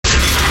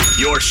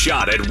your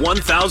shot at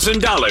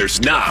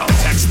 $1,000 now.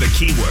 Text the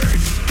keyword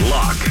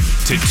luck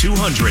to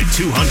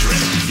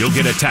 200-200. You'll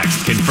get a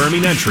text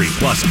confirming entry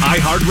plus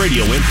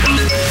iHeartRadio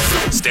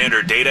info.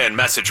 Standard data and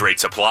message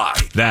rates apply.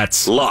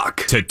 That's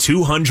luck to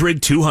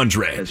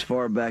 200-200. As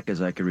far back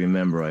as I can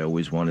remember, I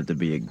always wanted to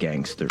be a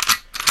gangster.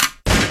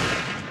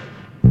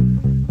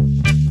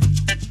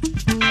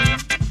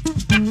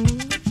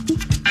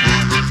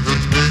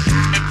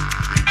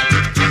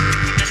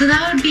 So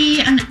that would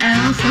be an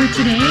L for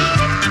today.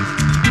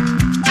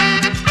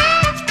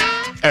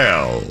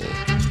 L.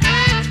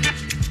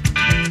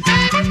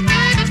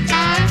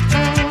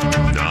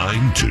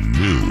 9 to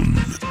noon.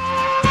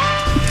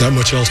 Not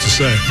much else to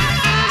say.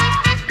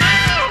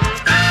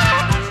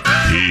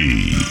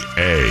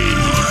 P.A.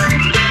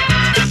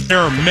 There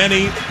are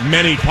many,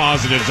 many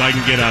positives I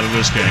can get out of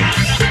this game.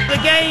 The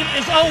game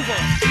is over.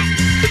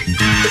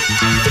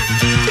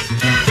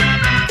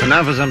 And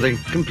now for something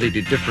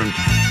completely different.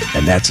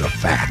 And that's a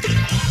fact.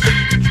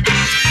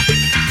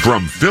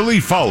 From Philly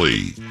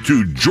Folly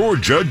to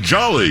Georgia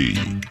Jolly.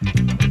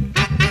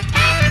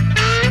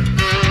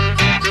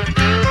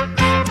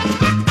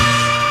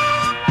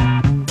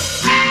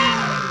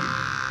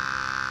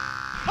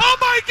 Oh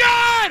my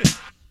God!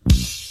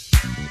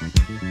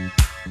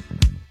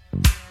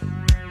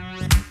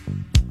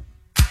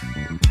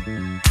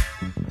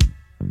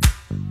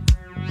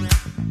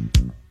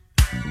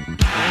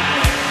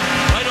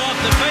 Right off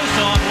the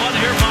face-off, one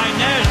here by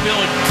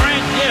Nashville,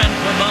 cranked in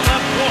from the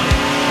left point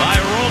by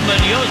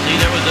Roman Josi.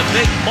 There was a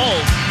big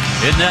bolt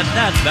in that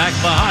net back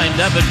behind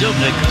Devin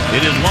Dubnyk.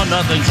 It is 1-0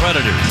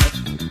 Predators.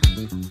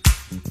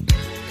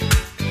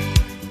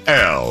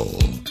 L.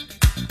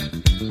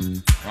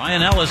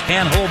 Ryan Ellis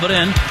can't hold it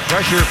in.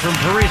 Pressure from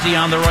Parisi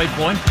on the right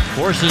point.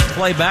 Forces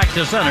play back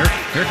to center.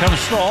 Here comes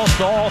Stahl.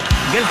 Stahl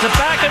gets it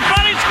back in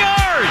front. He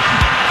scores!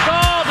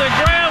 Stahl to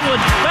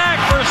Granlund.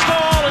 Back for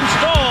Stahl, and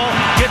Stahl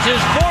gets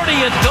his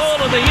 40th goal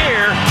of the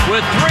year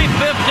with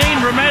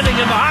 3:15 remaining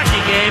in the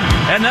hockey game,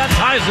 and that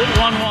ties it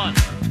 1-1.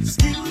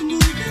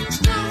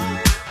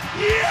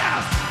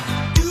 Yes!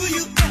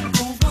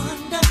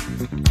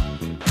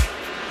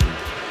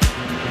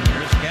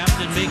 Here's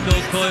Captain Mikko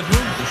Koivu.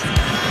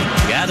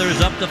 Gathers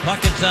up the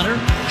puck at center.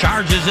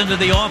 Charges into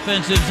the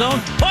offensive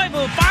zone.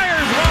 Koivu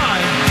fires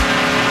wide.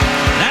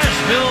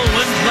 Nashville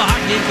wins the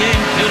hockey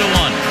game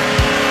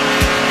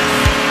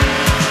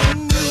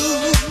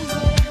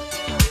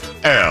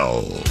 2-1.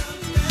 L.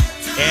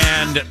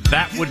 And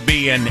that would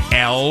be an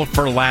L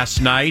for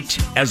last night.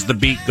 As the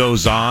beat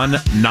goes on,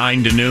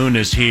 9 to noon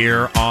is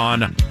here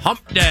on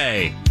Hump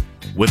Day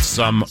with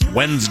some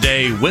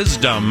Wednesday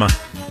wisdom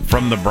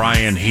from the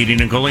Brian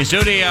Heating and Cooling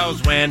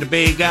Studios. When the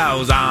beat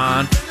goes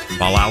on.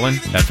 Paul Allen,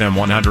 FM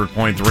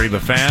 100.3 The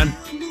Fan.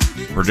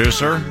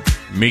 Producer,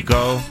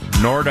 Miko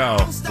Nordo.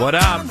 What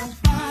up?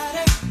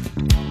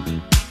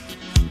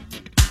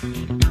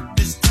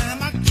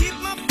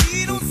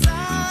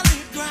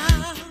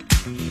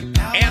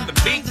 And the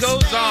beat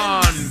goes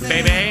on,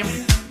 baby.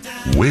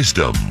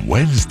 Wisdom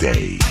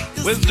Wednesday.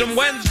 Wisdom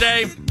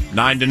Wednesday,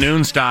 9 to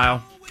noon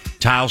style.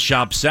 Tile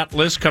Shop set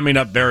list coming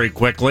up very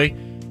quickly.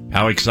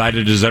 How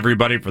excited is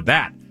everybody for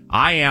that?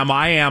 I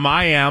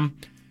am.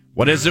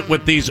 What is it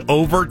with these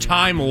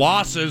overtime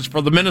losses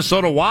for the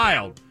Minnesota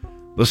Wild?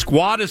 The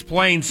squad is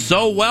playing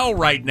so well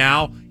right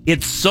now.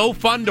 It's so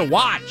fun to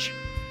watch.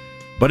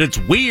 But it's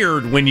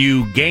weird when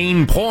you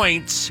gain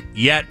points,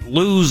 yet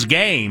lose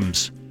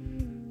games.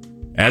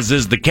 As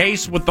is the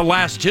case with the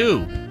last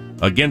two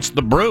against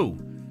the Brew,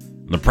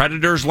 the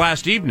Predators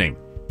last evening.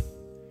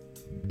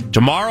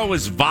 Tomorrow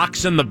is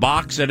Vox in the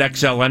Box at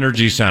XL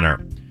Energy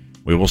Center.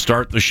 We will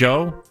start the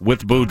show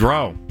with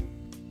Boudreau.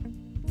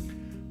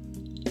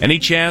 Any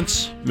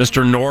chance,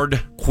 Mr.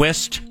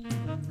 Nordquist,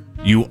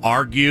 you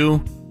argue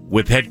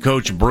with head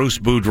coach Bruce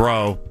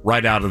Boudreau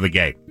right out of the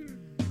gate?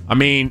 I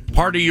mean,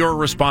 part of your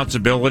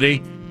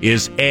responsibility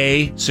is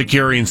A,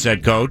 securing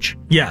said coach.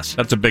 Yes.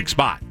 That's a big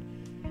spot.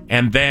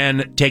 And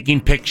then taking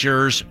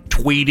pictures,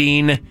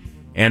 tweeting,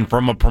 and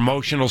from a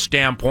promotional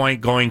standpoint,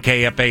 going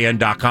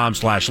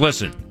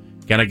KFAN.com/listen.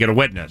 Can I get a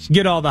witness?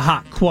 Get all the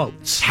hot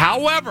quotes.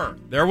 However,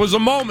 there was a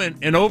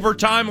moment in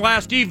overtime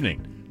last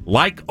evening,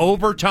 like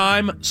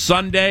overtime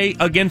Sunday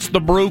against the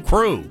Brew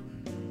Crew,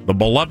 the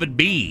beloved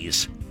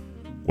Bees,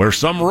 where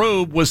some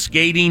rube was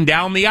skating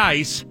down the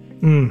ice,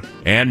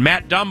 and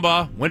Matt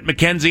Dumba went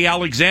Mackenzie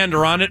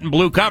Alexander on it and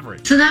blew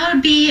coverage. So that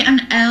would be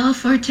an L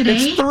for today.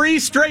 It's 3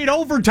 straight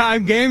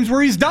overtime games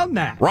where he's done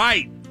that.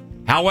 Right.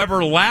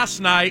 However, last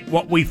night,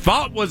 what we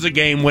thought was a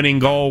game-winning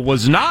goal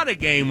was not a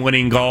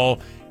game-winning goal,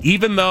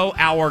 even though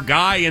our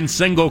guy in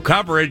single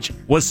coverage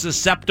was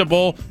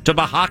susceptible to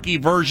the hockey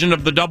version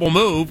of the double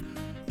move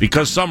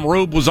because some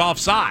rube was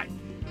offside.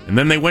 And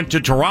then they went to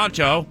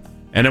Toronto,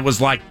 and it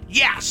was like,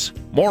 yes,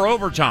 more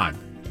overtime.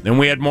 Then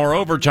we had more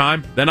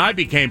overtime. Then I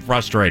became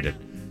frustrated.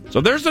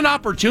 So there's an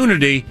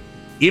opportunity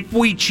if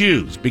we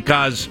choose,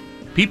 because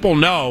people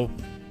know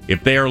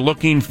if they are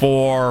looking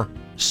for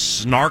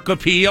snark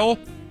appeal,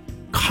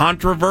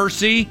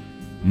 controversy,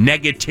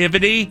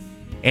 negativity,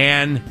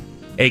 and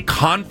a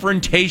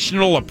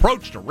confrontational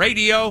approach to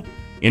radio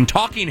in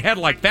talking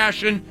head-like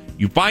fashion,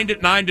 you find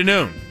it 9 to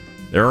noon.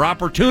 There are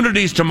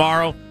opportunities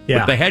tomorrow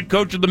with the head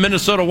coach of the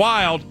Minnesota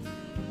Wild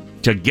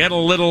to get a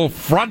little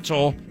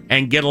frontal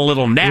and get a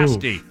little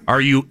nasty. Ooh.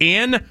 Are you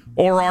in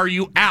or are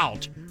you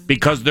out?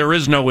 Because there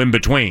is no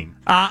in-between.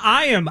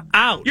 I am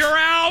out. You're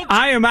out?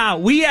 I am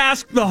out. We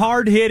ask the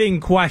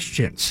hard-hitting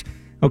questions.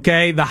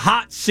 Okay, the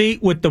hot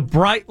seat with the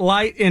bright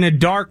light in a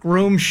dark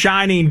room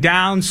shining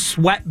down,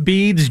 sweat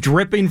beads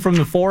dripping from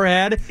the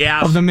forehead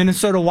of the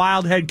Minnesota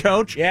Wild head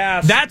coach.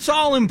 Yes. That's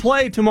all in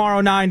play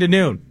tomorrow 9 to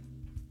noon.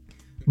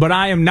 But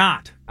I am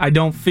not, I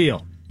don't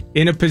feel,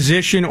 in a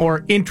position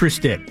or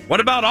interested. What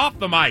about off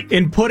the mic?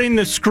 In putting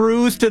the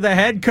screws to the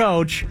head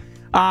coach,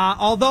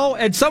 although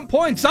at some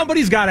point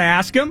somebody's got to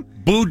ask him.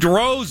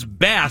 Boudreaux's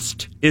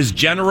best is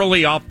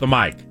generally off the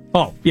mic.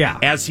 Oh, yeah.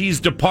 As he's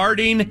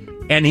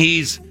departing and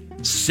he's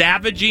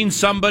savaging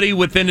somebody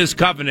within his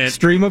covenant.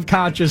 Stream of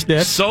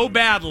consciousness. So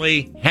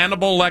badly,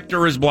 Hannibal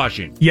Lecter is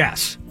blushing.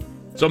 Yes.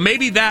 So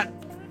maybe that,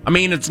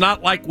 it's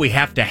not like we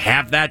have to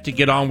have that to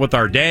get on with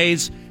our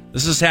days.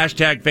 This is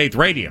 #Faith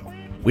Radio.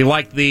 We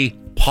like the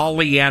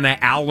Pollyanna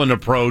Allen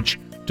approach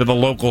to the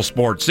local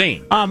sports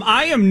scene.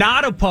 I am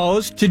not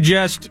opposed to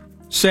just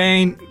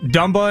saying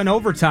Dumba in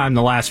overtime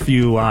the last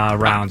few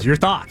rounds. Your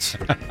thoughts?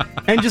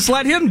 And just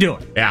let him do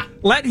it. Yeah.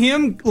 Let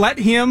him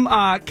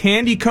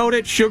candy coat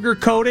it, sugar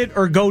coat it,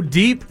 or go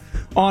deep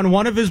on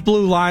one of his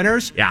blue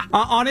liners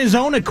on his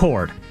own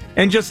accord.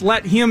 And just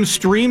let him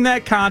stream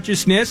that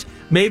consciousness.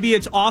 Maybe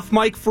it's off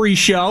mic free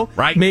show.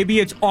 Right. Maybe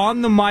it's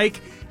on the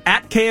mic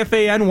at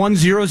KFAN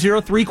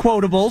 1003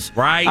 quotables.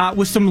 Right.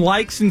 With some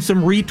likes and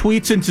some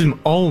retweets and some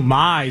oh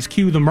my's,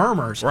 cue the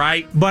murmurs.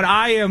 Right. But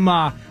I'm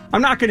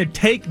not going to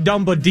take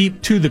Dumba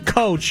deep to the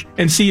coach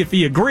and see if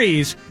he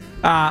agrees.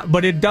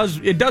 But it does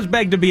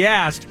beg to be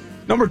asked.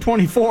 Number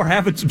 24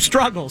 having some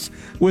struggles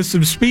with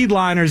some speed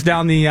liners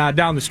down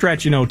the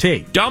stretch in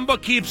OT. Dumba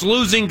keeps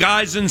losing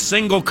guys in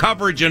single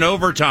coverage in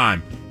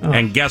overtime. Oh.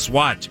 And guess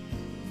what?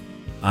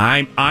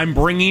 I'm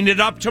bringing it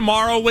up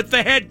tomorrow with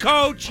the head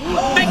coach.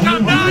 Think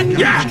I'm not?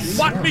 Yes.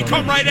 Watch me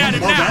come right at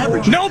it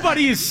now.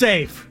 Nobody is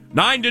safe.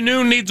 9 to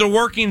noon needs a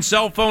working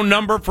cell phone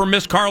number for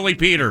Miss Carly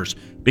Peters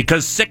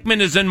because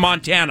Sickman is in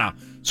Montana.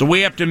 So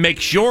we have to make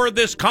sure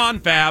this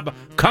confab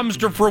comes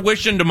to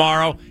fruition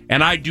tomorrow,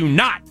 and I do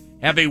not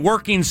have a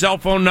working cell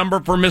phone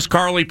number for Miss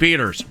Carly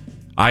Peters.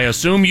 I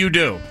assume you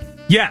do.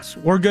 Yes,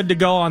 we're good to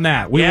go on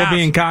that. We will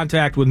be in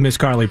contact with Miss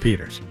Carly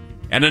Peters.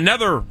 And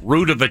another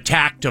route of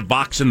attack to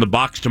Vox in the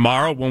Box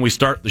tomorrow when we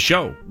start the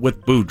show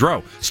with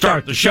Boudreaux.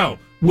 Start the show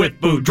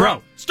with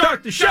Boudreaux.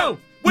 Start the show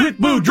with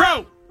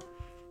Boudreaux.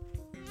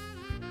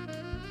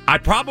 I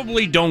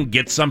probably don't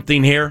get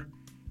something here.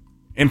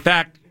 In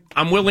fact,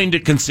 I'm willing to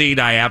concede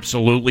I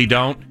absolutely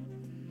don't.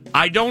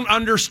 I don't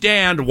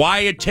understand why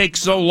it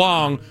takes so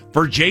long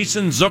for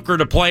Jason Zucker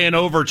to play in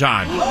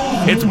overtime.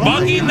 It's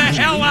bugging the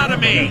hell out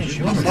of me.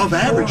 Above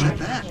average at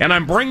that. And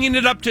I'm bringing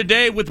it up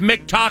today with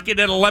Mick Tocchet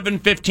at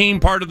 11:15,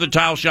 part of the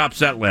Tile Shop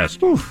set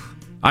list. Oof.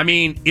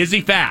 Is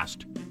he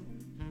fast?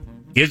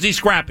 Is he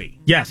scrappy?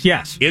 Yes.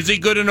 Is he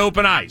good in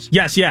open ice?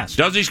 Yes.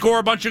 Does he score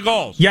a bunch of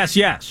goals?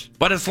 Yes.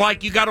 But it's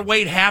like you got to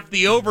wait half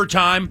the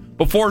overtime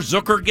before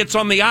Zucker gets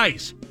on the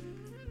ice.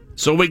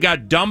 So we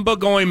got Dumba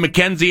going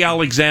Mackenzie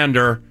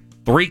Alexander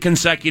 3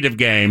 consecutive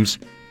games,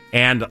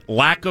 and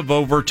lack of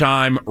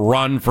overtime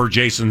run for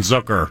Jason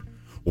Zucker.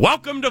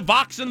 Welcome to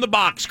Vox in the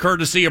Box,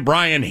 courtesy of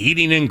Brian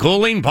Heating and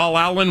Cooling, Paul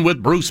Allen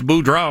with Bruce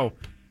Boudreaux.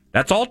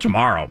 That's all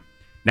tomorrow.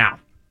 Now,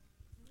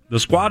 the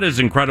squad is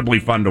incredibly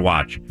fun to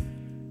watch.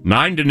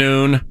 9 to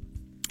noon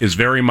is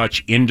very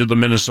much into the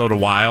Minnesota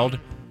Wild,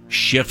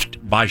 shift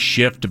by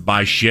shift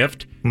by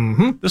shift.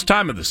 Mm-hmm. This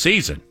time of the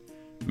season,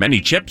 many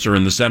chips are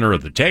in the center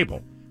of the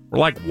table. We're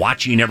like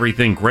watching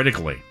everything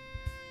critically.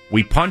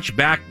 We punch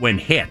back when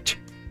hit.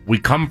 We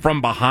come from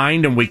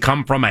behind and we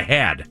come from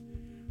ahead.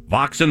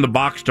 Vox in the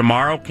Box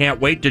tomorrow. Can't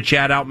wait to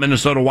chat out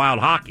Minnesota Wild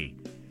hockey.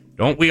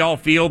 Don't we all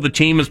feel the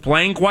team is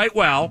playing quite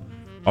well,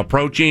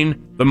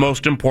 approaching the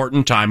most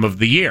important time of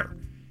the year?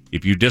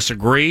 If you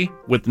disagree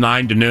with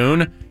 9 to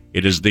noon,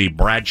 it is the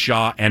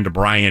Bradshaw and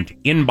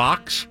Bryant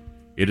inbox.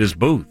 It is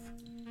Booth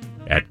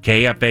at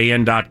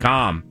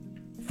KFAN.com.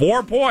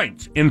 4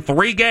 points in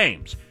 3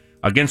 games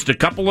against a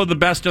couple of the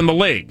best in the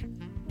league.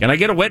 Can I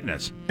get a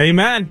witness?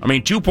 Amen.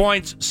 2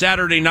 points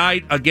Saturday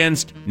night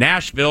against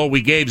Nashville.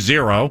 We gave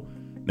 0.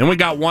 Then we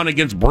got 1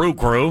 against Brew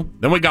Crew.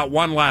 Then we got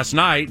 1 last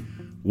night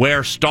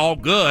where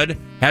Stahlgood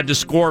had to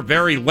score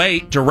very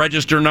late to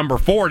register number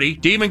 40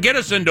 to even get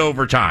us into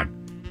overtime.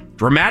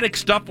 Dramatic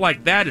stuff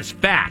like that is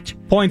fat.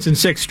 Points in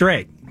 6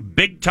 straight.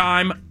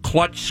 Big-time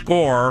clutch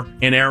scorer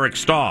in Eric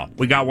Stahl.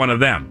 We got 1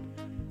 of them.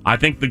 I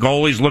think the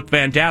goalies look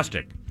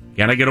fantastic.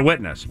 Can I get a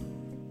witness?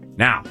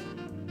 Now,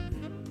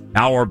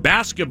 our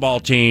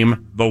basketball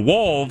team, the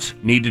Wolves,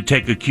 need to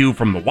take a cue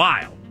from the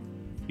Wild.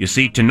 You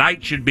see,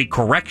 tonight should be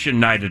correction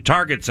night at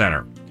Target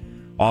Center.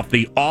 Off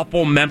the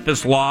awful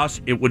Memphis loss,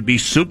 it would be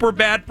super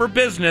bad for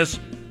business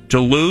to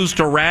lose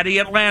to ratty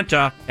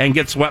Atlanta and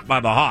get swept by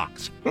the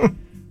Hawks.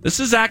 This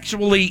is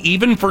actually,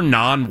 even for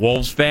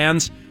non-Wolves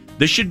fans,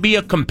 this should be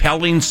a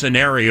compelling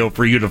scenario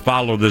for you to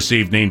follow this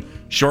evening,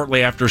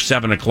 shortly after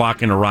 7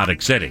 o'clock in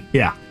Erotic City.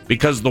 Yeah.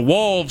 Because the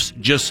Wolves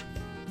just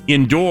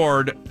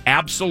endured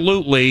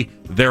absolutely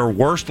their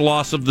worst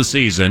loss of the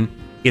season.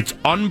 It's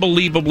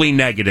unbelievably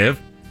negative.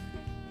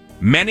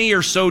 Many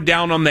are so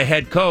down on the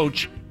head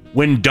coach.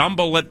 When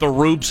Dumba let the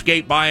Rube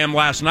skate by him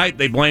last night,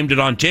 they blamed it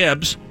on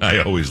Tibbs. I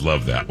always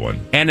love that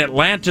one. And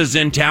Atlanta's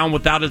in town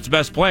without its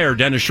best player,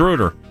 Dennis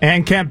Schroeder.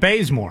 And Kent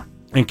Bazemore.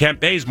 And Kent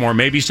Bazemore,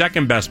 maybe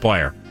second best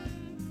player.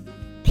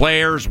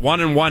 Players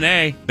 1 and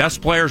 1A, best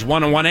players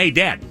 1 and 1A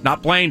dead,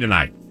 not playing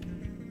tonight.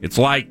 It's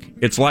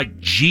like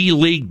G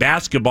League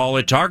basketball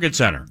at Target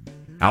Center.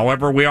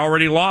 However, we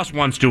already lost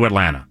once to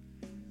Atlanta.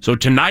 So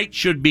tonight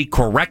should be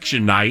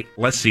correction night.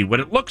 Let's see what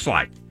it looks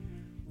like.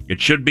 It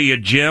should be a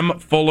gym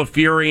full of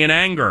fury and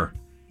anger.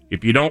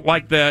 If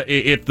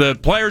the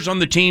players on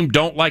the team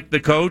don't like the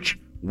coach,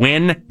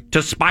 win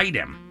to spite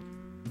him.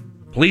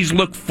 Please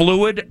look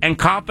fluid and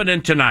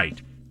confident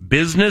tonight.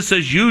 Business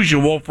as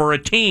usual for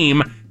a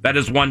team that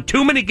has won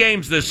too many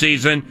games this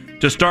season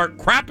to start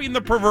crapping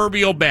the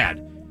proverbial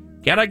bed.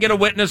 Can I get a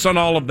witness on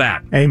all of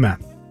that?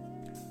 Amen.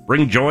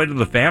 Bring joy to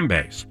the fan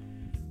base.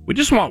 We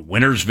just want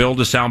Wintersville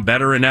to sound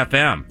better in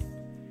FM.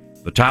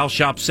 The Tile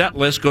Shop set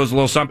list goes a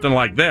little something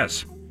like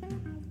this.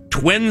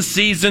 Twins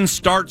season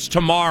starts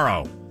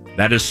tomorrow.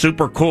 That is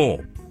super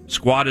cool.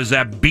 Squad is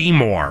at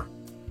B-More.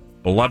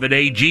 Beloved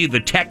AG,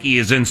 the techie,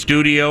 is in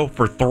studio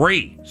for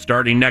 3,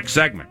 starting next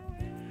segment.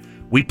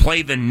 We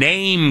play the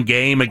name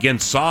game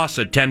against Sauce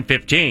at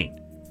 10:15.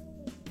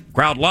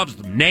 Crowd loves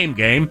the name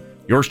game.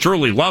 Yours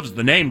truly loves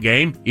the name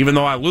game, even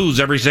though I lose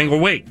every single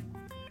week.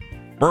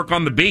 Burke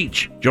on the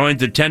Beach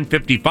joins at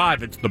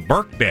 10:55. It's the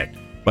Burke bit,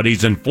 but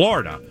he's in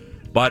Florida.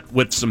 But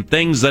with some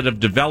things that have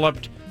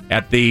developed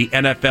at the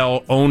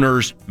NFL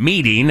owners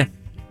meeting,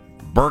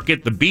 Burke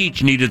at the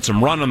Beach needed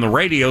some run on the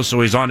radio, so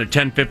he's on at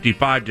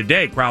 10:55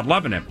 today. Crowd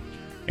loving him.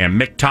 And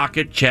Mick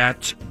Tocchet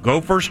chats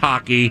Gophers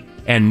hockey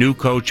and new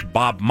coach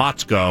Bob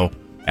Motzko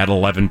at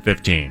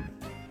 11:15.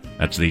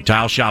 That's the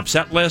Tile Shop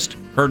set list,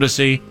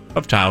 courtesy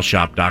of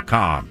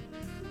TileShop.com.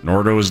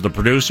 Nordo is the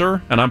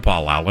producer, and I'm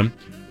Paul Allen.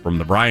 From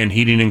the Bryan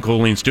Heating and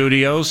Cooling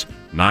Studios,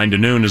 9 to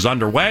noon is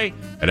underway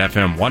at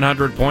FM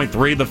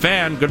 100.3 The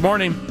Fan. Good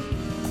morning.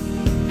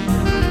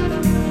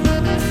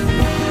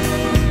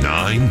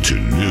 9 to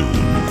noon,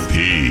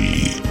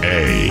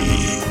 PA.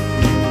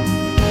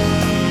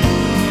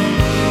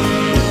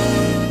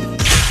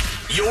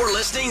 You're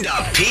listening to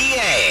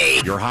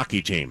PA. Your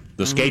hockey team,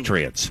 the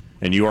Skatriots,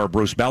 and you are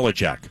Bruce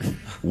Belichick.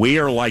 We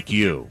are like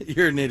you.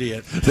 You're an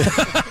idiot.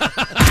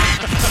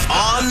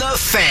 On the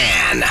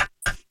Fan.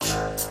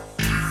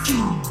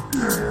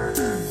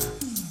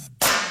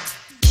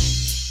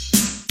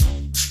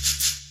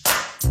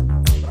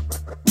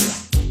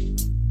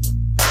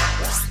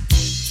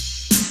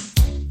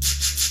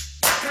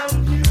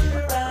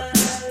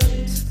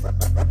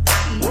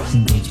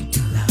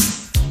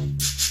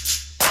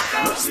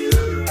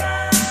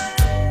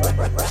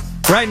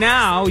 Right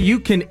now, you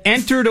can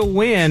enter to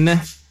win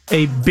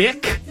a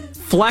Bic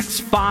Flex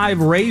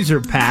 5 razor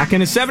pack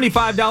and a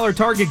 $75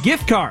 Target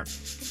gift card.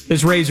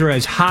 This razor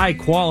has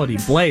high-quality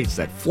blades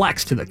that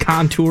flex to the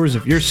contours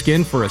of your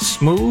skin for a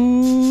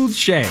smooth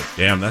shave.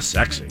 Damn, that's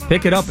sexy.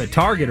 Pick it up at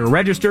Target or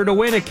register to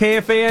win at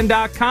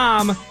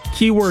KFAN.com.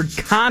 Keyword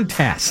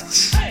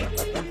contests.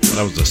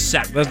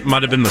 That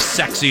might have been the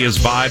sexiest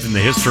vibe in the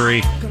history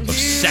of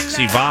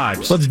sexy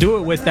vibes. Let's do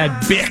it with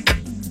that Bic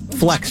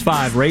Flex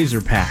 5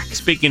 razor pack.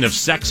 Speaking of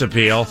sex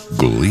appeal,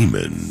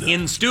 Gleeman.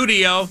 in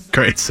studio,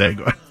 Great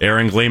segue.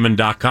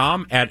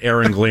 AaronGleeman.com, at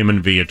Aaron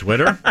Gleeman via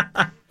Twitter.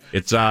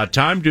 It's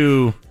time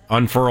to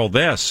unfurl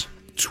this.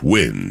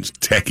 Twins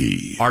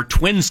Techie. Our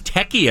Twins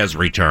Techie has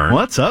returned.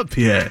 What's up,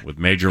 PA? With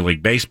Major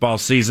League Baseball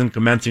season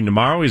commencing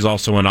tomorrow. He's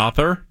also an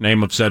author.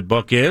 Name of said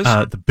book is?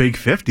 The Big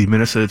 50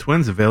 Minnesota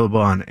Twins,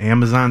 available on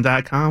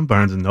Amazon.com,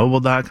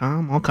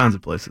 BarnesandNoble.com, all kinds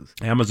of places.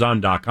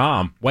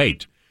 Amazon.com.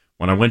 Wait.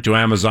 When I went to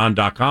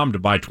Amazon.com to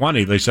buy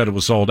 20, they said it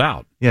was sold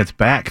out. Yeah, it's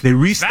back. They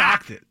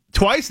restocked it.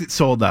 Twice it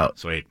sold out.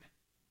 Sweet.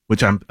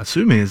 Which I'm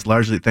assuming is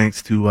largely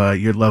thanks to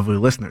your lovely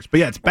listeners. But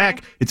yeah, it's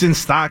back. It's in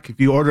stock.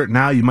 If you order it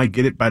now, you might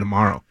get it by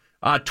tomorrow.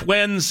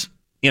 Twins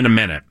in a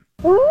minute.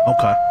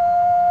 Okay.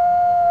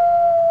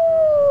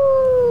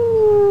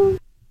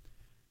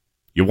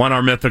 You won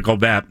our mythical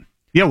bet.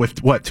 Yeah,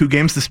 with what, 2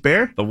 games to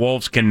spare? The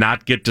Wolves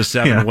cannot get to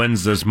 7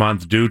 wins this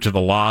month due to the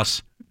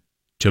loss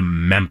to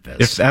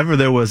Memphis. If ever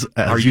there was,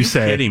 Are as you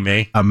say, kidding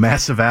me? A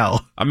massive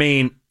L. I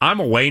mean, I'm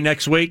away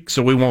next week,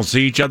 so we won't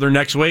see each other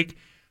next week.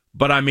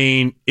 But, I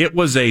mean, it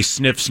was a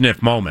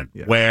sniff moment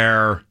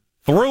where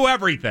through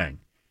everything,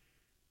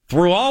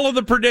 through all of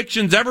the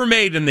predictions ever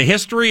made in the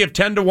history of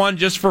 10 to 1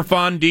 just for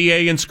fun,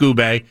 DA and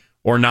Scooby,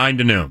 or 9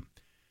 to noon,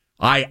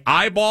 I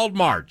eyeballed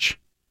March,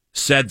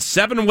 said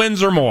 7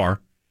 wins or more,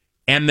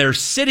 and they're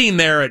sitting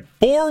there at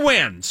 4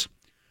 wins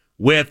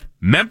with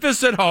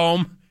Memphis at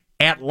home,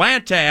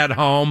 Atlanta at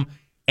home,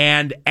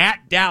 and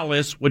at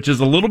Dallas, which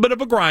is a little bit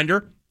of a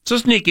grinder. It's a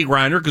sneaky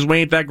grinder because we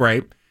ain't that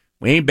great.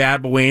 We ain't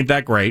bad, but we ain't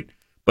that great.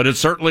 But it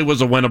certainly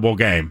was a winnable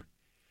game.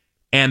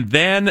 And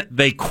then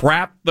they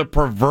crapped the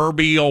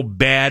proverbial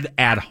bed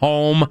at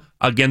home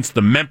against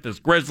the Memphis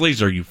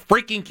Grizzlies. Are you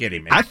freaking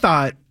kidding me? I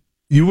thought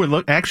you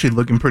were actually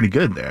looking pretty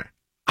good there.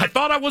 I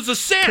thought I was a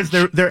cinch.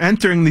 Because they're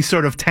entering the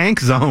sort of tank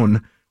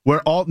zone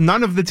where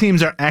none of the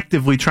teams are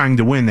actively trying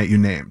to win that you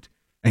named.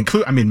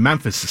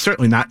 Memphis is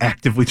certainly not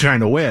actively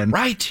trying to win.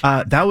 Right.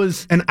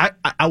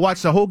 I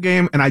watched the whole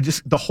game, and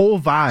the whole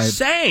vibe.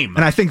 Same.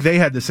 And I think they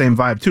had the same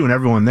vibe, too, and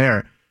everyone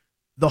there.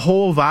 The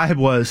whole vibe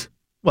was,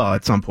 well,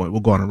 at some point,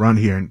 we'll go on a run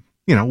here, and,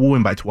 we'll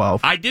win by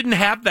 12. I didn't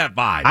have that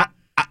vibe.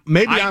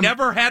 I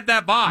never had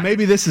that vibe.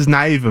 Maybe this is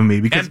naive of me.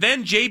 And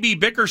then J.B.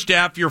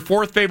 Bickerstaff, your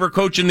fourth favorite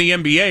coach in the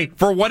NBA,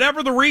 for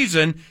whatever the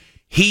reason,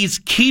 he's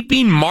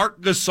keeping Marc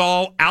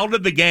Gasol out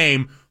of the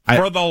game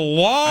for the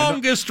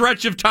longest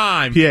stretch of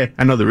time. Yeah,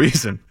 I know the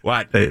reason.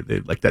 What? They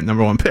like that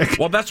number one pick.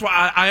 Well, that's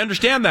why I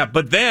understand that.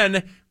 But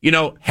then,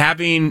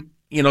 having,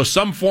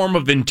 some form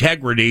of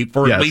integrity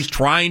for at least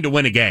trying to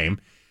win a game.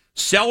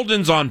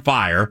 Selden's on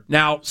fire.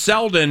 Now,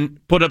 Selden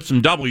put up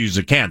some W's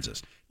at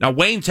Kansas. Now,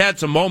 Wayne's had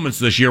some moments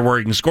this year where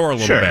he can score a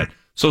little bit.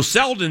 So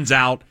Selden's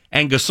out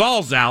and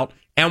Gasol's out,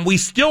 and we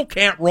still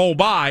can't roll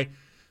by.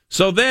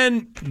 So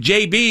then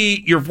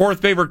JB, your fourth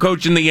favorite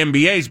coach in the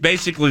NBA, is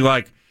basically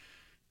like,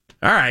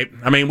 all right,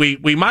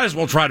 we might as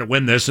well try to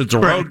win this. It's a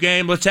road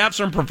game. Let's have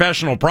some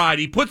professional pride.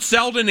 He put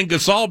Selden and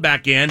Gasol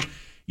back in.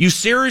 You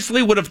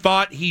seriously would have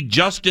thought he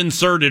just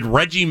inserted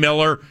Reggie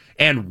Miller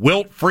and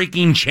Wilt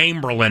freaking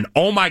Chamberlain.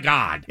 Oh, my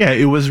God. Yeah,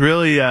 it was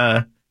really,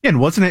 and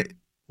wasn't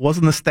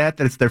the stat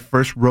that it's their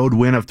first road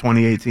win of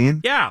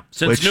 2018? Yeah,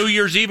 since New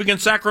Year's Eve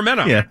against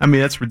Sacramento. Yeah,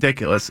 that's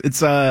ridiculous.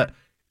 It's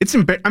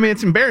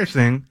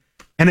embarrassing,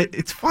 and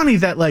it's funny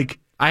that,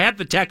 I had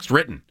the text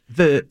written.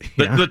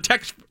 The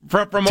text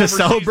from overseas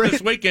celebrate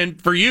this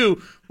weekend for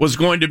you was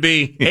going to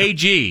be, hey,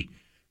 G,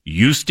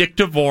 you stick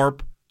to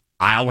VORP.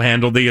 I'll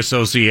handle the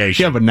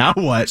association. Yeah, but now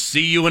what?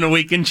 See you in a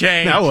week and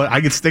change. Now what?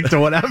 I can stick to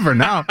whatever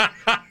now.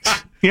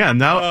 Yeah,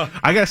 now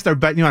I got to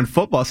start betting you on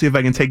football, see if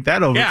I can take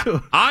that over,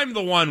 too. I'm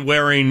the one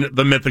wearing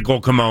the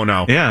mythical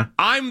kimono. Yeah.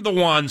 I'm the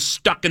one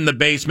stuck in the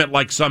basement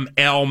like some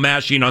L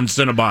mashing on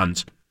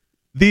Cinnabons.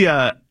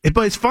 But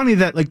it's funny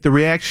that, the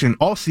reaction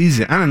all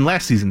season, and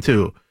last season,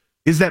 too,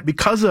 is that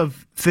because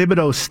of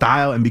Thibodeau's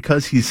style and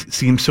because he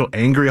seems so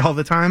angry all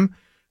the time,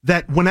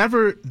 that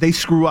whenever they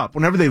screw up,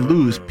 whenever they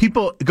lose,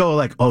 people go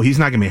like, oh, he's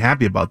not going to be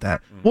happy about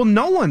that. Well,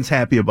 no one's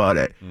happy about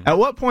it. At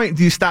what point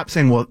do you stop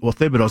saying, well,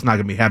 Thibodeau's not going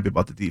to be happy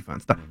about the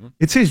defense?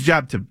 It's his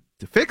job to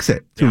fix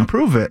it, to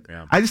improve it.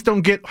 Yeah. I just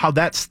don't get how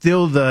that's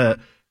still the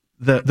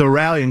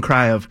rallying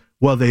cry of,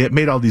 well, they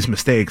made all these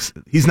mistakes.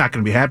 He's not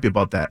going to be happy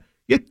about that.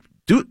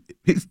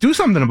 Do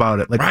something about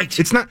it. Right.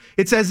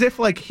 It's as if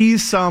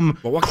he's some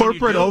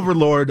corporate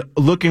overlord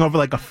looking over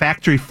a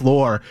factory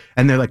floor,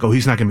 and they're like, oh,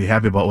 he's not going to be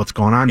happy about what's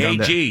going on down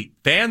there. AG,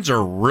 fans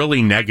are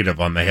really negative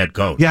on the head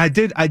coach. Yeah,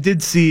 I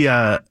did see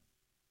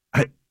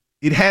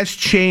it has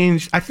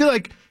changed. I feel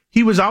like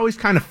he was always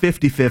kind of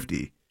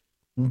 50-50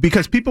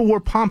 because people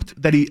were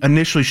pumped that he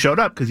initially showed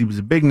up because he was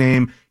a big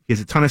name. He has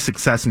a ton of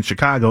success in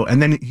Chicago.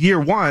 And then year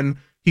one,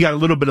 he got a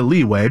little bit of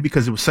leeway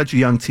because it was such a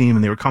young team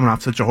and they were coming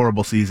off such a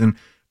horrible season.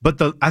 But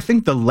I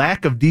think the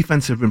lack of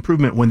defensive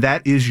improvement when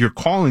that is your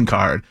calling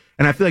card,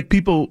 and I feel like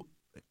people,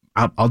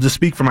 I'll just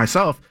speak for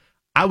myself,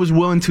 I was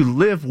willing to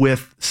live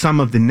with some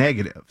of the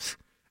negatives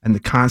and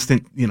the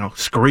constant,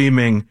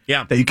 screaming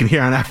that you can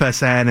hear on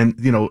FSN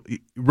and,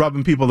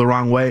 rubbing people the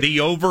wrong way. The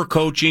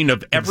overcoaching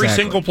of every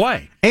single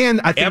play.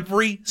 And I think,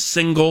 every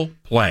single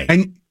play.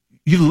 And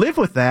you live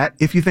with that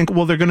if you think,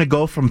 well, they're going to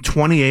go from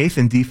 28th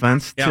in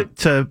defense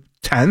to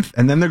 10th,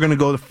 and then they're going to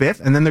go to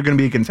 5th, and then they're going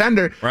to be a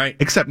contender. Right.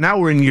 Except now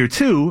we're in year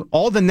 2.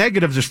 All the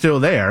negatives are still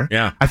there.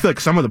 Yeah. I feel like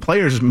some of the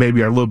players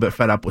maybe are a little bit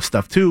fed up with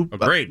stuff too.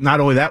 Agreed. But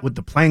not only that, with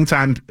the playing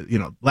time,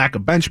 lack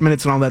of bench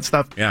minutes and all that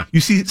stuff. Yeah. You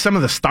see some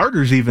of the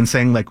starters even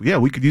saying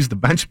we could use the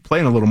bench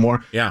playing a little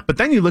more. Yeah. But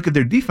then you look at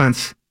their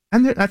defense,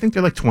 and I think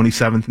they're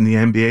 27th in the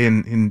NBA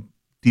in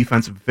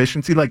defensive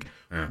efficiency.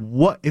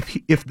 What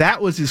if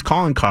that was his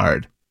calling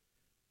card?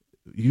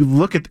 You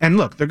look at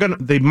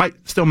they might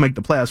still make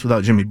the playoffs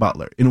without Jimmy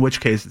Butler, in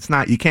which case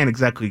you can't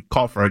exactly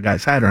call for a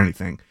guy's head or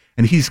anything.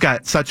 And he's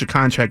got such a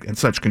contract and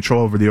such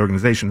control over the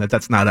organization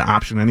that's not an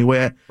option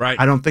anyway. Right.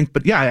 I don't think,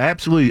 but yeah, I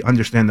absolutely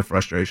understand the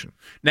frustration.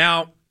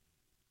 Now,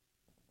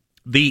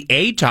 the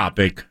A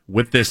topic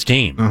with this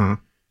team,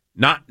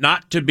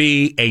 not to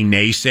be a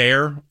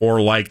naysayer or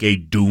a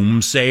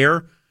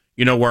doomsayer,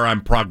 where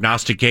I'm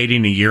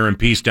prognosticating a year in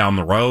peace down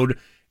the road.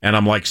 And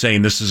I'm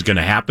saying this is going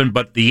to happen.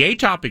 But the A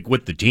topic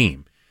with the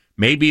team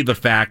may be the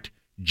fact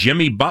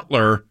Jimmy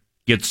Butler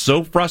gets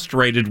so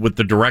frustrated with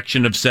the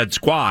direction of said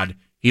squad,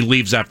 he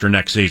leaves after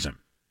next season.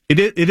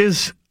 It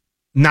is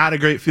not a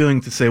great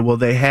feeling to say, well,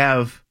 they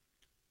have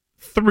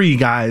 3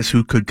 guys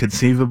who could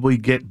conceivably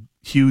get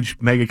huge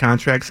mega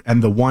contracts,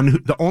 and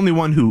the only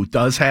one who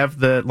does have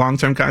the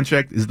long-term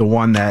contract is the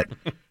one that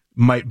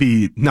might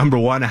be number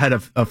 1 ahead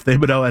of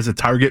Thibodeau as a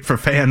target for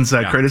fans'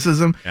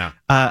 criticism.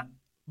 Yeah.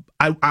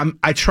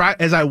 I try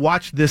as I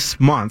watch this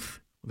month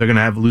they're going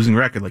to have a losing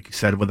record, like you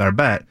said, with our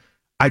bet.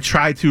 I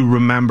try to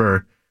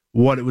remember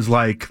what it was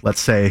like,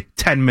 let's say,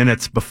 10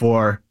 minutes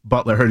before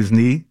Butler hurt his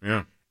knee.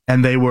 Yeah.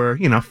 And they were,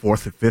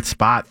 fourth or fifth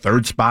spot,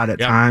 third spot at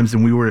times.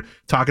 And we were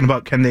talking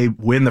about, can they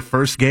win the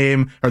first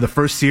game or the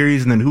first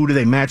series? And then who do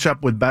they match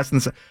up with best?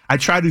 And so I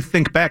try to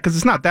think back, because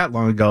it's not that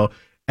long ago.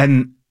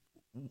 And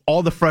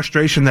all the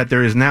frustration that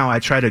there is now, I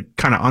try to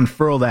kind of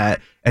unfurl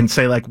that and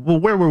say, like, well,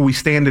 where were we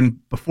standing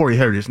before he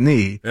hurt his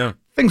knee? Yeah.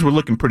 Things were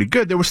looking pretty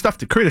good. There was stuff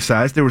to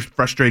criticize. There was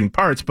frustrating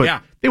parts,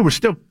 but they were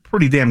still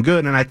pretty damn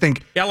good. And I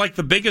think... Yeah, like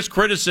the biggest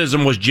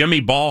criticism was Jimmy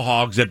ball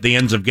hogs at the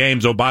ends of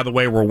games. Oh, by the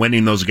way, we're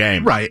winning those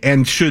games. Right.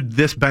 And should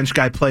this bench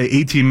guy play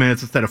 18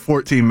 minutes instead of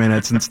 14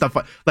 minutes and stuff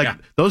like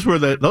those were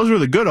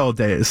the good old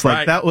days.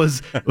 Like that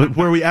was,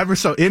 were we ever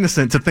so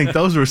innocent to think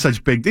those were such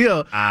a big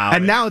deal?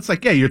 And now it's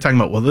like, you're talking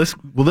about, will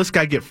this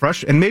guy get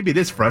frustrated? And maybe it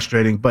is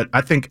frustrating, but I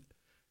think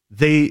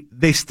they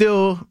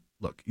still,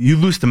 look, you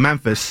lose to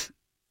Memphis,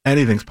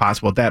 anything's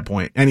possible at that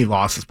point. Any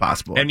loss is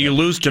possible. And you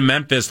lose to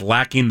Memphis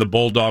lacking the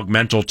Bulldog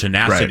mental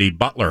tenacity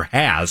Butler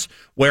has,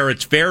 where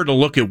it's fair to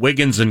look at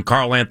Wiggins and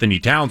Karl Anthony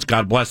Towns,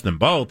 God bless them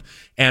both,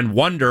 and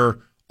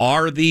wonder,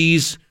 are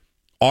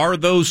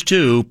those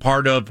two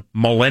part of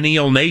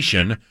Millennial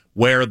Nation,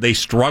 where they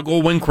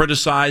struggle when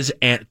criticized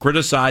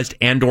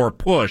and or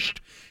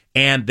pushed,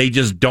 and they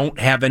just don't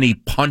have any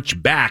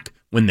punch back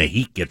when the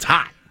heat gets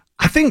hot?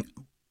 I think,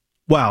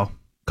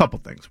 couple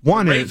things.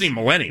 One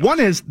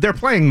is they're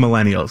playing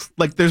millennials.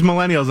 Like, there's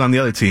millennials on the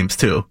other teams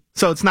too.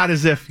 So it's not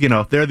as if,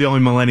 they're the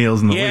only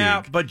millennials in the league.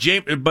 Yeah, but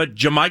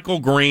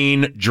JaMychal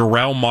Green,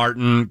 Jarrell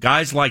Martin,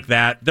 guys like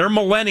that, they're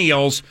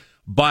millennials,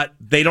 but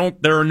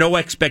there are no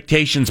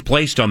expectations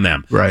placed on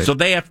them. Right. So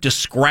they have to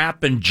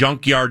scrap and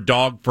junkyard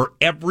dog for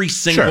every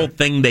single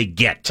thing they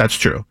get. That's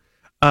true.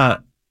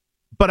 But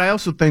I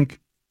also think,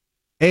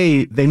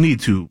 they need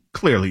to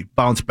clearly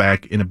bounce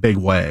back in a big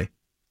way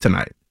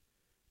tonight.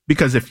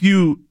 Because if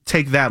you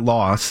take that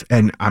loss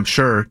and I'm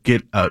sure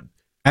get a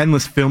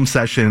endless film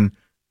session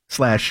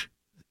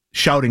 /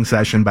 shouting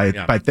session by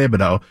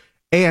Thibodeau,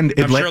 and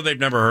I'm sure they've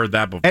never heard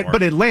that before.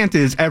 But Atlanta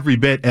is every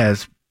bit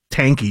as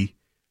tanky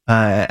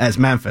as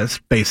Memphis,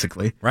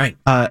 basically. Right.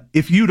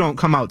 If you don't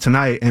come out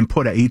tonight and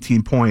put an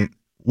 18-point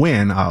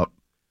win up,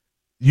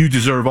 you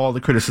deserve all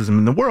the criticism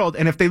in the world.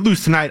 And if they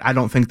lose tonight, I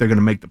don't think they're going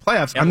to make the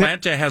playoffs.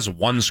 Atlanta has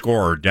one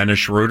scorer, Dennis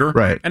Schroeder,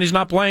 and he's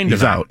not playing tonight.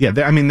 He's out.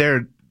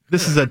 Yeah,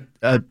 this is a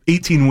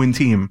 18-win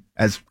team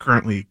as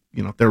currently,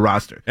 their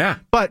roster. Yeah.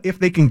 But if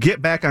they can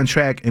get back on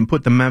track and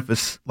put the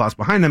Memphis loss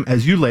behind them,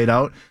 as you laid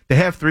out, they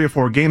have 3 or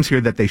 4 games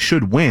here that they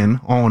should win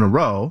all in a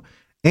row.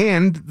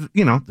 And,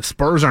 the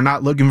Spurs are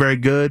not looking very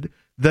good.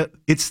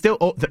 It's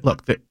still,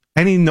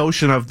 any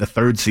notion of the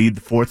 3rd seed,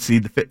 the 4th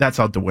seed, the 5th, that's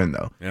out the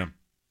window. Yeah.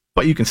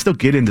 But you can still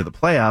get into the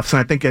playoffs. And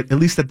I think at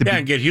least at the...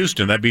 and get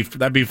Houston. That'd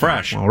be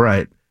fresh. All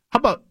right.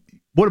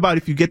 What about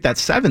if you get that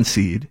 7th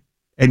seed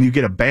and you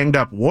get a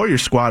banged-up Warrior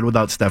squad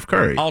without Steph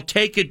Curry? I'll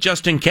take it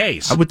just in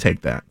case. I would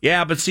take that.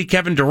 Yeah, but see,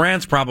 Kevin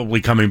Durant's probably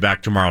coming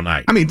back tomorrow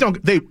night. I mean,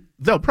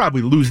 they'll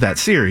probably lose that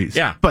series.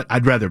 Yeah. But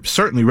I'd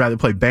certainly rather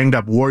play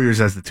banged-up Warriors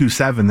as the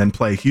 2-7 than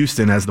play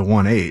Houston as the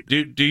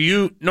 1-8. Do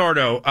you,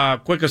 Nardo,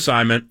 quick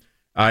assignment,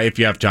 if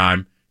you have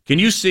time, can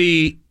you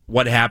see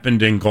what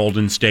happened in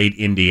Golden State,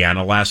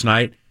 Indiana last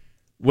night?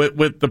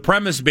 With the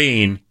premise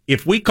being,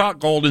 if we caught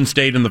Golden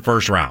State in the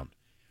first round,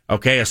 a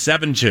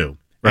 7-2,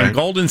 right. And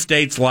Golden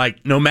State's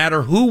like, no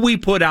matter who we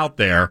put out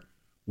there,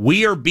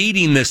 we are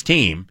beating this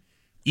team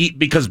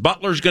because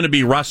Butler's going to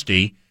be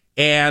rusty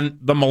and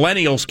the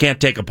millennials can't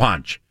take a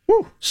punch.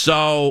 Woo.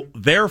 So,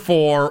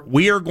 therefore,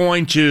 we are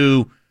going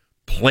to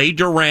play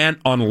Durant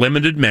on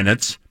limited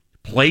minutes,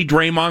 play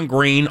Draymond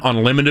Green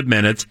on limited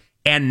minutes,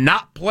 and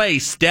not play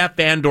Steph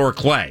and or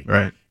Clay.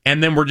 Right.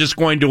 And then we're just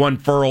going to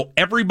unfurl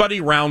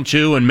everybody round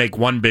 2 and make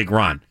one big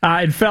run.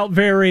 It felt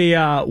very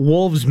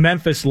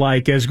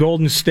Wolves-Memphis-like as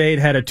Golden State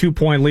had a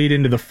 2-point lead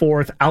into the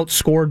 4th,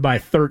 outscored by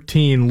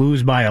 13,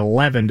 lose by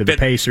 11 to the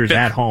Pacers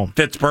at home.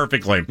 Fits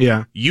perfectly.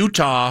 Yeah.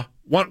 Utah,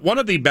 one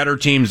of the better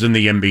teams in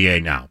the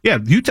NBA now. Yeah,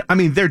 Utah. I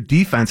mean, their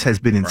defense has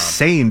been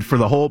insane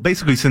for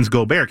basically since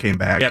Gobert came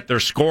back. Yet their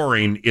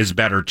scoring is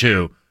better,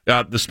 too.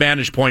 The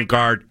Spanish point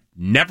guard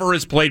never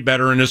has played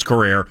better in his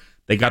career.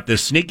 They got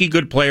this sneaky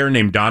good player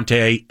named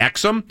Dante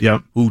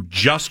Exum, who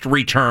just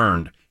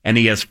returned, and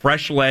he has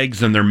fresh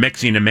legs, and they're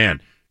mixing him in.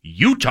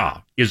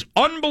 Utah is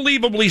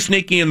unbelievably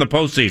sneaky in the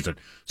postseason.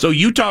 So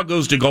Utah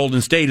goes to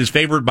Golden State, is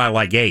favored by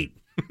like 8.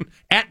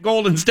 At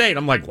Golden State,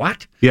 I'm like,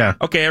 what? Yeah.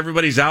 Okay,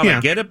 everybody's out, I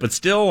get it, but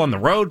still on the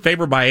road,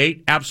 favored by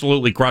 8,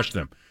 absolutely crushed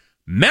them.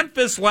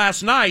 Memphis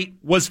last night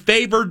was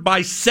favored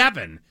by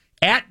 7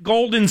 at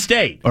Golden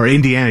State. Or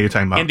Indiana, you're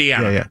talking about.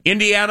 Indiana. Yeah.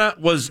 Indiana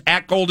was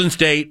at Golden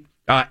State,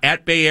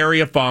 at Bay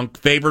Area Funk,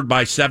 favored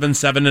by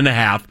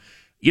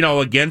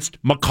 7.5,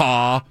 against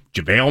McCaw,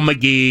 JaVale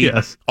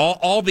McGee,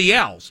 all the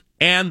L's.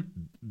 And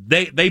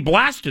they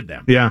blasted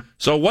them. Yeah.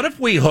 So what if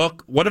we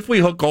hook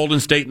Golden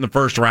State in the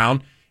first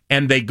round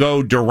and they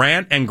go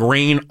Durant and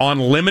Green on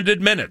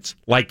limited minutes,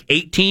 like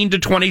 18 to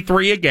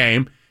 23 a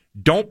game,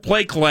 don't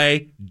play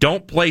Clay,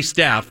 don't play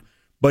Steph,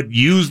 but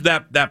use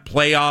that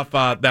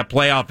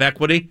playoff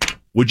equity,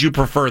 would you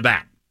prefer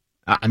that?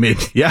 I mean,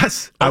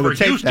 yes, I Over would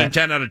take Houston that.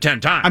 10 out of 10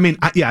 times. I mean,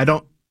 I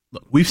don't.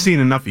 Look, we've seen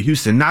enough of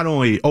Houston, not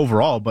only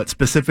overall, but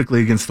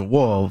specifically against the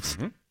Wolves,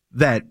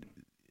 that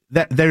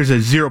there's a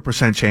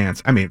 0%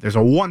 chance. I mean, there's a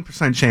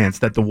 1% chance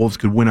that the Wolves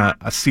could win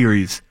a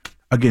series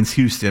against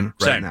Houston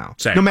right now.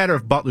 No matter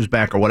if Butler's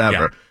back or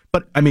whatever. Yeah.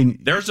 But, I mean...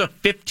 There's a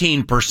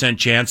 15%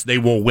 chance they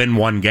will win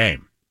one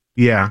game.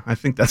 Yeah, I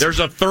think that's...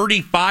 There's a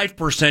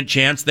 35%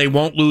 chance they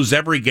won't lose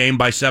every game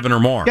by 7 or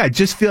more. Yeah, I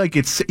just feel like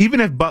it's... Even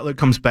if Butler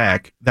comes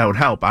back, that would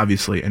help,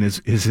 obviously, and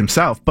is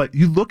himself. But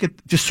you look at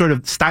just sort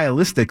of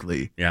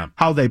stylistically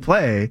how they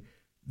play,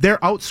 they're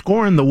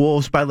outscoring the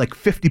Wolves by like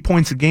 50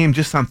 points a game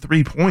just on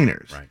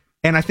 3-pointers. Right.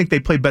 And I think they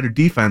play better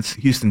defense,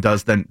 Houston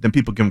does, than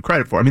people give them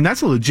credit for. I mean,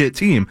 that's a legit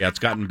team. Yeah, it's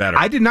gotten better.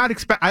 I did not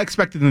expect... I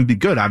expected them to be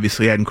good,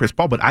 obviously, adding Chris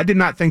Paul, but I did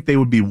not think they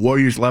would be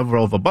Warriors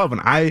level of above,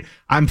 and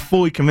I'm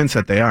fully convinced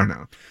that they are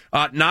now.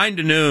 9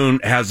 to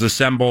Noon has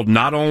assembled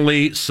not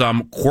only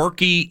some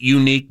quirky,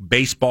 unique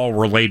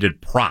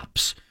baseball-related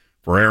props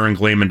for Aaron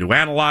Gleeman to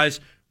analyze,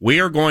 we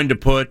are going to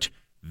put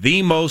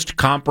the most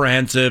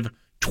comprehensive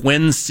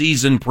Twins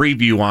season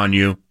preview on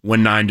you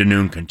when 9 to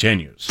Noon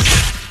continues.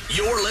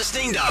 You're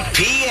listening to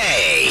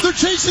PA. They're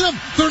chasing him.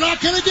 They're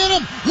not going to get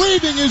him.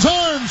 Waving his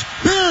arms,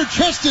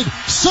 bare-chested.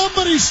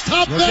 Somebody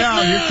stop that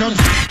man. Here comes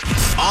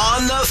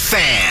On the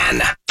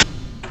Fan.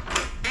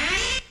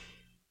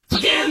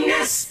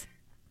 Forgiveness.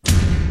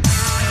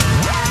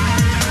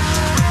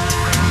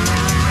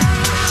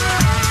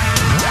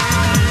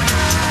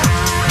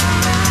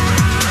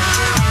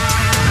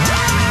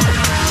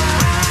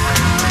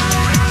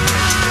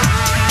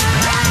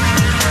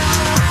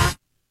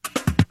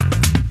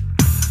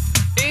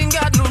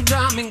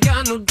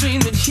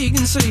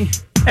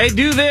 Hey,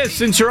 do this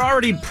since you're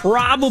already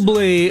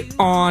probably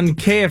on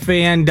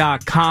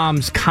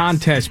KFAN.com's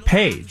contest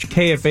page,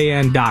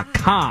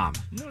 KFAN.com,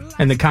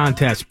 and the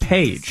contest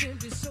page.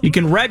 You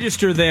can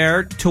register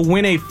there to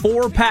win a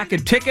 4-pack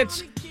of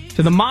tickets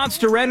to the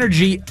Monster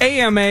Energy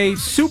AMA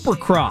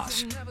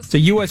Supercross. It's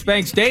at U.S.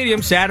 Bank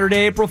Stadium, Saturday,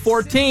 April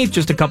 14th,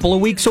 just a couple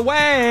of weeks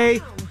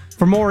away.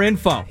 For more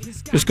info,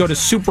 just go to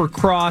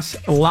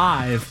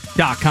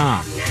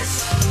supercrosslive.com.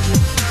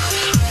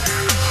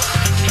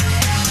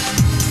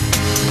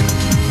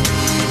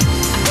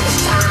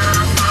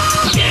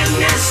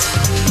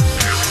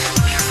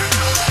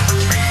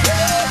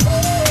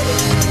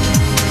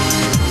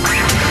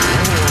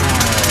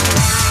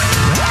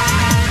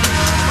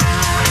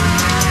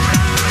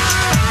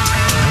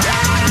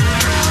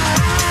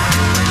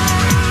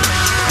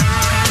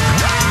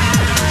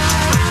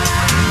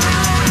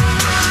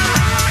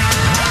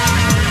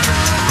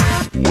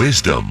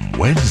 Wisdom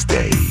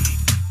Wednesday.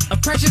 A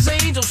precious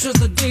angel since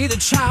the day the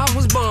child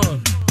was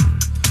born.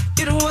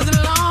 It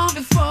wasn't long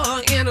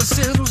before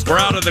innocence was gone.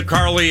 We're out of the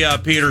Carly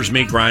Peters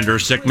meat grinder.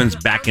 Sickman's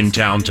back in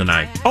town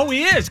tonight. Oh,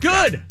 he is?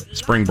 Good.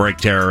 Spring break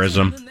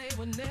terrorism.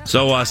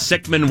 So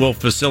Sickman will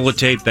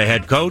facilitate the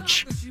head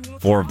coach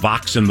for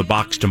Vox in the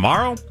Box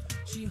tomorrow.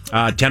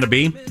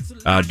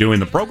 Tenabe doing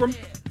the program.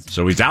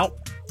 So he's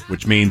out,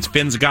 which means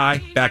Finn's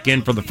guy back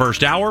in for the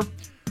first hour.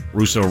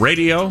 Russo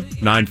Radio,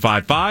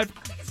 955.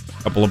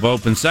 Couple of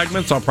open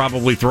segments I'll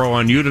probably throw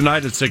on you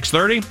tonight at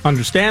 6:30.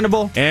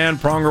 Understandable. And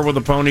Pronger with a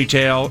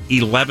Ponytail,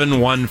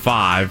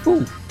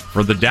 11:15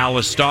 for the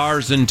Dallas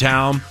Stars in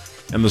town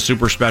and the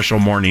super special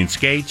morning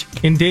skate.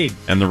 Indeed.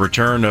 And the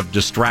return of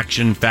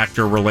distraction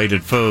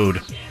factor-related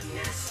food.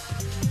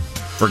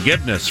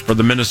 Forgiveness for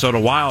the Minnesota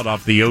Wild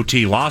off the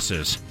OT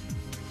losses.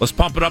 Let's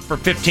pump it up for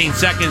 15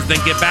 seconds, then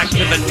get back to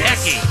the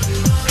techie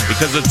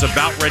because it's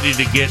about ready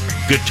to get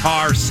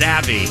guitar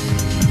savvy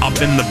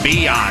up in the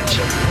biatch.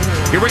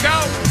 Here we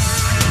go.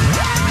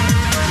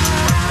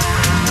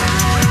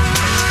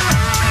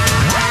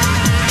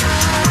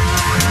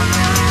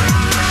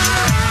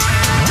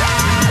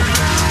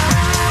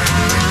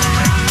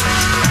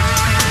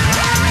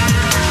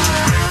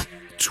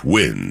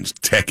 Twins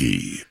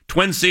Techie.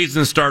 Twin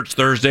season starts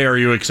Thursday. Are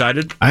you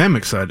excited? I am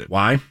excited.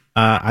 Why?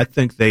 I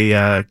think they,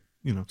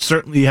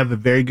 certainly have a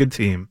very good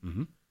team.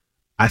 Mm-hmm.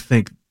 I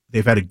think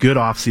they've had a good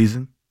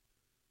offseason.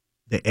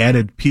 They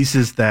added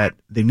pieces that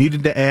they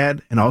needed to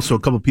add, and also a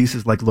couple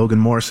pieces like Logan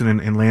Morrison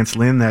and Lance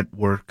Lynn that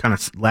were kind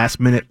of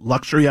last-minute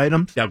luxury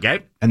items.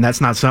 Okay. And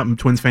that's not something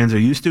Twins fans are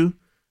used to.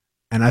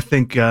 And I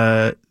think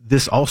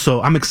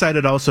I'm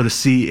excited also to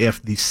see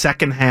if the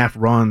second half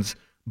runs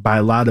by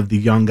a lot of the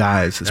young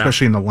guys,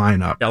 especially in the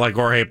lineup. Yeah, like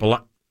Jorge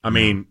Polanco.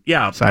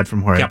 Aside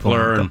from Jorge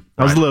Kepler. Polanco.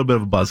 That was a little bit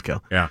of a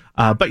buzzkill. Yeah.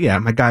 But yeah,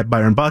 my guy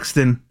Byron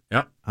Buxton.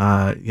 Yep.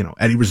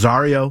 Eddie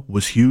Rosario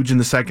was huge in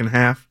the second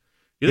half.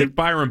 You think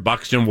Byron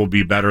Buxton will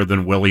be better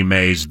than Willie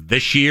Mays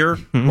this year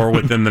or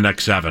within the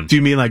next 7? Do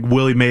you mean like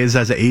Willie Mays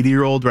as an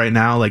 80-year-old right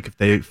now? Like if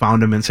they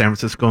found him in San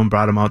Francisco and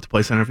brought him out to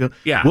play center field?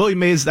 Yeah. Willie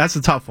Mays, that's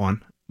a tough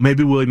one.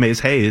 Maybe Willie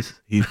Mays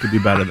Hayes. He could be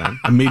better than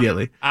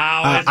immediately.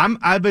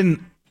 I've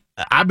been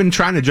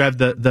trying to drive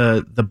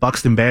the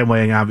Buxton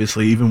bandwagon,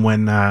 obviously, even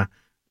when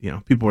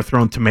people were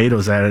throwing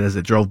tomatoes at it as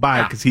it drove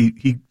by, because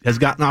he has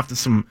gotten off to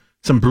some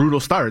some brutal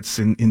starts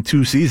in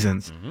 2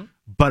 seasons. Mm-hmm.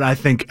 But I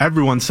think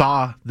everyone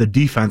saw the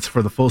defense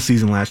for the full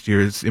season last year.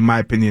 Is, in my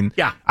opinion,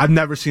 I've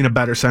never seen a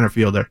better center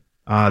fielder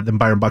than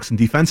Byron Buxton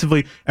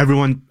defensively.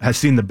 Everyone has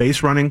seen the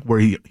base running where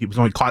he was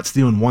only caught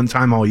stealing 1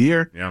 time all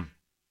year. Yeah.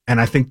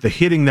 And I think the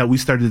hitting that we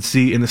started to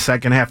see in the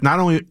second half, not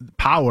only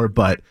power,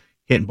 but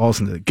hitting balls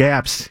into the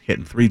gaps,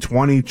 hitting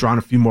 320, drawing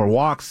a few more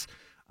walks.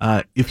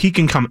 If he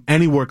can come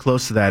anywhere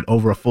close to that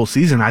over a full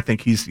season, I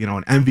think he's,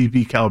 an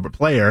MVP caliber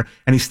player,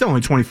 and he's still only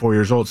 24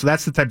 years old. So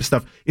that's the type of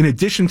stuff, in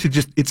addition to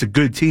just, it's a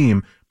good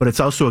team, but it's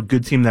also a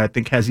good team that I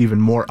think has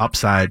even more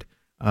upside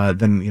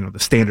than, the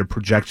standard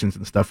projections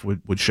and stuff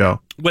would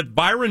show. With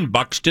Byron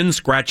Buxton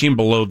scratching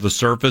below the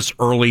surface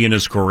early in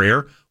his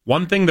career,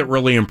 one thing that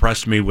really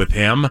impressed me with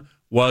him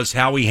was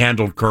how he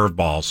handled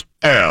curveballs.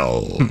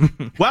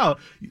 Well,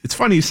 it's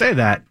funny you say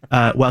that.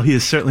 While he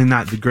is certainly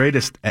not the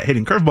greatest at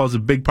hitting curveballs, a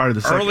big part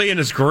of the early in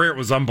his career, it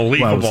was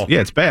unbelievable.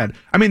 It's bad.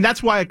 I mean,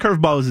 that's why a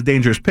curveball is a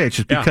dangerous pitch.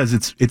 It's because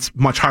it's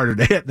much harder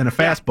to hit than a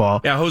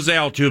fastball. Yeah, Jose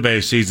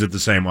Altuve sees it the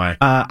same way.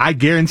 I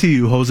guarantee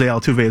you, Jose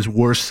Altuve is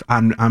worse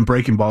on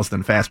breaking balls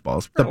than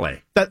fastballs.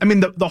 Really?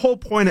 The whole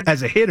point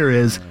as a hitter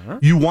is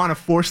you want to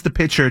force the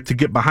pitcher to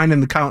get behind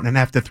in the count and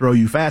have to throw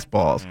you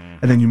fastballs,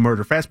 and then you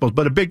murder fastballs.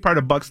 But a big part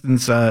of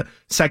Buxton's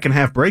second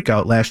half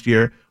breakout last year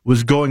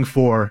was going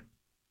for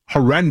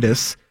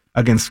horrendous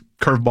against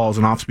curveballs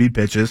and off-speed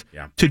pitches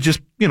to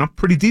just,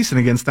 pretty decent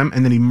against them,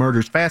 and then he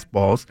murders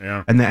fastballs,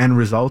 and the end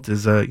result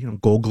is a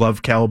Gold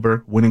Glove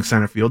caliber winning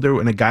center fielder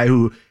and a guy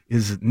who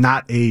is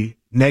not a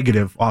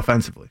negative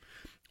offensively.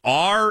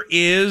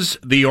 Is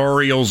the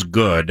Orioles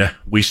good?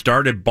 We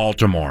started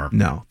Baltimore.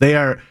 No,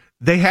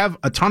 they have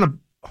a ton of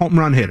home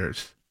run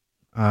hitters.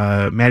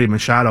 Matty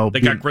Machado.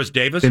 They got Chris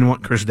Davis.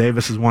 Chris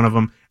Davis is one of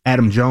them.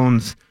 Adam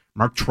Jones.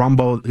 Mark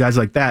Trumbo, guys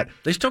like that.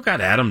 They still got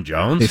Adam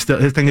Jones.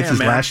 I think it's his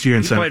last year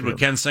in center field. He played with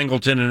Ken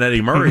Singleton and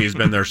Eddie Murray. He's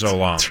been there so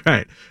long. That's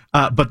right.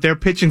 But their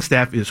pitching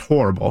staff is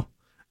horrible.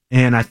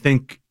 And I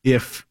think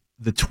if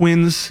the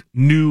Twins'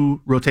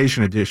 new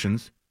rotation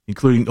additions,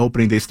 including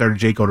opening day starter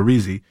Jake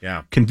Odorizzi,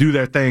 can do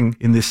their thing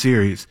in this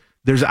series,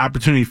 there's an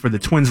opportunity for the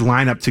Twins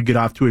lineup to get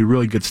off to a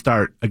really good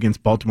start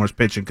against Baltimore's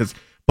pitching. Because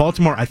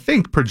Baltimore, I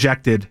think,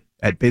 projected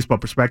at Baseball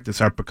Prospectus,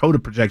 our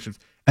PECOTA projections,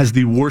 as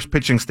the worst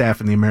pitching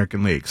staff in the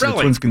American League. So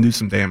the Twins can do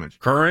some damage.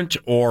 Current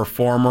or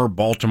former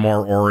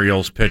Baltimore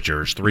Orioles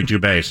pitchers, 3-2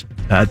 base.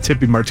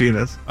 Tippy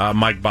Martinez.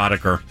 Mike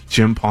Boddicker.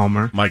 Jim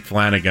Palmer. Mike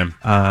Flanagan.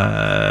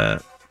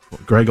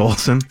 Greg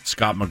Olson.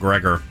 Scott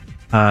McGregor.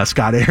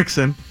 Scott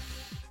Erickson.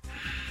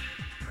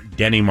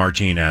 Denny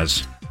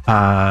Martinez.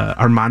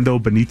 Armando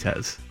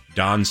Benitez.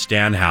 Don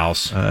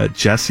Stanhouse.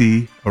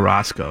 Jesse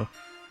Orozco.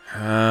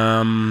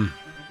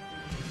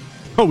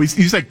 Oh, you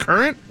said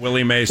current?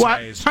 Willie Mays.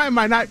 Why am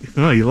I not?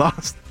 Oh, you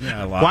lost.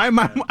 Yeah, I lost. Why am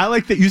I? I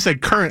like that you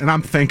said current, and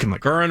I'm thinking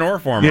like current or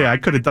former. Yeah, I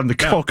could have done the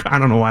Coke. I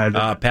don't know why I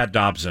did. Pat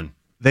Dobson.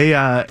 They,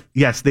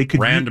 yes, they could.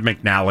 Rand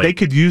McNally. They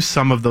could use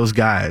some of those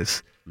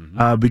guys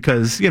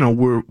because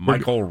we're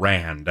Michael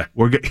Rand.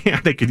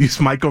 They could use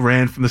Michael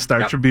Rand from the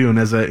Star Tribune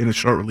in a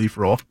short relief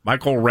role.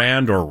 Michael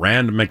Rand or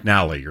Rand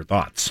McNally. Your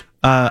thoughts?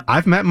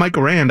 I've met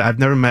Michael Rand. I've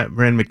never met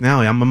Rand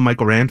McNally. I'm a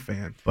Michael Rand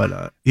fan,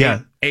 but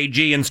yeah.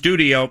 AG in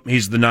studio.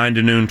 He's the 9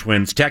 to noon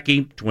Twins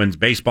techie. Twins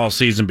baseball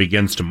season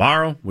begins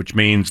tomorrow, which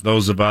means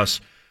those of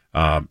us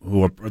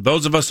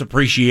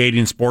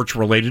appreciating sports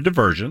related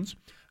diversions,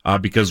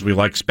 because we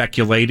like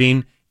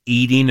speculating,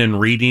 eating, and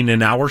reading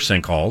in our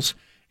sinkholes,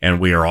 and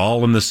we are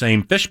all in the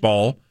same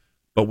fishbowl,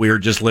 but we are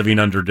just living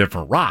under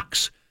different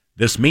rocks.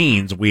 This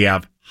means we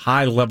have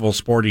high level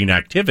sporting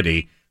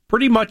activity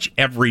pretty much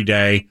every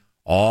day,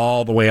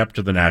 all the way up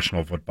to the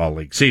National Football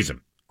League season.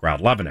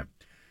 Crowd loving it.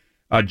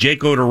 Jake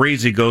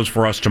Odorizzi goes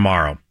for us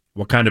tomorrow.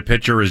 What kind of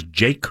pitcher is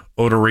Jake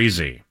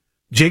Odorizzi?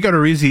 Jake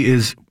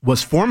Odorizzi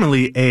was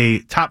formerly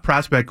a top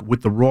prospect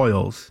with the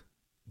Royals,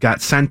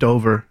 got sent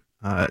over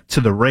to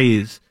the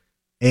Rays,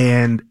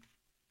 and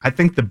I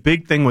think the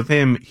big thing with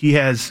him, he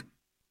has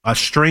a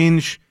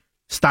strange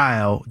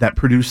style that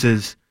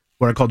produces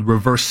what are called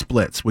reverse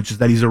splits, which is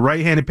that he's a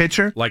right-handed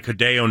pitcher. Like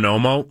Hideo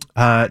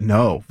Nomo?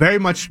 No. Very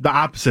much the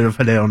opposite of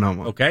Hideo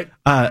Nomo. Okay.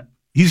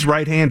 He's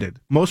right-handed.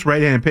 Most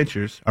right-handed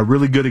pitchers are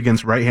really good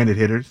against right-handed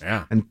hitters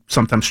and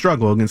sometimes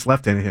struggle against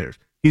left-handed hitters.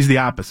 He's the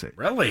opposite.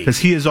 Really? Because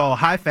he is all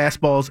high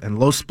fastballs and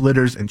low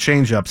splitters and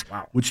changeups,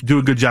 which do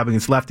a good job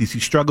against lefties.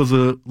 He struggles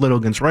a little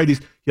against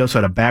righties. He also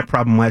had a back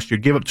problem last year,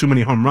 gave up too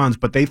many home runs,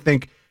 but they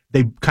think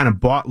they kind of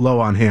bought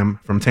low on him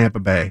from Tampa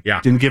Bay. Yeah.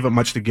 Didn't give up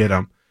much to get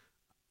him.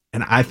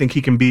 And I think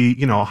he can be,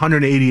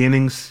 180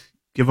 innings,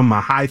 give him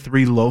a high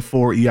 3, low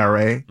 4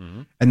 ERA.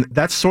 Mm-hmm. And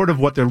that's sort of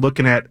what they're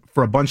looking at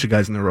for a bunch of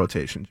guys in their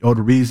rotation.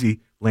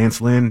 Odorizzi,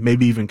 Lance Lynn,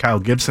 maybe even Kyle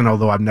Gibson,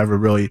 although I've never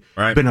really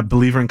been a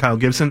believer in Kyle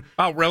Gibson.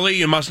 Oh, really?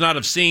 You must not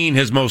have seen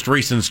his most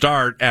recent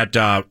start at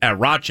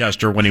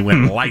Rochester when he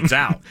went lights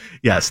out.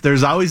 Yes,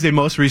 there's always a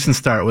most recent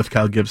start with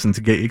Kyle Gibson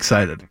to get you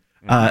excited.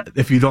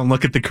 If you don't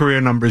look at the career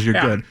numbers, you're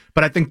good.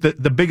 But I think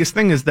the biggest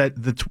thing is that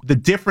the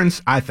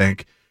difference, I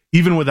think,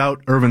 even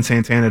without Irvin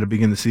Santana to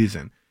begin the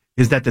season,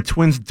 is that the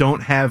Twins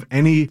don't have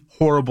any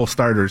horrible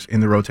starters in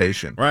the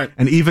rotation. Right.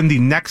 And even the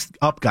next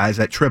up guys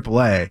at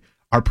AAA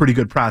are pretty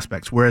good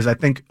prospects. Whereas I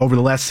think over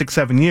the last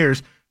 6-7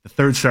 years, the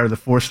third starter, the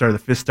fourth starter, the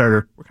fifth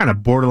starter, we're kind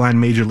of borderline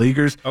major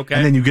leaguers. Okay.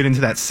 And then you get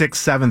into that 6th,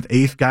 7th,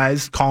 8th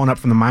guys calling up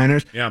from the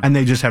minors, and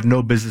they just have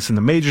no business in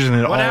the majors, and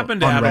it all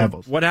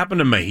unravels. What happened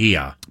to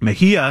Mejia?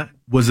 Mejia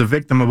was a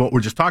victim of what we're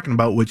just talking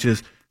about, which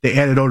is they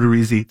added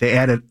Odorizzi, they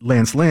added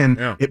Lance Lynn.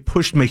 Yeah. It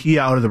pushed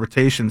Mejia out of the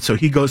rotation, so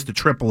he goes to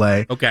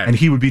AAA, and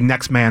he would be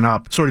next man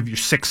up, sort of your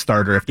 6th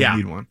starter if they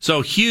need one.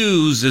 So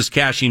Hughes is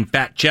cashing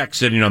fat checks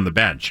sitting on the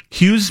bench.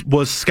 Hughes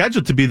was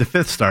scheduled to be the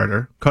 5th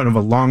starter, kind of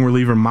a long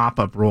reliever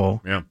mop-up role.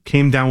 Yeah.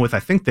 Came down with,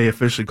 I think they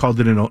officially called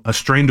it a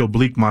strained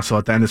oblique muscle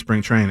at the end of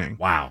spring training.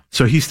 Wow.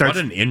 So he starts.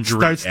 What an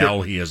injury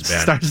hell he has been.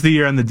 Starts the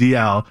year on the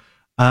DL.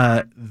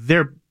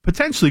 They're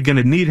potentially going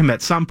to need him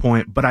at some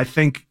point, but I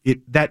think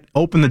that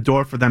opened the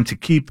door for them to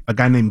keep a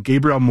guy named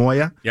Gabriel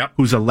Moya,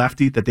 who's a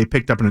lefty that they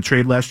picked up in a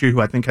trade last year, who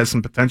I think has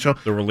some potential.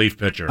 The relief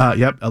pitcher.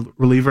 A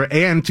reliever,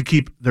 and to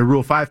keep their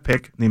Rule 5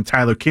 pick named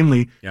Tyler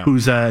Kinley,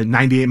 who's a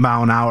 98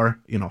 mile an hour,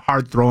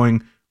 hard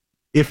throwing,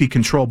 iffy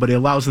control, but it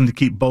allows them to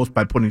keep both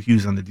by putting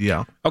Hughes on the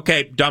DL.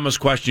 Okay, dumbest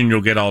question you'll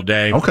get all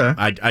day. Okay.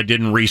 I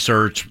didn't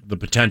research the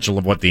potential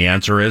of what the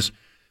answer is.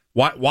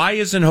 Why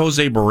isn't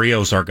Jose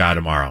Barrios our guy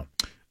tomorrow?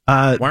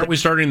 Why aren't we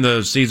starting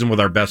the season with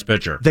our best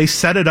pitcher? They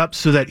set it up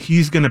so that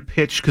he's going to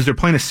pitch because they're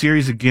playing a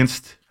series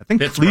against, I think,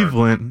 Pittsburgh.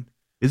 Cleveland.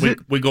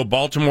 We go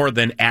Baltimore,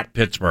 then at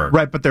Pittsburgh.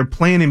 Right, but they're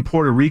playing in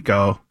Puerto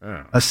Rico,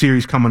 a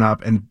series coming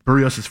up, and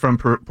Barrios is from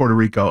Puerto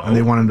Rico, and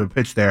they want him to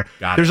pitch there.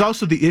 There's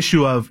also the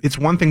issue of it's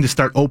one thing to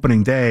start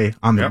opening day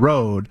on the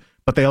road,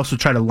 but they also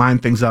try to line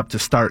things up to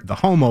start the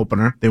home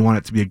opener. They want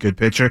it to be a good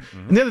pitcher.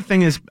 And the other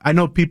thing is, I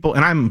know people,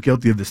 and I'm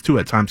guilty of this too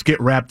at times, get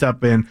wrapped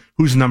up in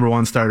who's the number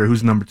 1 starter,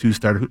 who's the number 2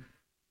 starter.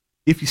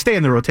 If you stay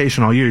in the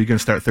rotation all year, you're going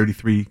to start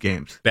 33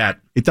 games.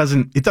 It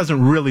doesn't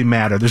really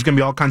matter. There's going to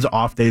be all kinds of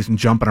off days and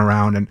jumping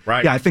around. And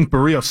I think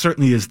Barrios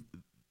certainly is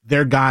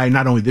their guy,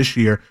 not only this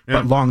year,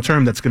 but long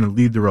term, that's going to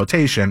lead the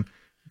rotation.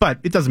 But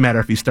it doesn't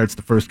matter if he starts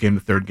the first game, the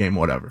third game,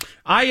 whatever.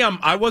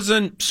 I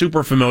wasn't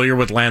super familiar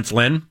with Lance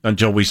Lynn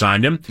until we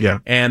signed him. Yeah.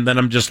 And then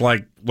I'm just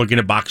like looking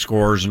at box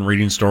scores and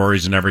reading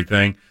stories and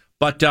everything.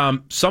 But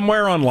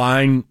somewhere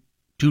online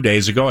 2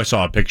 days ago, I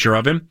saw a picture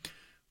of him.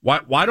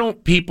 Why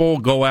don't people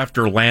go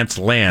after Lance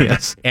Lynn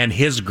and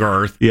his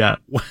girth? Yeah.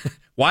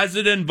 Why is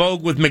it in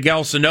vogue with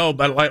Miguel Sano?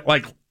 But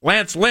like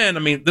Lance Lynn, I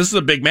mean, this is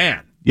a big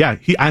man. Yeah,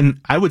 and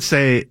I would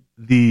say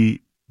the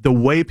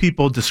way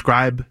people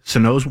describe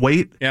Sano's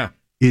weight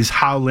is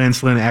how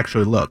Lance Lynn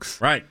actually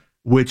looks. Right.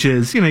 Which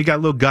is, you got a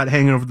little gut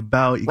hanging over the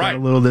belt. You got a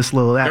little this,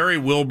 little that. Very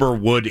Wilbur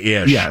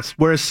Wood-ish. Yes.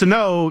 Whereas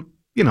Sano,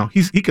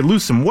 he could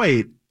lose some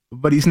weight,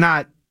 but he's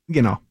not,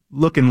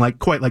 looking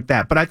quite like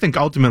that. But I think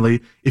ultimately,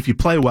 if you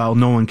play well,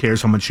 no one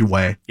cares how much you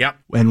weigh. Yep.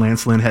 And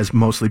Lance Lynn has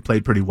mostly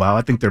played pretty well.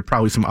 I think there are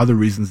probably some other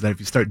reasons that if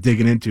you start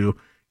digging into,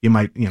 you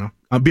might,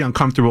 be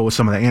uncomfortable with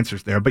some of the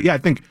answers there. But yeah,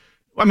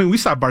 we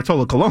saw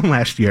Bartolo Colon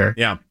last year.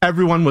 Yeah.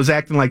 Everyone was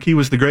acting like he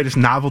was the greatest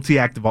novelty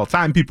act of all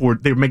time. They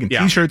were making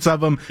T-shirts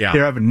of him. Yeah. They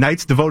were having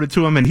nights devoted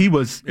to him, and he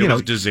was,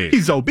 disease.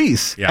 He's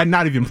obese and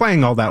not even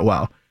playing all that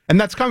well. And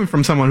that's coming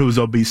from someone who was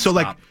obese.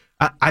 So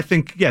I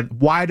think,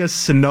 why does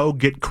Sano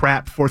get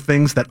crap for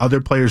things that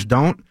other players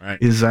don't?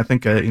 Right. Is, I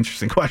think, an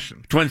interesting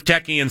question. Twins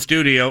Techie in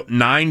studio,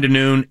 9 to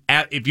noon.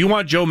 If you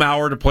want Joe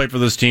Mauer to play for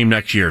this team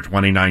next year,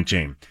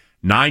 2019,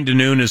 9 to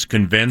noon is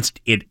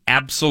convinced it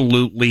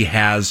absolutely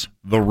has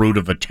the root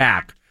of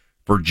attack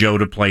for Joe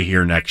to play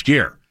here next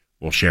year.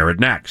 We'll share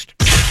it next.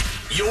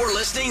 You're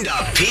listening to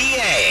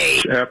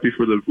PA. Happy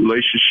for the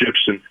relationships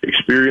and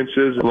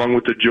experiences, along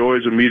with the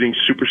joys of meeting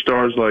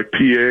superstars like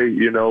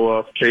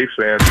PA,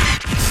 K-fans.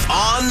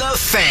 On the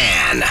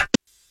Fan.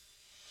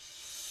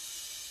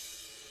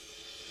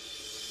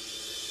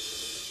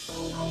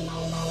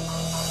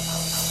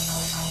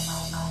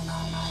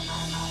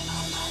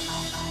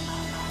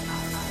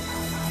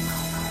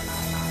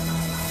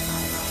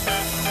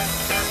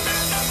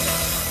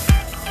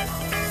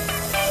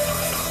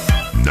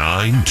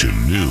 Nine to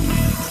noon.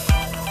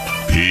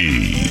 PA.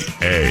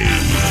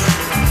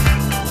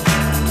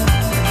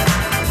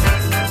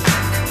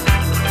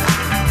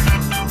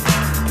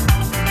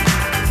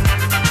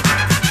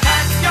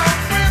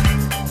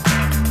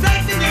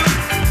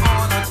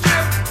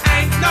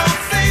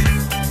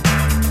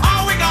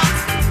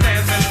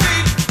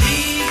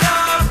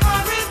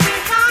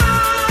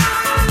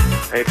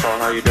 Hey, Paul,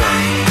 how you doing?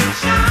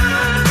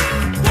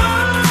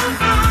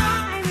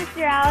 Hi,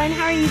 Mr. Allen.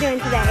 How are you doing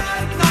today?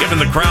 Giving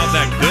the crowd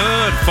that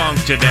good funk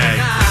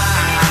today.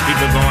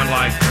 People going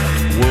like,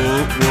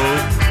 woo, woo.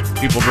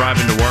 People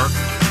driving to work,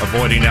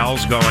 avoiding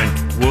L's, going,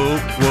 woo,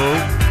 woo.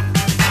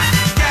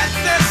 Get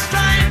this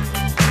straight.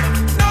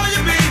 Know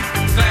you be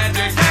glad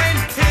you came.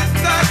 Hit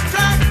the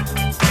track.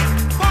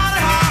 Party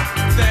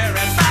hard, there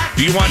and back.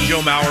 Do you want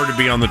Joe Mauer to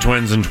be on the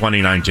Twins in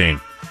 2019?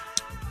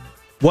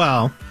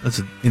 Well, that's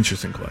an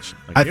interesting question.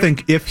 I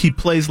think if he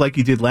plays like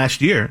he did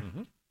last year,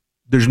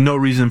 there's no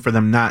reason for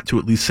them not to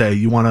at least say,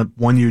 you want a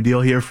 1-year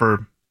deal here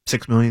for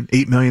 $6 million,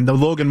 $8 million, the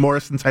Logan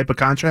Morrison type of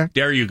contract.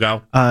 There you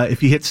go.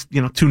 If he hits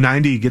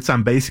 290, he gets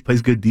on base, he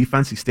plays good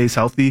defense, he stays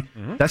healthy.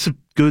 That's a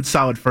good,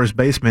 solid first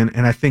baseman,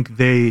 and I think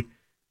they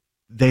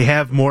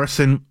have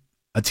Morrison,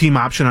 a team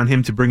option on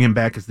him to bring him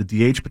back as the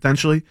DH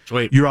potentially.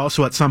 Sweet. You're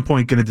also at some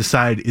point going to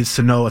decide, is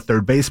Sano a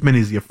third baseman?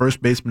 Is he a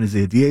first baseman? Is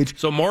he a DH?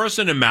 So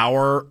Morrison and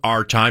Mauer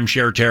are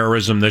timeshare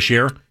terrorism this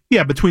year?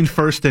 Yeah, between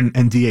first and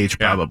DH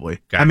probably.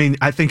 Okay. I mean,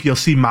 I think you'll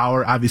see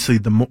Mauer obviously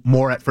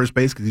more at first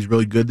base because he's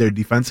really good there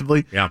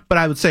defensively. Yeah. But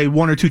I would say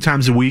 1 or 2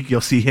 times a week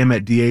you'll see him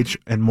at DH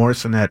and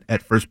Morrison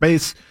at first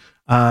base.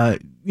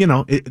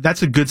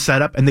 That's a good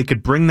setup, and they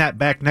could bring that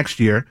back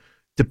next year.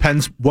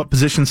 Depends what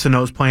position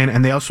Sano's playing,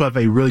 and they also have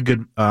a really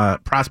good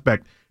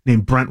prospect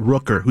named Brent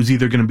Rooker, who's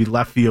either going to be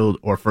left field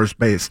or first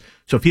base.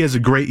 So if he has a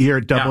great year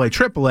at AA,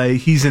 AAA,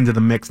 he's into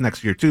the mix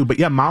next year too. But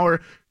yeah,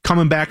 Mauer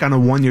coming back on a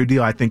 1-year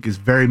deal, I think, is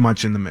very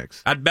much in the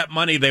mix. I'd bet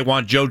money they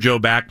want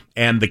JoJo back,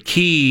 and the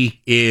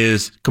key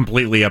is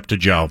completely up to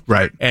Joe.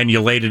 Right. And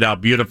you laid it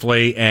out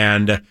beautifully.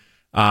 And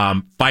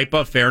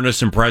FIPA,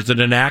 Fairness and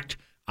President Act,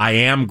 I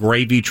am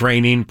gravy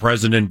training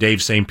President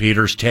Dave St.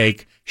 Peter's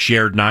take,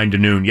 shared 9 to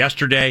noon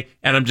yesterday,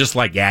 and I'm just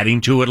like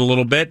adding to it a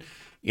little bit,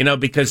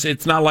 because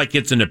it's not like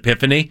it's an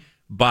epiphany,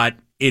 but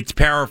it's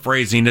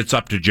paraphrasing, it's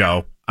up to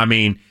Joe. I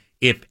mean,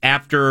 if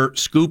after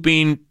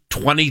scooping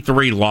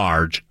 23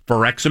 large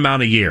for X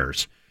amount of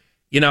years,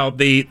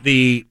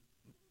 the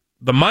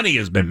money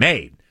has been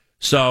made.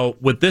 So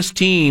with this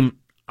team,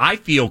 I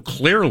feel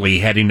clearly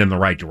heading in the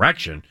right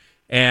direction.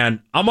 And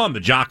I'm on the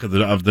jock of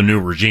the new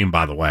regime,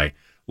 by the way.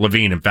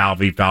 Levine and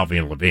Falvey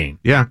and Levine.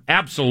 Yeah.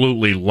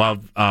 Absolutely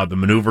love the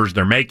maneuvers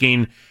they're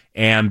making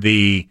and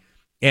the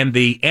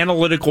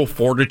analytical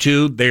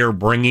fortitude they are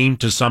bringing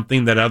to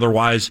something that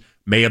otherwise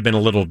may have been a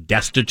little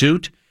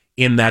destitute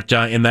in that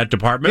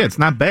department. Yeah, it's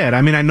not bad.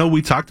 I mean, I know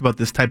we talked about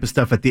this type of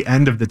stuff at the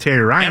end of the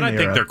Terry Ryan era. And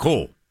I think they're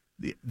cool.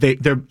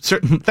 They're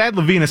certain. Thad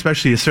Levine,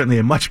 especially, is certainly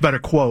a much better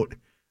quote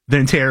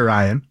than Terry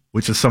Ryan,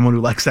 which is someone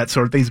who likes that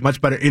sort of thing. He's a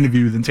much better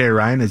interview than Terry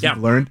Ryan, as you've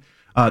learned.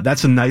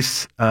 That's a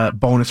nice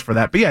bonus for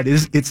that. But yeah,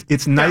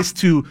 it's nice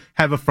to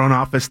have a front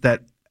office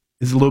that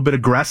is a little bit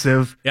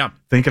aggressive,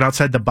 thinking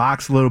outside the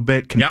box a little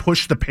bit, can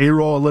push the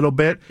payroll a little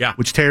bit,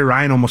 which Terry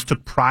Ryan almost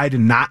took pride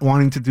in not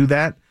wanting to do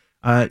that.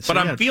 But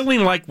I'm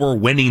feeling like we're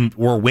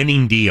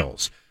winning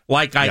deals.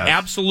 Like I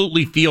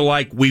absolutely feel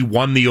like we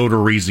won the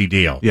Odorizzi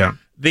deal. Yeah.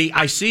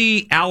 I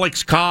see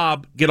Alex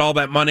Cobb get all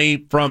that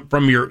money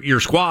from your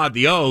squad,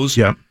 the O's.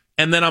 Yeah.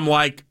 And then I'm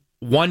like,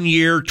 1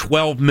 year,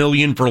 $12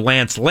 million for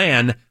Lance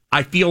Lynn.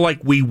 I feel like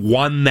we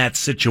won that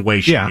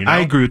situation. Yeah, I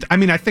agree with. I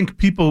mean, I think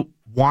people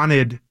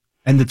wanted,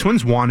 and the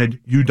Twins wanted,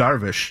 Yu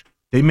Darvish.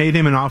 They made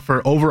him an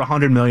offer over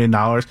 $100 million.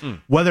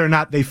 Whether or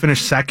not they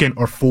finished second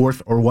or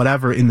fourth or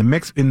whatever in the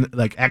mix, in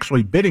like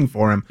actually bidding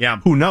for him,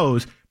 who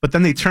knows? But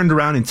then they turned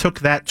around and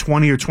took that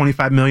 $20 or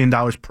 $25 million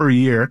per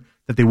year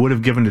that they would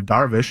have given to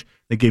Darvish.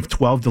 They gave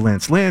 12 to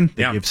Lance Lynn.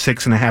 They gave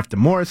 6.5 to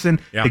Morrison.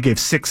 They gave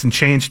 6 and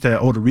change to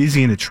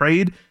Odorizzi in a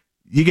trade.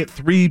 You get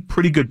 3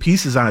 pretty good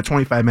pieces on a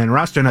 25-man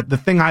roster. And the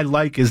thing I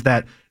like is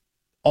that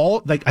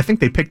I think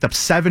they picked up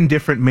 7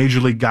 different major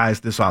league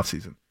guys this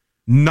offseason.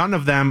 None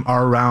of them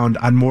are around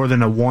on more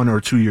than a 1 or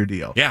 2 year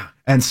deal. Yeah.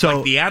 And so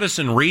like the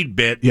Addison Reed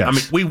bit, yes. I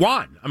mean, we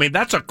won. I mean,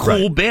 that's a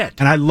cool bit.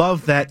 And I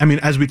love that. I mean,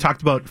 as we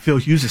talked about, Phil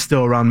Hughes is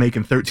still around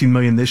making $13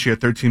 million this year,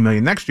 $13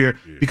 million next year,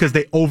 because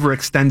they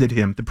overextended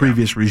him, the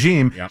previous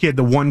regime. He had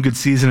the one good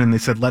season, and they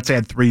said, let's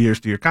add 3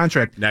 years to your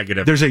contract.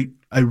 Negative. There's a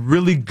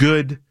really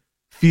good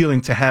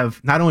feeling to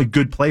have not only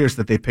good players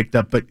that they picked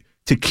up, but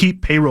to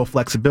keep payroll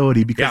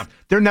flexibility, because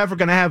they're never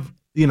going to have,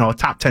 a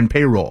top 10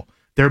 payroll.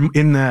 They're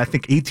in the, I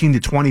think, 18 to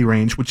 20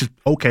 range, which is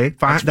okay.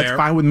 Fine. That's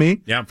fine with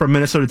me for a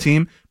Minnesota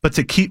team. But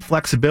to keep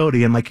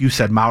flexibility, and like you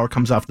said, Mauer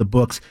comes off the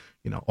books.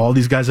 All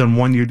these guys on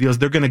 1 year deals.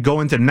 They're going to go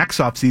into next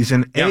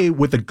offseason, A,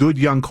 with a good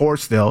young core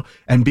still,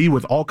 and B,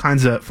 with all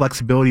kinds of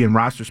flexibility and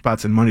roster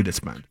spots and money to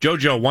spend.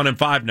 JoJo,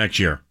 1-5 next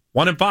year.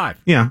 1-5.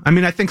 Yeah, I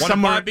mean, I think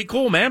 1-5 be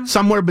cool, man.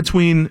 Somewhere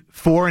between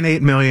 $4 and $8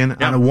 million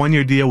on a 1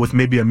 year deal with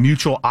maybe a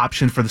mutual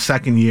option for the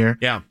second year.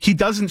 Yeah, he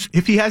doesn't.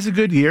 If he has a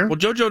good year, well,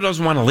 JoJo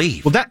doesn't want to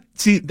leave. Well, that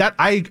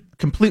I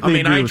completely. I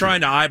mean, agree I ain't with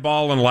trying to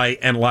eyeball and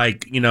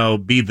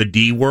be the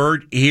D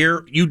word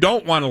here. You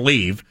don't want to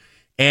leave,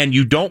 and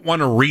you don't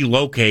want to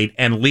relocate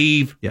and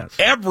leave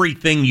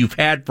everything you've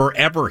had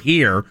forever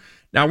here.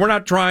 Now, we're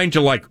not trying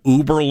to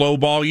uber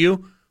lowball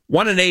you.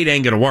 1 and 8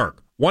 ain't gonna work.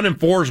 1 and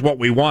 4 is what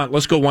we want.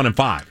 Let's go 1 and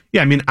 5.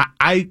 Yeah, I mean,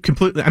 I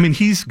completely. I mean,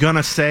 he's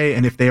gonna say,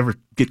 and if they ever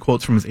get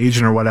quotes from his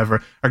agent or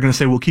whatever, are gonna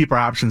say we'll keep our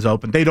options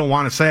open. They don't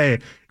want to say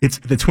it's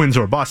the Twins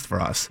or bust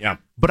for us. Yeah,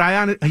 but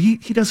he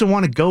doesn't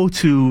want to go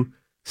to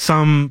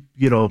some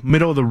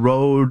middle of the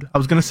road. I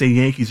was gonna say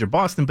Yankees or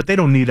Boston, but they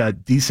don't need a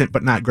decent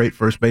but not great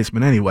first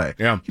baseman anyway.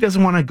 Yeah, he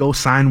doesn't want to go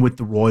sign with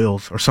the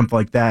Royals or something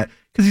like that,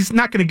 because he's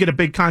not going to get a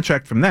big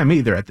contract from them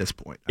either at this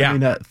point. Yeah. I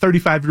mean, a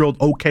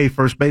 35-year-old okay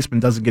first baseman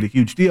doesn't get a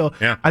huge deal.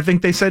 Yeah. I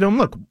think they said to him,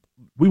 look,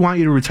 we want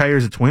you to retire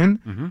as a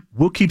Twin.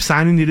 We'll keep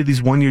signing you to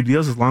these 1 year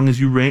deals as long as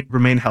you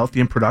remain healthy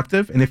and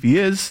productive. And if he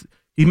is,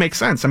 he makes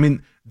sense. I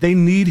mean, they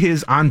need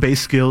his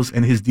on-base skills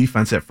and his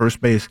defense at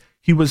first base.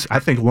 He was, I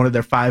think, one of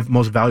their 5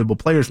 most valuable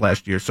players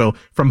last year. So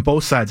from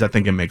both sides, I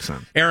think it makes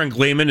sense. Aaron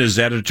Gleeman is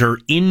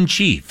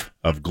editor-in-chief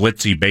of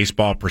Glitzy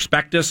Baseball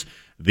Prospectus,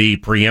 the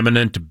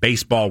preeminent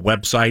baseball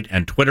website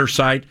and Twitter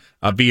site.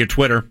 Via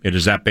Twitter, it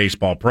is at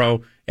Baseball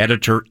Pro.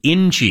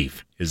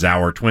 Editor-in-chief is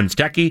our Twins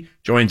techie,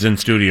 joins in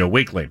studio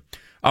weekly.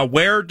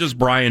 Where does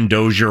Brian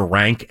Dozier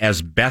rank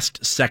as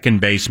best second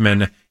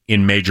baseman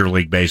in Major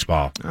League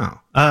Baseball?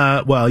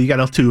 Well, you got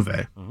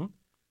Altuve.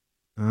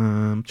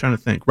 I'm trying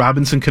to think.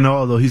 Robinson Cano,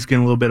 although he's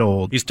getting a little bit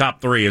old. He's top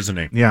 3, isn't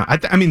he? Yeah,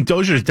 I mean,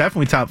 Dozier is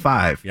definitely top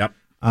 5. Yep.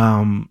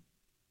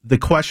 The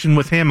question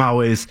with him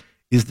always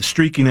is the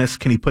streakiness.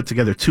 Can he put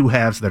together 2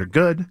 halves that are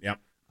good? Yep.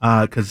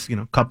 Because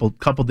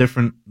couple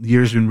different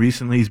years and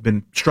recently he's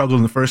been struggling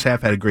in the first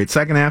half, had a great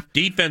second half.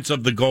 Defense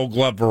of the Gold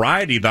Glove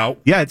variety, though.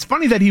 Yeah, it's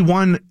funny that he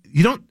won.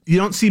 You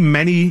don't see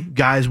many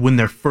guys win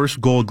their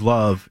first Gold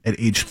Glove at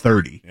age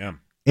 30. Yeah.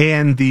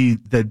 And the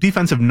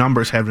defensive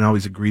numbers haven't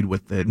always agreed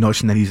with the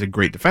notion that he's a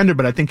great defender,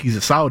 but I think he's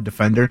a solid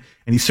defender,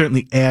 and he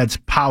certainly adds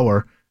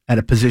power at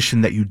a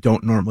position that you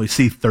don't normally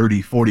see,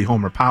 30, 40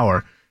 homer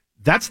power.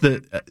 That's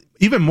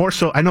even more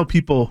so. I know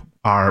people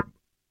are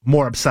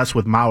more obsessed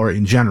with Mauer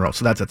in general,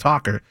 so that's a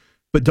talker.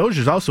 But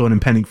Dozier's also an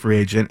impending free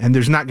agent, and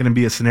there's not going to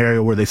be a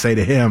scenario where they say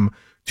to him,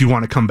 do you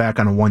want to come back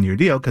on a 1-year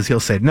deal? Because he'll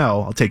say,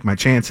 no, I'll take my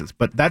chances.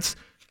 But that's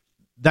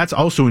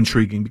also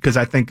intriguing because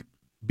I think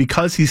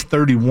because he's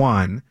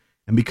 31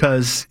 and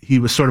because he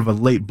was sort of a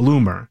late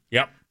bloomer,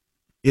 yep,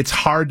 it's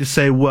hard to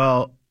say,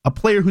 well, a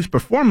player who's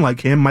performed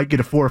like him might get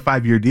a 4 or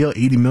 5 year deal,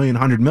 80 million,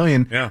 100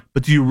 million. Yeah.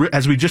 But do you,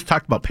 as we just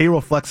talked about payroll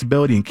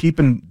flexibility and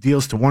keeping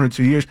deals to 1 or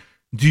 2 years,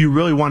 do you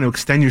really want to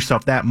extend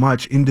yourself that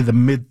much into the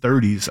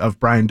mid-30s of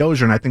Brian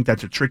Dozier? And I think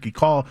that's a tricky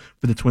call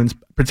for the Twins,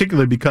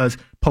 particularly because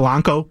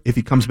Polanco, if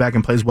he comes back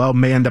and plays well,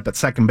 may end up at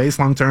second base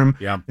long-term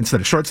instead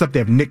of shortstop. They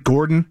have Nick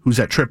Gordon, who's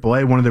at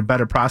AAA, one of their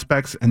better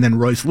prospects, and then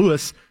Royce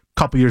Lewis, a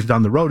couple years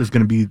down the road, is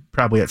going to be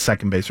probably at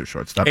second base or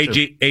shortstop.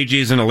 AG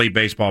is an elite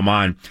baseball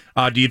mind.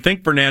 Do you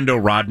think Fernando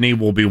Rodney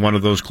will be one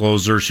of those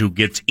closers who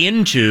gets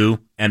into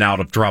and out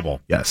of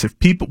trouble? Yes. If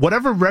people,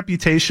 whatever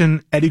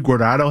reputation Eddie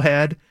Guardado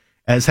had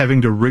as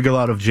having to wriggle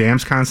out of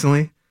jams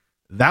constantly,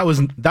 that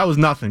was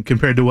nothing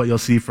compared to what you'll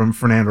see from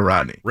Fernando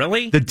Rodney.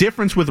 Really? The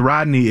difference with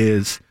Rodney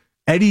is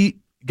Eddie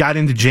got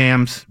into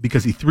jams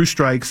because he threw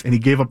strikes and he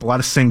gave up a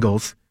lot of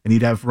singles, and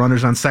he'd have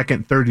runners on second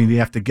and third, and he'd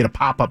have to get a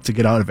pop-up to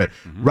get out of it.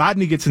 Mm-hmm.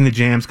 Rodney gets into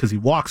jams because he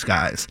walks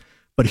guys,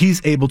 but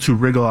he's able to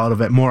wriggle out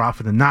of it more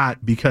often than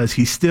not because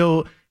he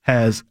still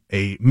has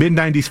a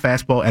mid-90s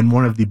fastball and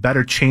one of the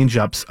better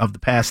change-ups of the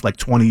past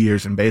 20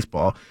 years in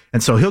baseball.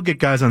 And so he'll get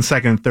guys on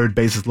second and third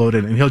bases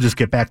loaded, and he'll just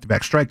get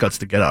back-to-back strikeouts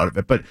to get out of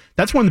it. But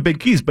that's one of the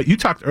big keys. But you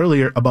talked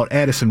earlier about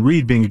Addison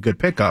Reed being a good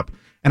pickup,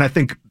 and I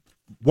think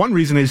one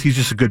reason is he's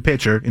just a good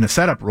pitcher in a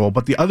setup role,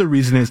 but the other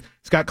reason is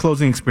he's got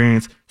closing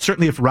experience.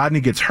 Certainly if Rodney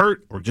gets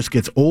hurt or just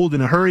gets old in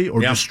a hurry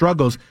or just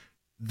struggles,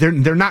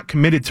 they're not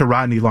committed to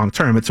Rodney long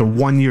term. It's a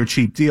 1-year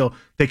cheap deal.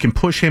 They can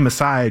push him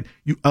aside.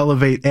 You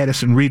elevate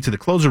Addison Reed to the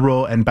closer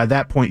role, and by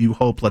that point you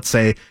hope, let's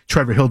say,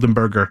 Trevor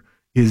Hildenberger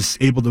is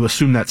able to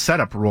assume that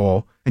setup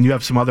role, and you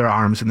have some other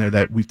arms in there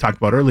that we've talked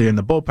about earlier in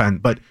the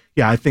bullpen. But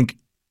yeah, I think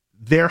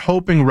they're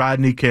hoping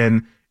Rodney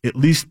can at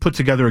least put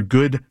together a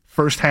good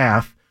first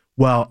half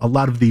while a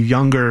lot of the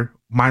younger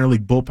minor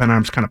league bullpen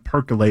arms kind of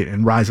percolate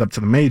and rise up to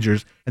the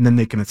majors, and then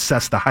they can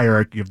assess the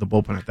hierarchy of the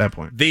bullpen at that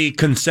point. The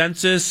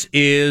consensus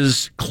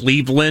is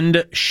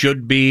Cleveland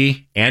should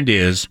be and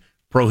is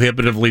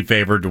prohibitively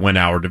favored to win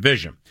our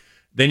division.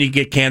 Then you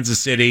get Kansas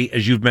City,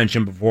 as you've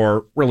mentioned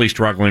before, really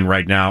struggling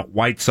right now.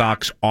 White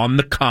Sox on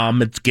the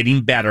come. It's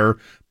getting better,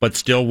 but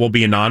still will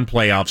be a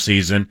non-playoff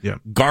season. Yeah.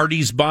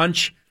 Gardy's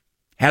bunch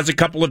has a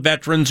couple of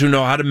veterans who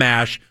know how to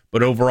mash,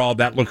 but overall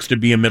that looks to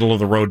be a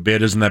middle-of-the-road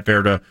bid. Isn't that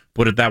fair to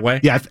put it that way?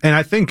 Yeah, and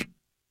I think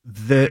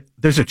that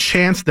there's a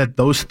chance that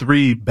those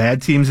 3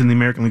 bad teams in the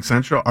American League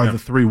Central are the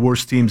 3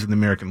 worst teams in the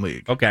American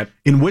League. Okay.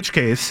 In which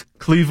case,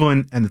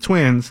 Cleveland and the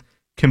Twins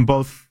can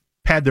both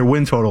pad their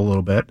win total a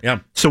little bit. Yeah.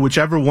 So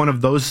whichever one of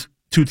those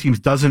 2 teams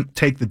doesn't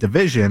take the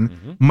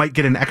division might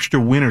get an extra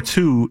win or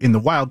 2 in the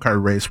wild card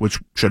race, which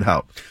should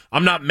help.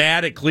 I'm not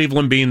mad at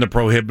Cleveland being the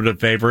prohibitive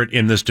favorite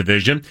in this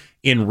division.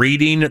 In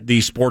reading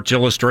the Sports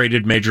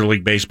Illustrated Major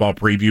League Baseball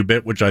preview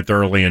bit, which I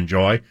thoroughly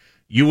enjoy,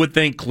 you would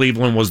think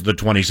Cleveland was the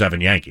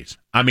 27 Yankees.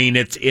 I mean,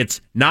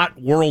 it's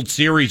not World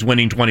Series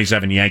winning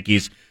 27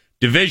 Yankees.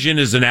 Division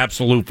is an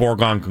absolute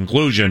foregone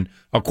conclusion,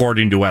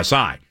 according to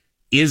SI.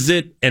 Is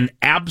it an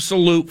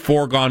absolute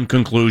foregone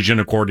conclusion,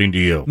 according to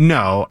you?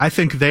 No, I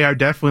think they are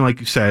definitely, like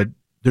you said,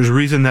 there's a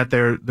reason that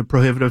they're the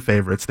prohibitive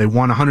favorites. They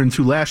won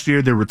 102 last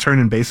year. They're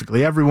returning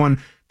basically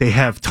everyone. They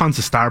have tons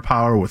of star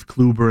power with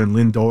Kluber and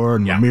Lindor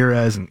and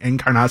Ramirez and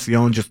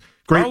Encarnacion. Just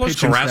great Carlos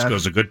pitching staff.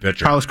 Carrasco's a good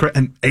pitcher.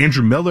 And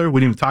Andrew Miller. We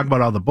didn't even talk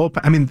about all the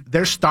bullpen. I mean,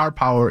 their star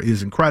power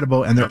is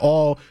incredible, and they're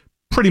all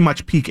pretty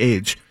much peak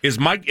age. Is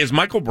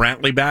Michael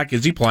Brantley back?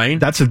 Is he playing?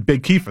 That's a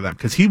big key for them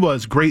because he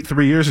was great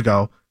 3 years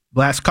ago.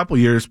 last couple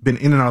years been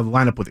in and out of the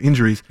lineup with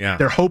injuries. Yeah.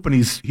 They're hoping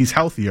he's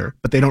healthier,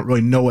 but they don't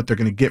really know what they're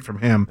going to get from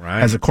him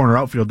as a corner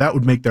outfield. That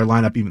would make their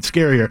lineup even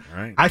scarier.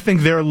 Right. I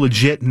think they're a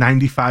legit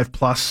 95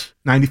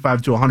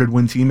 to 100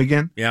 win team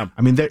again. Yeah.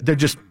 I mean,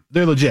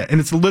 they're legit. And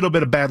it's a little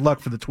bit of bad luck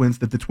for the Twins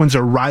that the Twins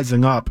are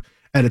rising up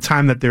at a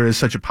time that there is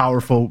such a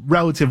powerful,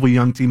 relatively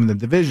young team in the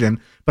division.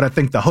 But I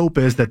think the hope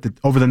is that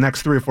over the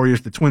next 3 or 4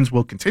 years, the Twins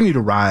will continue to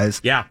rise.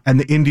 Yeah. And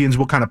the Indians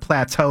will kind of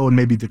plateau and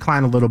maybe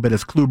decline a little bit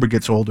as Kluber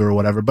gets older or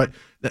whatever. But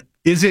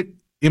is it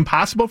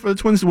impossible for the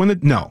Twins to win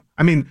it? No.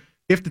 I mean,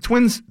 if the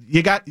Twins,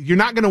 you're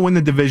not going to win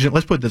the division.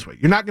 Let's put it this way.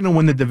 You're not going to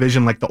win the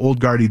division like the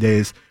old Gardy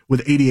days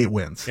with 88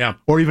 wins. Yeah.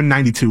 Or even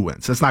 92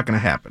 wins. That's not going to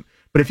happen.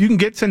 But if you can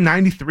get to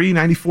 93,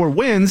 94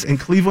 wins and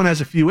Cleveland has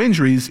a few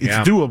injuries, it's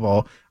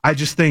doable. I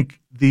just think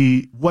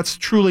what's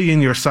truly in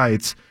your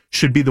sights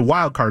should be the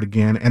wild card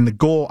again. And the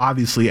goal,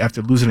 obviously,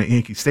 after losing at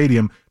Yankee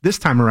Stadium this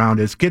time around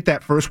is get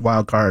that first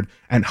wild card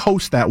and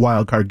host that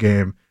wild card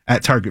game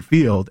at Target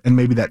Field. And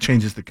maybe that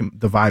changes the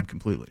vibe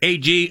completely.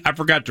 AG, I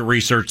forgot to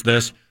research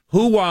this.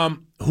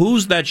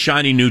 Who's that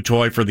shiny new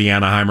toy for the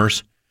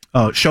Anaheimers?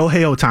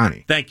 Shohei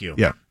Ohtani. Thank you.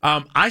 Yeah.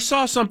 I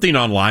saw something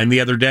online the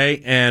other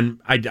day, and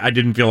I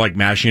didn't feel like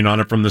mashing on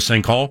it from the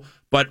sinkhole,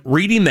 but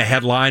reading the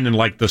headline and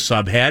like the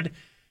subhead,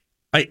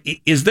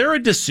 is there a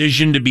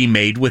decision to be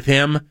made with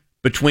him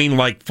between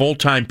like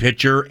full-time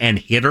pitcher and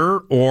hitter?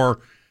 Or,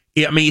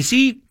 I mean, is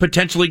he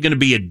potentially going to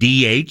be a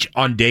DH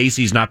on days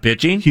he's not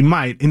pitching? He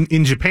might.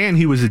 In Japan,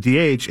 he was a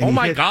DH. And oh,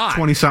 my hit God.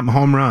 20-something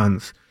home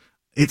runs.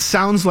 It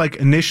sounds like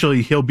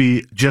initially he'll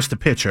be just a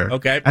pitcher.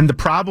 Okay. And the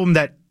problem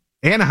that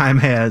Anaheim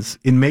has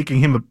in making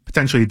him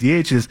potentially a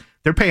DH is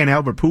they're paying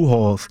Albert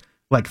Pujols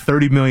like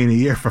 $30 million a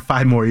year for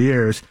 5 more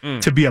years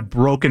to be a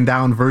broken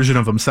down version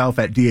of himself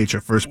at DH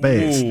or first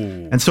base.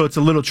 Ooh. And so it's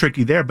a little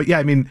tricky there. But yeah,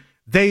 I mean,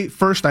 they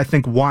first, I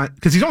think, want,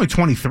 because he's only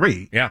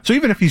 23. Yeah. So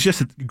even if he's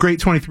just a great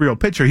 23-year-old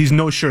pitcher, he's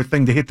no sure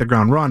thing to hit the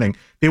ground running.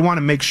 They want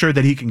to make sure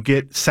that he can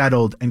get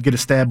settled and get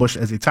established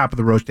as a top of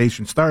the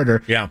rotation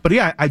starter. Yeah. But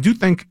yeah, I do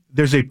think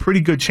there's a pretty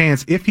good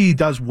chance if he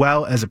does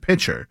well as a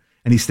pitcher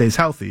and he stays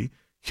healthy,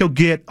 he'll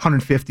get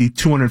 150,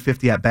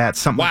 250 at bats,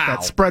 something like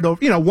that, spread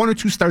over, 1 or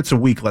 2 starts a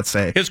week, let's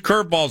say. His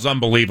curveball's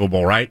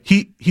unbelievable, right?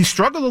 He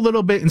struggled a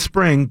little bit in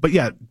spring, but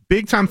yeah,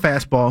 big time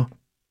fastball,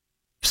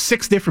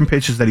 6 different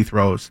pitches that he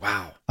throws.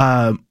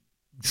 Wow.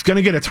 He's going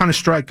to get a ton of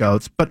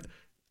strikeouts, but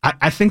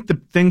I think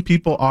the thing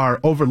people are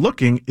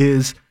overlooking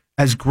is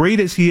as great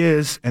as he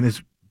is and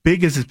as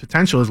big as his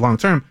potential is long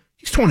term,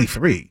 he's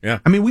 23. Yeah.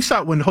 I mean, we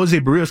saw it when Jose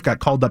Barrios got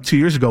called up 2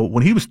 years ago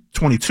when he was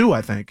 22,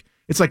 I think.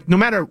 It's like no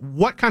matter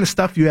what kind of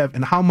stuff you have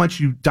and how much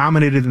you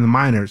dominated in the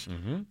minors,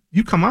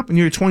 you come up and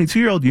you're a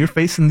 22-year-old and you're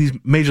facing these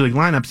major league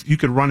lineups, you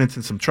could run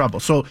into some trouble.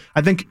 So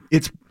I think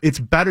it's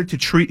better to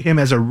treat him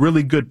as a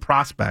really good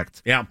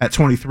prospect at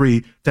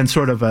 23 than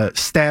sort of a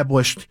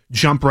established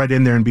jump right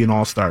in there and be an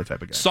all-star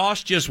type of guy.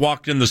 Sauce just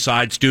walked in the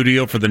side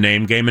studio for the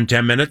name game in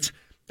 10 minutes,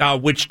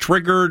 which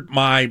triggered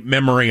my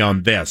memory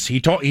on this. He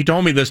told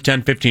me this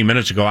 10, 15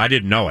 minutes ago. I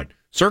didn't know it.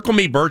 Circle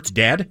Me Bert's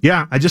dead?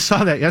 Yeah, I just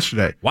saw that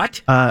yesterday.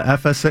 What?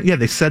 FSN, yeah,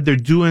 they said they're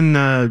doing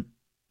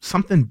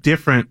something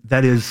different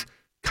that is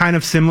kind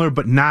of similar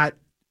but not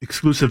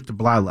exclusive to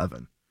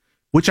Blyleven,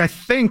 which I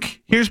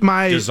think, here's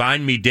my...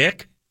 Design Me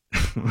Dick?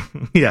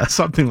 Yeah,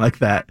 something like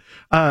that.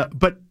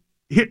 But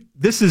here,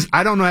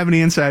 I don't have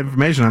any inside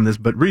information on this,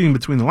 but reading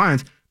between the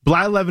lines,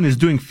 Blyleven is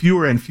doing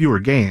fewer and fewer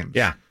games.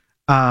 Yeah.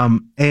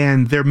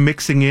 And they're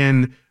mixing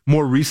in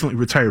more recently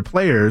retired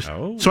players.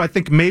 Oh. So I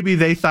think maybe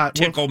they thought,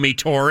 Tickle me,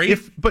 Tory.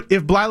 But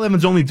if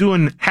Blyleven's only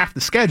doing half the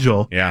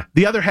schedule,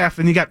 the other half,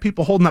 and you got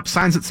people holding up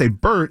signs that say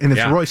Bert, and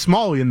it's Roy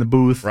Smalley in the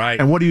booth. Right.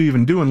 And what are you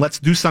even doing? Let's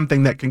do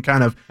something that can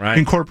kind of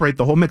incorporate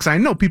the whole mix. I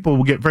know people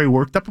will get very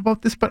worked up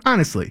about this, but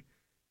honestly,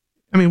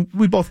 I mean,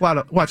 we both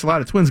watch a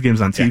lot of Twins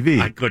games on TV.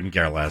 Yeah, I couldn't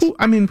care less.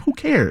 Who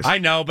cares? I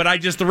know, but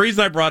the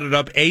reason I brought it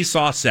up, A,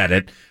 Sauce said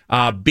it.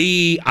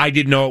 B, I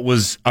didn't know it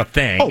was a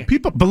thing. Oh,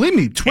 people, believe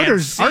me,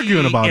 Twitter's C,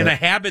 arguing about it. In a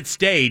habit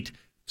state,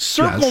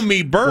 Circle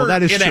Me Bert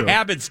that is in true. A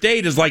habit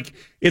state is like,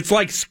 it's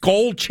like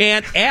Skull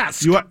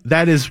Chant-esque.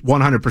 That is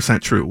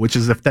 100% true, which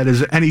is if that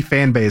is any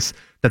fan base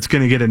that's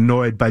going to get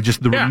annoyed by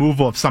just the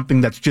removal of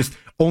something that's just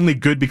only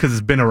good because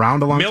it's been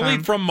around a long time. Millie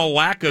from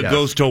Malacca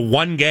goes to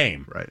one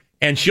game. Right.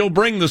 And she'll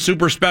bring the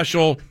super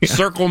special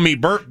Circle Me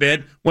Bert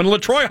bid when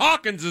LaTroy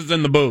Hawkins is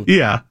in the booth.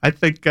 Yeah, I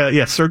think,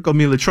 Circle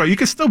Me LaTroy. You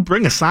can still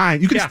bring a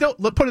sign. You can still,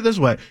 put it this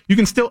way, you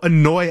can still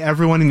annoy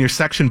everyone in your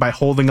section by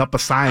holding up a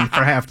sign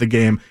for half the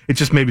game. It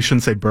just maybe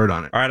shouldn't say Bert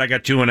on it. All right, I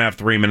got 2.5,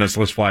 3 minutes.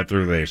 Let's fly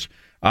through these.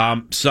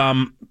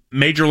 Some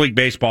Major League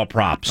Baseball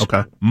props.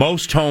 Okay.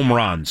 Most home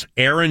runs.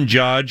 Aaron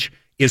Judge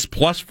is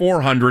plus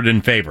 400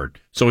 and favored,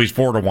 so he's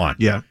 4-1.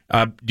 Yeah.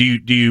 What do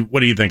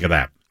you think of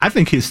that? I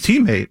think his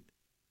teammate,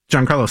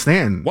 Giancarlo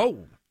Stanton,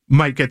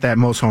 might get that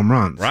most home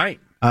runs. Right.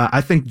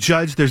 I think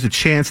Judge, there's a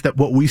chance that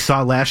what we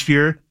saw last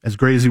year, as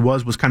great as he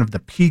was kind of the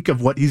peak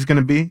of what he's going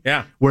to be.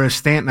 Yeah. Whereas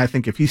Stanton, I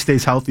think if he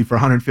stays healthy for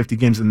 150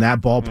 games in that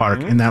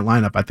ballpark, in that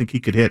lineup, I think he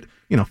could hit,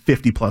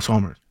 50 plus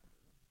homers.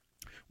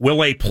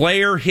 Will a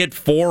player hit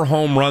 4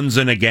 home runs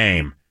in a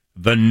game?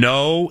 The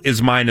no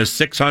is minus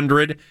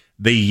 600.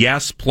 The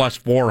yes plus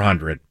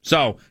 400.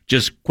 So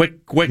just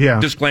quick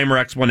disclaimer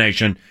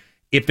explanation.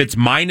 If it's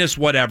minus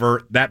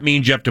whatever, that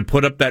means you have to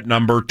put up that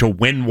number to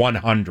win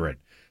 100.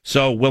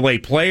 So will a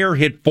player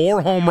hit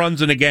 4 home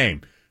runs in a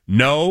game?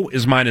 No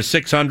is minus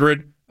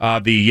 600.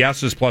 The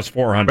yes is plus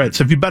 400. Right.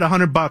 So if you bet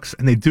 $100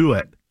 and they do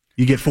it,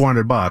 you get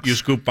 $400. You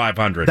scoop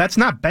 500. That's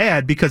not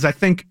bad because I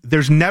think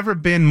there's never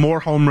been more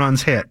home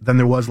runs hit than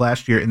there was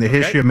last year in the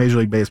history of Major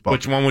League Baseball.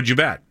 Which one would you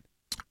bet?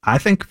 I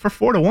think for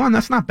 4-1,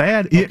 that's not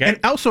bad. Okay. And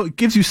also, it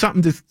gives you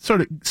something to sort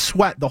of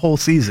sweat the whole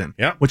season.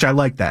 Yeah, which I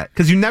like that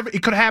because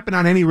it could happen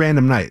on any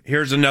random night.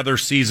 Here's another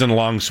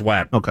season-long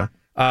sweat. Okay.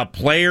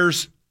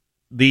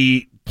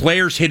 The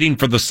players hitting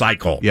for the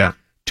cycle. Yeah.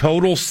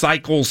 Total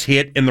cycles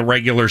hit in the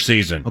regular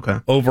season. Okay.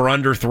 Over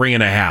under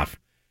 3.5.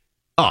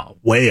 Oh,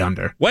 way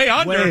under. Way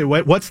under.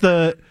 Way. What's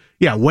the?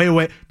 Yeah,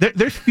 way.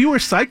 There's fewer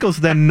cycles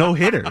than no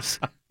hitters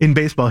in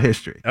baseball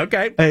history.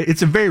 Okay.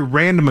 It's a very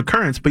random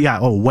occurrence, but yeah,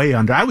 way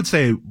under. I would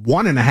say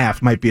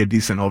 1.5 might be a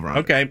decent over.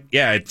 Okay.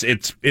 Yeah,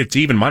 it's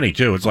even money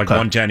too. It's like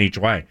 110 each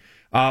way.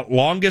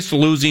 Longest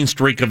losing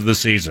streak of the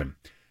season.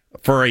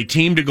 For a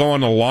team to go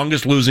on the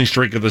longest losing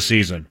streak of the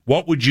season,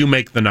 what would you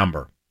make the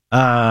number?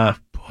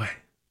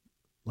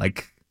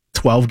 Like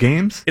 12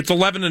 games? It's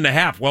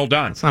 11.5. Well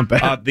done. That's not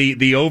bad.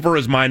 The over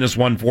is minus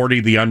 140.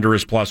 The under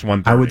is plus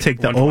 130. I would take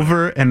the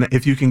over, and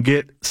if you can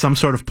get some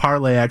sort of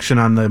parlay action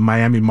on the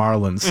Miami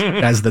Marlins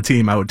as the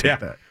team, I would take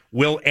that.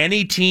 Will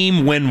any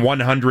team win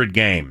 100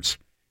 games?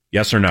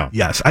 Yes or no?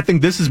 Yes. I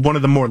think this is one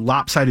of the more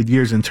lopsided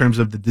years in terms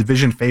of the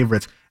division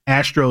favorites.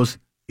 Astros,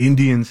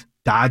 Indians,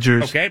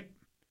 Dodgers. Okay.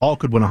 All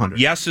could win 100.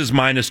 Yes is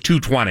minus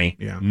 220.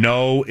 Yeah.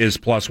 No is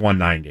plus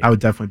 190. I would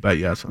definitely bet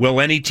yes.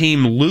 Will any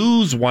team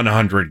lose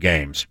 100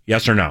 games?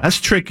 Yes or no? That's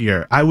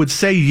trickier. I would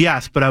say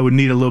yes, but I would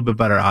need a little bit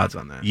better odds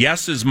on that.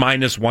 Yes is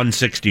minus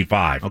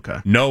 165. Okay.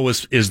 No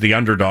is the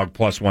underdog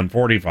plus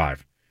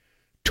 145.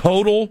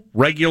 Total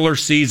regular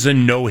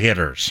season no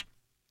hitters.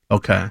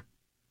 Okay.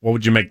 What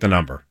would you make the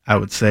number? I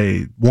would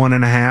say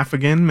 1.5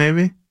 again,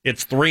 maybe.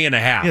 It's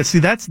 3.5. Yeah, see,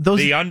 that's those.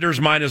 The under's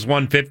minus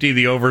 150,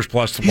 the over's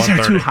plus These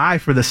 130. are too high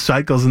for the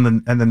cycles and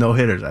the no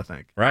hitters, I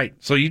think. Right.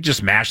 So you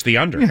just mash the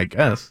under. Yeah, I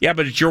guess. Yeah,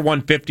 but it's your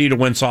 150 to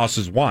win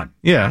Sauce's 1.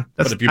 Yeah.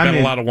 But if you bet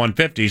a lot of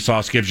 150,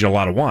 Sauce gives you a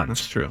lot of 1s.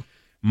 That's true.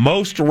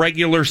 Most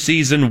regular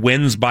season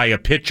wins by a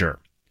pitcher.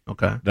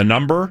 Okay. The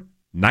number,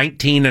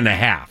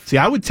 19.5. See,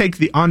 I would take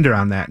the under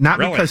on that. Not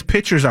Really? because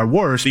pitchers are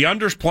worse. The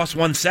under's plus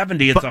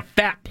 170. It's a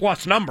fat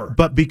plus number.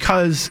 But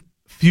because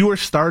fewer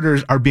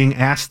starters are being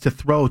asked to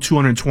throw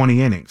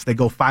 220 innings. They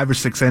go 5 or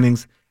 6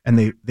 innings,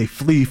 and they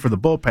flee for the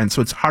bullpen,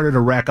 so it's harder to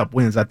rack up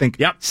wins. I think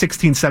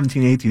 16,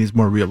 17, 18 is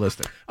more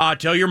realistic.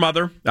 Tell your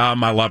mother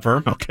I love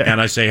her. Okay.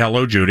 And I say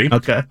hello, Judy.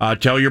 Okay.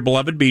 Tell your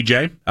beloved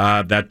BJ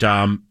that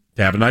to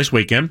have a nice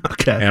weekend.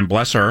 Okay. And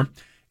bless her.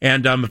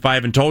 And if I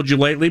haven't told you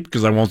lately,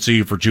 because I won't see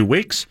you for 2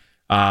 weeks,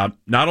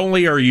 not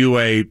only are you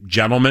a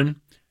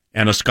gentleman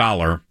and a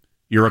scholar,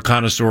 you're a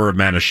connoisseur of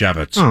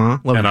Manischewitz.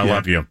 And I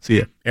love you. See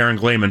ya. Aaron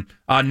Gleeman.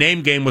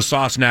 Name game with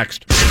Sauce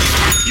next.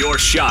 Your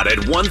shot at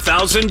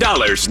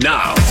 $1,000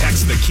 now.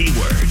 Text the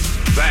keyword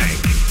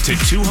BANK to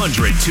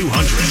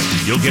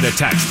 200-200. You'll get a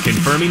text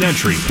confirming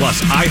entry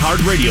plus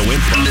iHeartRadio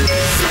info.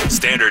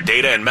 Standard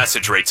data and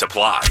message rates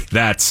apply.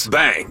 That's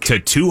BANK to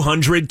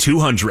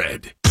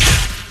 200-200.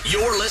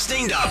 You're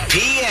listening to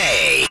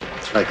PA.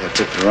 It's like I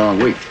picked the wrong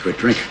week to quit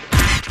drinking.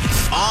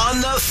 On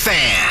the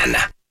Fan.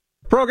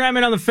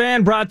 Programming on the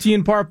Fan brought to you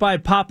in part by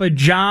Papa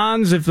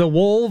John's. If the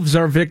Wolves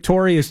are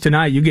victorious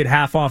tonight, you get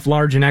half off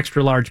large and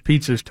extra large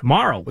pizzas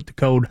tomorrow with the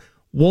code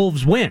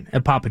WolvesWin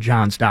at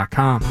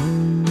papajohns.com.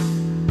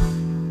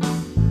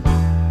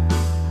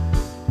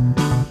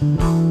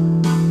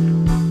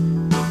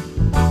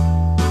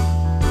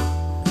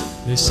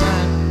 They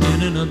sat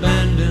in an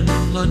abandoned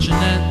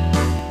luncheonette,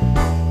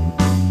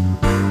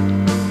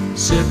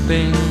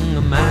 sipping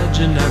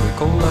imaginary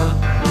cola,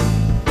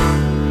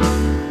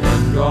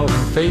 drawing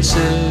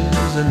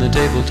faces in the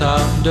tabletop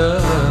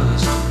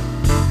dust.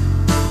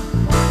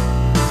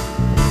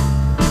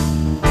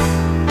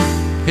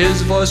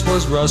 His voice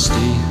was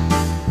rusty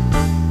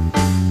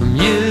from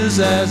years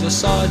as a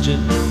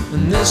sergeant,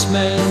 and this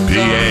man's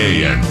PA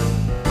and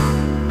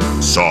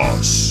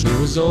Sauce. He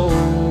was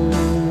old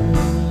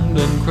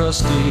and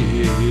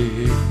crusty.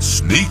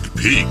 Sneak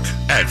peek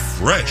at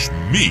fresh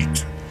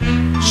meat.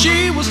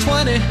 She was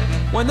 20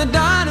 when the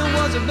diner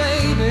was a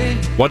baby.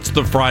 What's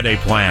the Friday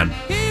plan?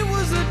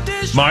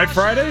 My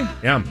Friday?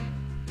 Yeah.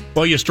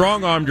 Well, you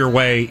strong-armed your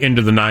way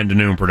into the 9 to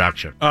noon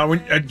production.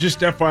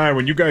 Just FYI,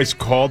 when you guys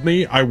called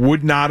me, I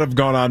would not have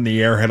gone on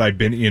the air had I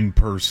been in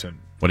person.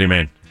 What do you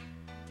mean?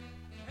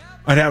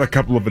 I'd had a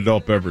couple of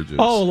adult beverages.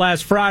 Oh,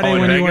 last Friday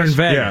when you were in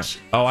Vegas.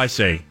 Yeah. Oh, I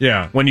see.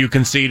 Yeah. When you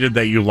conceded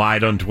that you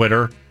lied on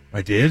Twitter.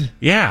 I did?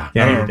 Yeah.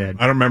 Yeah, you did.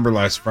 I don't remember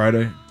last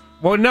Friday.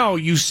 Well, no,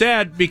 you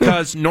said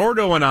because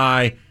Nordo and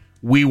I,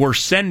 we were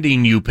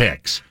sending you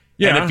picks.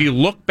 Yeah. And if you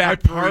look back... I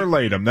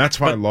parlayed them. That's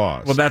why I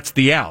lost. Well, that's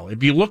the L.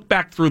 If you look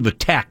back through the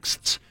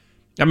texts,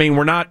 I mean,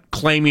 we're not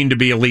claiming to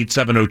be Elite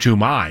 702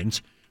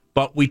 minds.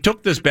 but we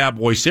took this bad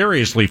boy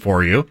seriously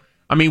for you.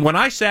 I mean, when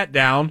I sat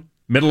down,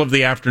 middle of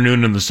the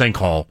afternoon in the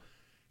sinkhole,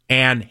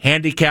 and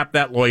handicapped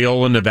that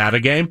Loyola Nevada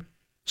game,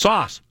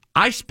 Sauce,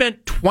 I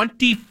spent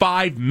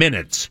 25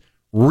 minutes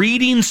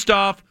reading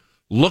stuff,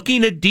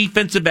 looking at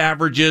defensive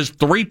averages,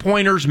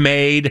 three-pointers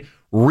made,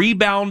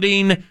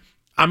 rebounding.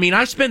 I mean,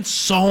 I spent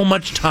so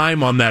much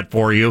time on that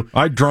for you.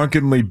 I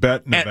drunkenly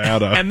bet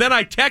Nevada. And then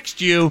I text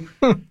you,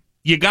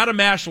 you got to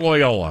mash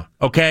Loyola,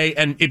 okay?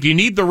 And if you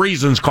need the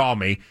reasons, call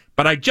me.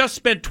 But I just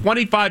spent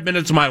 25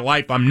 minutes of my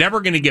life I'm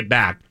never going to get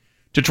back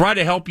to try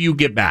to help you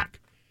get back.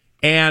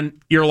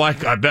 And you're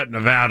like, I bet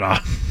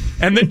Nevada.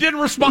 And then didn't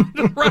respond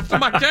to the rest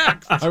of my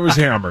texts. I was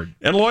hammered.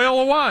 And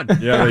Loyola won.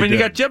 Yeah, I mean, did. you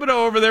got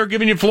Thibodeau over there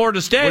giving you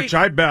Florida State. Which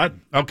I bet.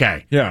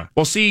 Okay. Yeah.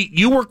 Well, see,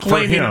 you were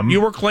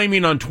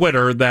claiming on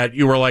Twitter that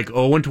you were like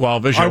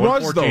 0-12-ish. I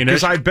was, though,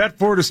 because I bet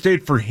Florida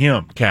State for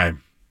him. Okay.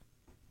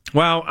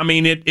 Well, I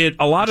mean,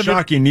 a lot of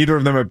shocking. Neither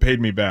of them have paid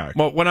me back.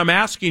 Well, when I'm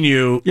asking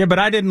you, yeah, but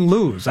I didn't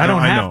lose. I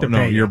don't have to pay.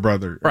 No, you. your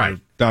brother, right?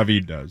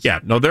 David does. Yeah.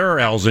 No, there are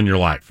L's in your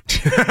life.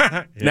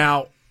 Yeah.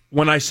 Now,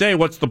 when I say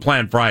what's the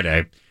plan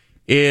Friday,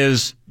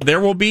 is there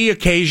will be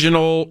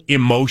occasional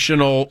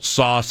emotional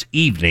Sauce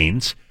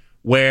evenings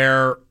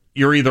where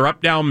you're either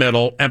up, down,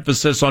 middle,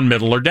 emphasis on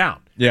middle or down.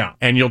 Yeah.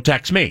 And you'll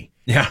text me.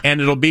 Yeah.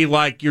 And it'll be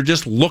like you're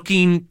just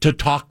looking to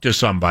talk to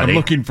somebody. I'm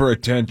looking for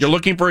attention. You're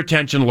looking for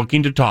attention,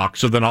 looking to talk.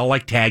 So then I'll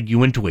like tag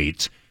you in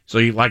tweets. So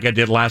you, like I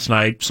did last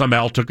night, some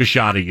L took a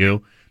shot at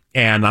you.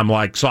 And I'm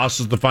like, Sauce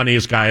is the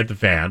funniest guy at the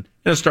fan.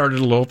 And it started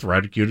a little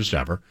thread, cutest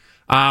ever.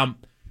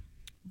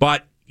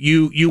 But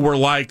you were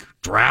like,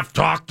 draft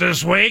talk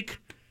this week?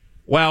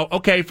 Well,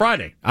 okay,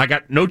 Friday. I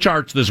got no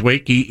charts this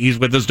week. He's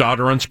with his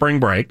daughter on spring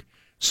break.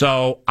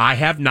 So I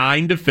have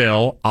 9 to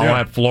fill. I'll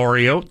have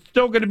Florio.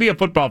 Still going to be a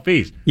football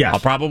feast. Yes. I'll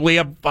probably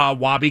have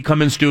Wabi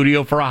come in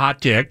studio for a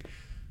hot tick.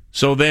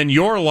 So then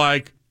you're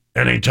like,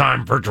 any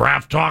time for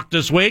draft talk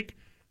this week?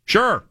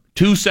 Sure.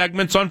 2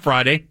 segments on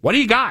Friday. What do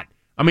you got?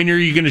 I mean, are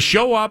you going to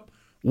show up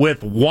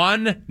with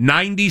one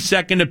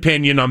 90-second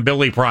opinion on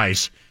Billy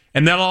Price,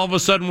 and then all of a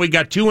sudden we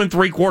got 2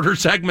 3/4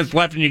 segments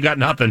left and you got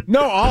nothing?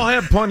 No, I'll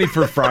have plenty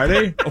for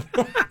Friday.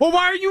 Well,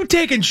 why are you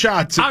taking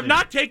shots at I'm me?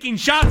 not taking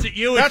shots at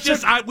you. It's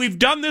just we've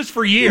done this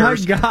for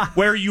years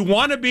where you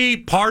want to be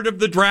part of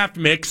the draft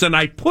mix, and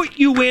I put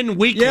you in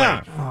weekly.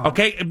 Yeah.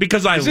 Okay?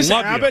 Because I Is this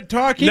love Abbott you.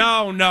 talking?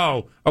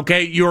 No.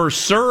 Okay? You're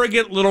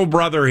surrogate little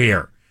brother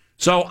here.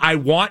 So I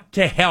want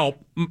to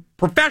help.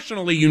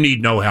 Professionally, you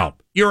need no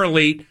help. You're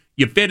elite.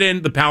 You fit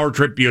in the power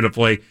trip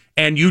beautifully,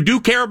 and you do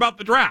care about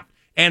the draft.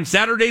 And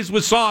Saturdays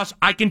with Sauce,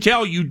 I can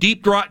tell you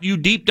deep dive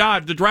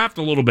the draft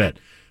a little bit.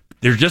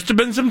 There's just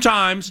been some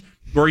times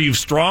where you've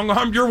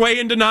strong-armed your way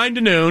into 9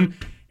 to noon,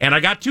 and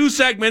I got 2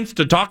 segments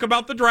to talk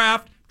about the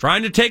draft,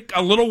 trying to take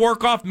a little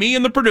work off me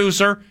and the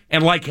producer,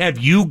 and like have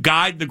you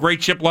guide the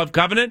Great Ship Love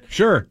Covenant.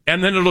 Sure.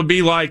 And then it'll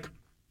be like,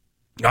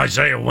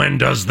 Isaiah Wynn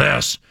does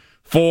this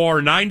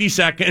for 90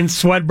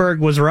 seconds. Swedberg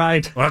was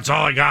right. Well, that's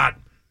all I got.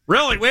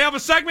 Really? We have a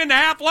segment and a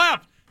half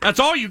left. That's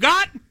all you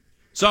got?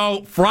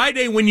 So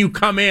Friday when you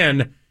come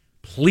in,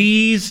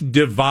 please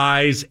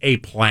devise a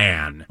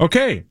plan.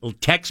 Okay.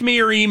 Text me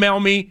or email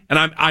me, and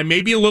I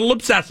may be a little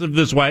obsessive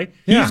this way.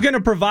 He's going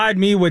to provide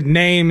me with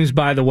names,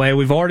 by the way.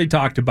 We've already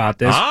talked about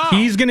this. Oh.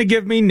 He's going to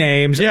give me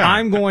names. Yeah.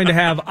 I'm going to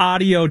have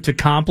audio to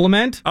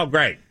complement. Oh,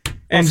 great.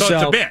 And so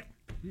it's a bit.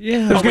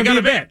 Yeah. There's going to be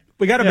a bit.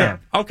 We got a bit.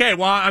 Okay,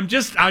 well,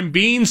 I'm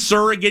being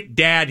surrogate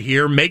dad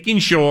here, making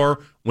sure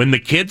when the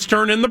kids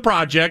turn in the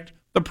project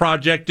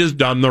is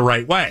done the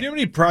right way. Do you know how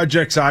many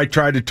projects I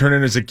tried to turn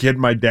in as a kid?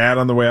 My dad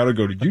on the way out would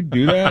go, did you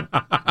do that?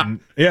 And,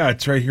 yeah,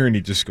 it's right here. And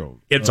he just go,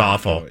 it's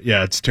awful.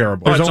 Yeah, it's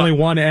terrible. There's only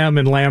one M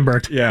in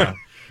Lambert. Yeah.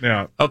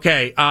 Yeah.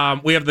 Okay,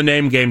 we have the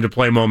name game to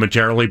play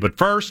momentarily, but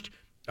first,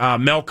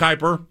 Mel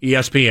Kiper,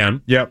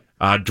 ESPN. Yep.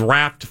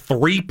 Draft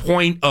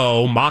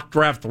 3.0, mock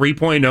draft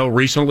 3.0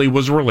 recently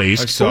was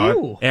released. I saw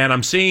it. And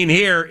I'm seeing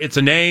here, it's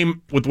a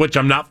name with which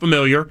I'm not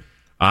familiar.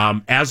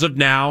 As of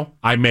now,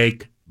 I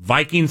make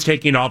Vikings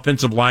taking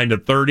offensive line to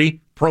 30,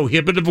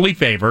 prohibitively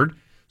favored.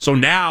 So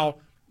now,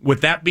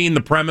 with that being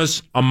the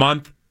premise,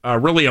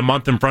 really a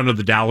month in front of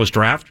the Dallas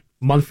draft.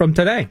 Month from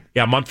today.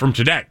 Yeah, a month from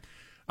today.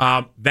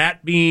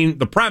 That being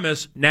the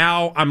premise,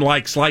 now I'm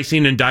like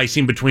slicing and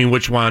dicing between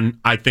which one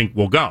I think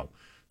will go.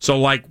 So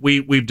like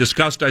we've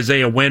discussed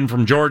Isaiah Wynn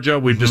from Georgia.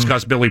 We've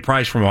discussed Billy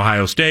Price from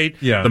Ohio State.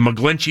 Yeah. The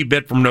McGlinchey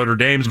bit from Notre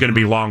Dame is going to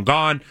be long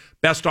gone.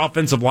 Best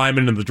offensive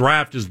lineman in the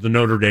draft is the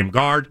Notre Dame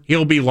guard.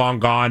 He'll be long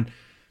gone.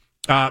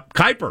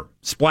 Kiper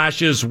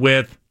splashes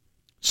with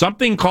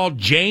something called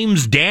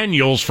James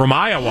Daniels from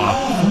Iowa.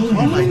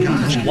 Oh my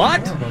gosh.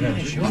 What?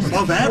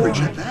 Above average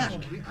at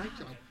that.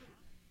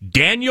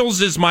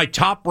 Daniels is my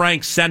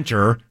top-ranked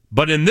center,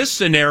 but in this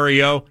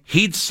scenario,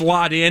 he'd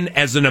slot in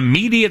as an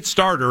immediate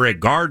starter at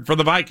guard for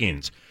the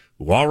Vikings,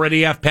 who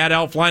already have Pat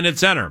Elflein at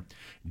center.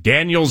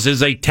 Daniels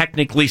is a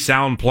technically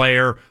sound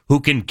player who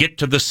can get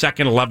to the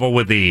second level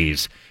with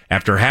ease.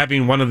 After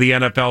having one of the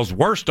NFL's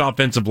worst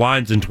offensive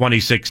lines in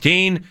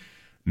 2016,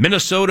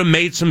 Minnesota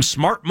made some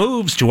smart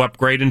moves to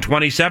upgrade in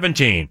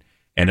 2017.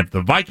 And if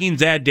the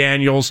Vikings add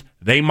Daniels,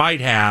 they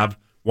might have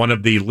one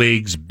of the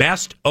league's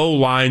best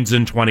O-lines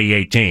in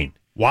 2018.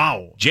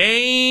 Wow.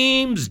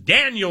 James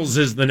Daniels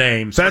is the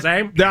name.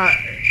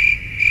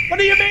 What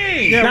do you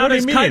mean? Now,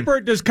 does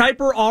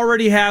Kuiper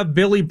already have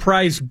Billy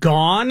Price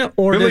gone?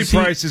 Or Billy does he...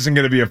 Price isn't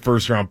going to be a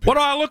first-round pick. What do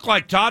I look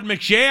like, Todd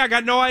McShay? I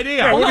got no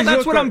idea. Well, no,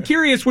 that's what I'm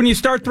curious when you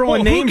start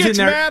throwing names who gets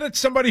in there. mad at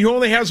somebody who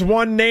only has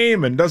one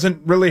name and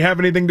doesn't really have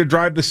anything to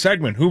drive the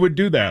segment? Who would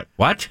do that?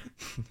 What?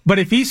 But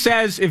if he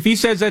says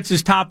that's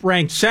his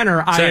top-ranked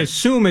center, I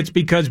assume it's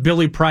because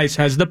Billy Price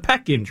has the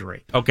pec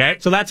injury. Okay.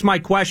 So that's my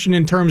question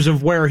in terms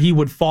of where he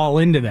would fall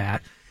into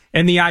that.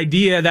 And the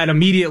idea that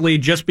immediately,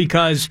 just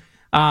because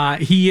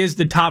he is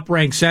the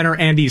top-ranked center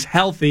and he's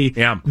healthy,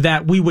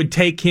 that we would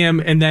take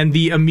him and then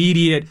the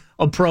immediate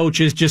approach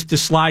is just to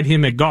slide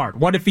him at guard.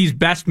 What if he's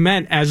best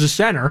meant as a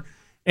center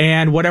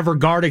and whatever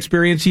guard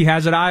experience he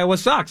has at Iowa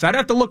sucks? I'd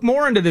have to look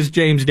more into this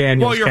James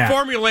Daniels. Well, you're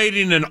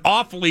formulating an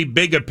awfully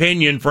big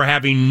opinion for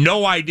having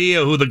no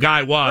idea who the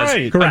guy was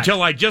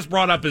until I just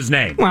brought up his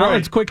name. Well,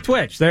 it's quick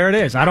twitch. There it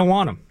is. I don't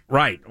want him.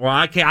 Right. Well,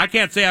 I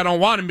can't say I don't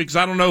want him because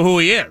I don't know who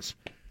he is.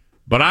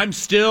 But I'm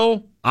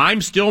still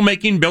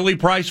making Billy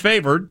Price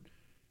favored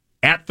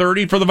at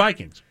 30 for the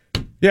Vikings.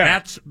 Yeah.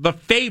 That's the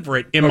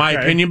favorite in my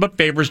opinion, but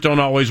favorites don't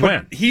always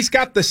win. He's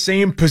got the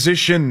same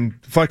position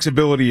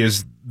flexibility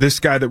as this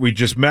guy that we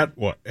just met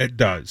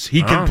does.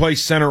 He can play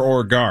center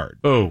or guard.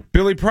 Oh.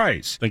 Billy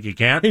Price. Think he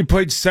can? He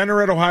played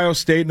center at Ohio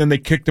State, and then they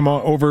kicked him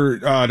over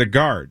to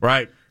guard.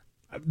 Right.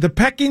 The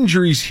pec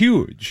injury's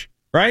huge,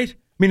 right? I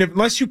mean,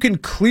 unless you can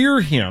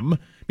clear him...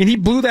 I mean, he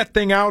blew that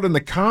thing out in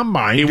the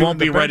combine. He won't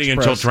be ready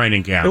until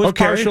training camp. It was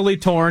partially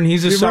torn.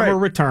 He's a summer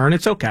return.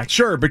 It's okay.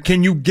 Sure, but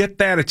can you get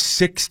that at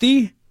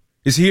 60?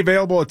 Is he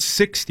available at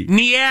 60?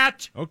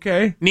 Niet.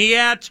 Okay.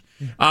 Niet.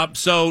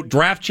 So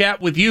draft chat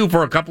with you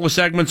for a couple of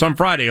segments on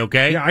Friday,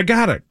 okay? Yeah, I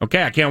got it.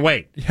 Okay, I can't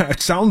wait. Yeah, it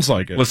sounds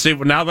like it. Let's see.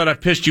 Now that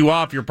I've pissed you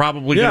off, you're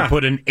probably going to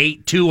put an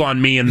 8-2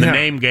 on me in the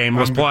name game.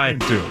 Let's play.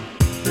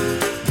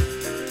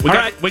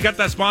 We got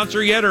that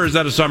sponsor yet, or is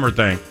that a summer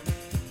thing?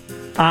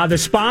 The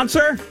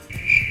sponsor?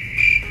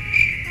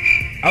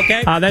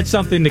 Okay. That's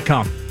something to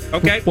come.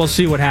 Okay. We'll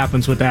see what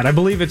happens with that. I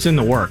believe it's in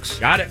the works.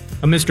 Got it.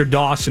 Mr.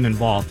 Dawson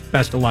involved.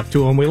 Best of luck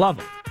to him. We love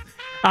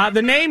him.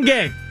 The name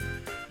game.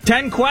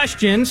 10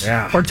 questions,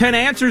 or 10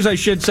 answers, I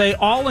should say,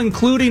 all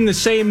including the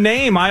same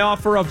name. I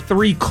offer up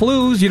 3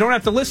 clues. You don't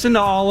have to listen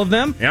to all of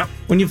them. Yep.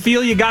 When you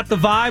feel you got the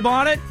vibe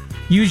on it,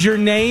 use your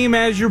name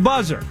as your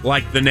buzzer.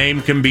 Like the name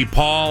can be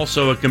Paul,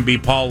 so it can be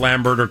Paul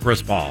Lambert or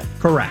Chris Paul.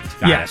 Correct.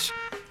 Yes.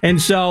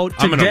 And so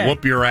today, I'm going to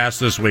whoop your ass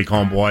this week,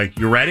 homeboy.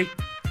 You ready?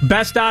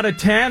 Best out of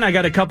 10. I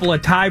got a couple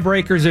of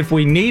tiebreakers if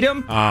we need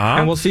them.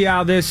 And we'll see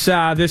how this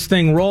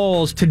thing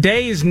rolls.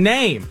 Today's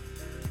name.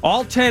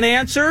 All 10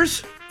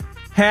 answers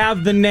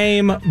have the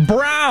name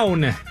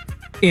Brown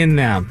in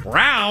them.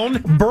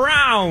 Brown?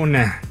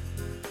 Brown.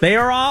 They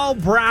are all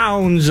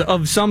Browns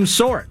of some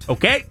sort.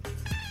 Okay.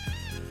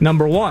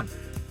 Number 1.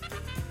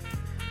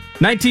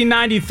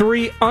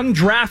 1993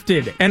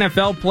 undrafted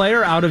NFL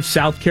player out of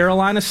South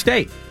Carolina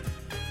State.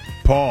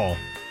 Paul.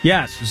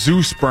 Yes.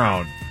 Zeus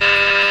Brown.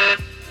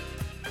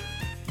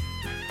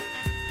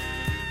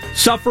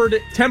 Suffered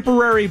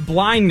temporary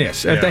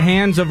blindness at the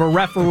hands of a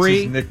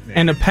referee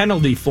and a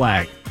penalty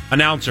flag.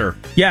 Announcer.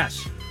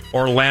 Yes.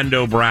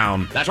 Orlando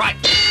Brown. That's right.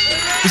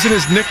 Isn't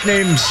his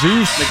nickname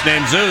Zeus?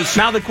 Nickname Zeus.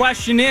 Now the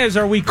question is,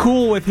 are we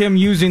cool with him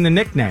using the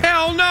nickname?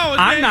 Hell no.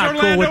 I'm not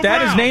cool with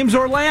that. His name's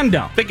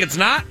Orlando. Think it's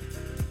not?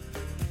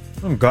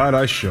 I'm glad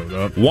I showed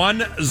up.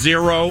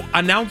 1-0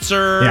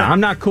 announcer. Yeah, I'm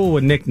not cool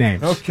with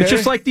nicknames. Okay. It's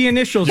just like the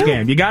initials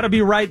game. You got to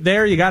be right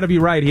there. You got to be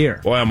right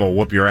here. Boy, I'm going to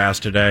whoop your ass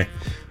today.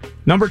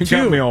 Number You 2.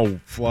 got me all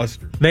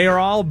flustered. They are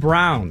all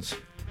Browns.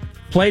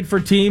 Played for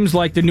teams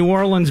like the New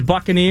Orleans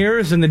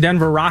Buccaneers and the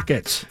Denver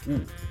Rockets.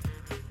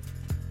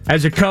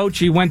 As a coach,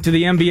 he went to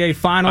the NBA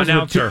Finals.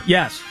 Announcer.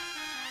 Yes.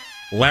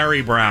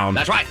 Larry Brown.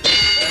 That's right.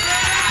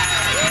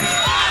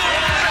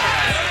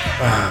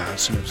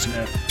 Snip,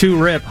 snip.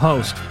 2 Rip,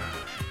 host.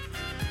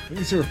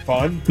 These are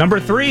fun.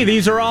 Number 3,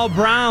 these are all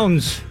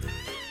Browns.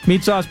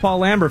 Meat Sauce Paul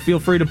Lambert, feel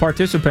free to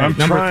participate. I'm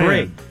Number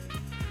trying. 3.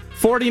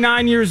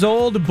 49 years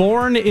old,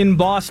 born in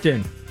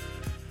Boston.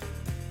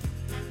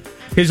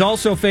 His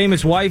also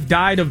famous wife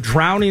died of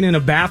drowning in a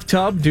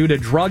bathtub due to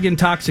drug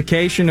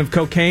intoxication of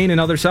cocaine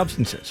and other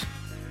substances.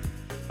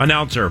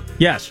 Announcer.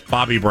 Yes.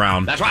 Bobby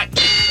Brown. That's right.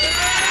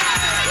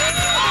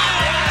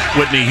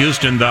 Whitney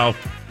Houston, though.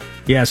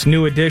 Yes,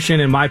 new addition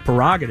and my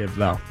prerogative,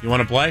 though. You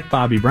want to play?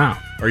 Bobby Brown.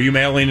 Are you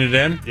mailing it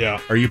in? Yeah.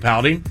 Are you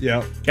pouting?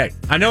 Yeah. Okay.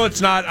 I know it's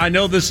not. I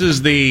know this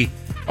is the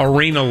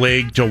Arena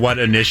League to what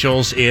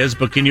initials is,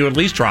 but can you at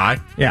least try?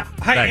 Yeah.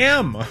 I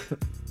am.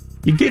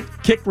 You get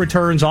kick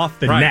returns off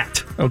the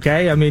net,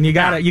 okay? I mean, you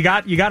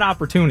got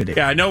opportunity.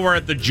 Yeah, I know we're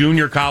at the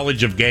junior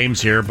college of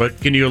games here, but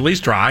can you at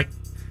least try?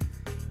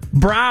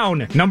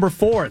 Brown, number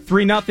 4,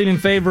 3-0 in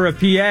favor of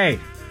PA.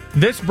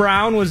 This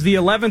Brown was the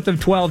 11th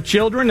of 12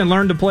 children and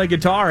learned to play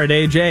guitar at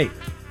age 8.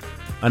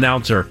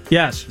 Announcer.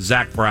 Yes.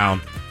 Zach Brown.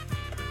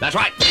 That's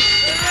right.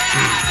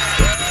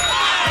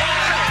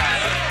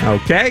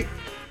 Okay.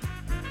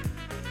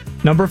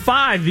 Number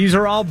 5, these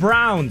are all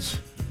Browns.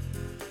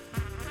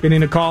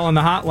 Getting a call on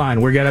the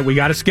hotline. We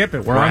got to skip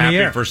it. We're on happy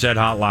the air. for said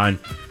hotline.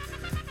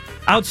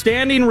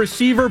 Outstanding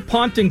receiver,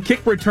 punt, and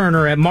kick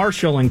returner at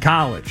Marshall in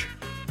college.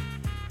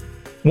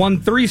 Won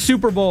 3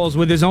 Super Bowls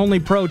with his only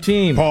pro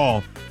team.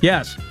 Paul.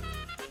 Yes.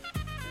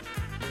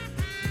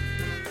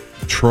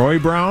 Troy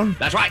Brown?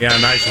 That's right. Yeah,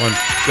 nice one.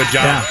 Good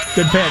job. Yeah,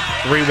 good pick.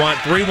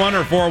 3-1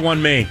 or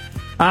 4-1 me?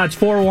 It's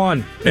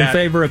 4-1 in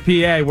favor of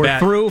PA. We're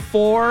through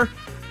 4.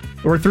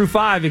 We're through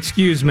 5,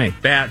 excuse me.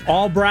 Bat.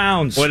 All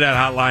Browns. Boy, that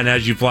hotline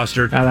has you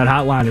flustered. That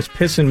hotline is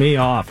pissing me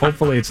off.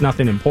 Hopefully it's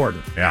nothing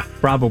important. Yeah.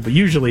 Probably.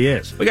 Usually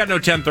is. We got no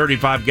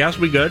 10:35 guests.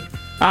 We good.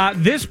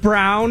 This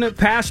Brown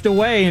passed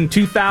away in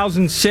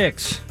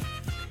 2006.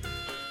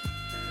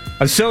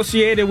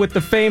 Associated with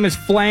the famous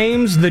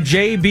Flames, the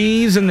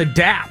JBs, and the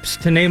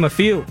Daps, to name a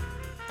few.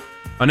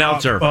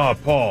 Announcer.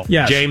 Paul.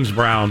 Yes. James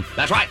Brown.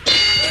 That's right.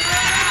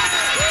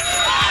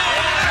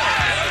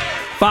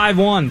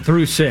 5-1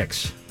 through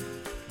 6.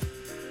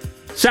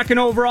 Second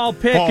overall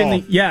pick Paul. in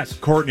the... Yes.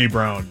 Courtney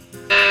Brown.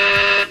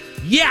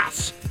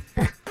 Yes!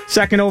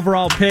 Second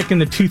overall pick in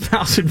the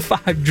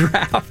 2005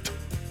 draft.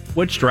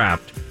 Which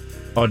draft?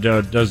 Oh,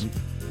 doesn't...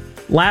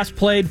 Last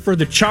played for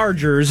the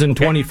Chargers in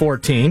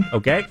 2014.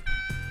 Okay.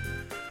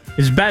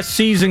 His best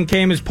season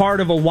came as part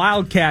of a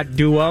Wildcat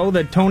duo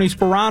that Tony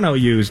Sperano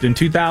used in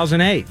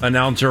 2008.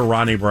 Announcer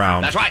Ronnie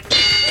Brown. That's right.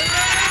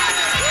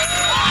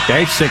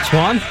 Okay,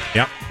 6-1.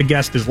 Yep. The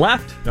guest is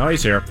left. No,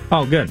 he's here.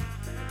 Oh, good.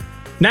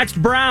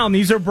 Next, Brown.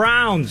 These are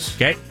Browns.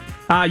 Okay.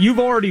 You've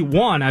already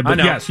won. I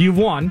know. Yes, you've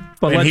won.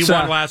 But and let's, he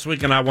won last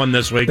week, and I won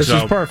this week. This so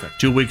is perfect.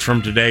 2 weeks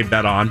from today,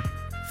 bet on.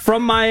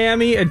 From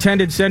Miami,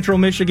 attended Central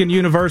Michigan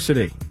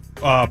University.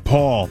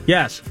 Paul.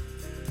 Yes.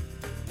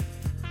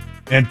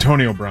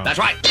 Antonio Brown. That's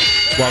right.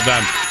 Well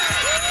done.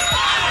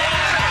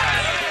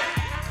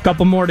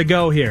 Couple more to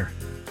go here.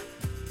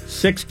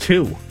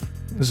 6-2.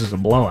 This is a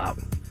blowout.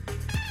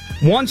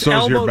 Once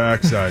So's your elbowed...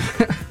 backside.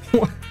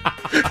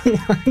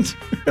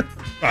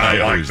 I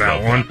like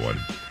that one.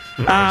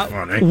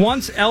 Funny.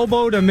 Once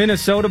elbowed a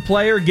Minnesota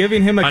player,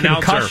 giving him a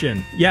Announcer.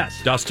 concussion.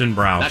 Yes. Dustin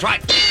Brown. That's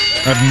right.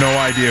 I have no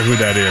idea who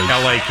that is.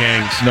 L.A.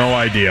 Kings. No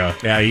idea.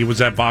 Yeah, he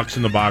was at Box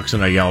in the Box,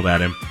 and I yelled at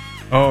him.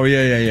 Oh,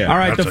 yeah. All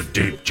right, That's a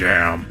deep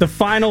jam. The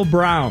final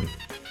Brown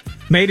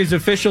made his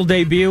official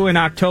debut in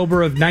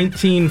October of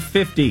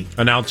 1950.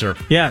 Announcer.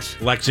 Yes.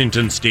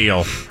 Lexington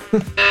Steel.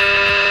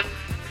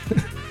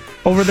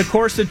 Over the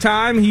course of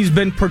time, he's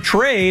been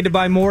portrayed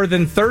by more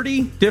than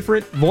 30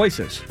 different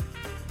voices.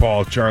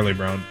 Paul, Charlie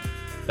Brown.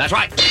 That's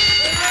right.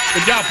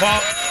 Good job, Paul.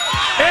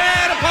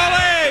 And a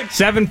Paulie!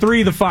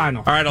 7-3 the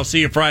final. All right, I'll see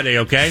you Friday,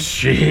 okay?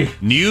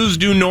 News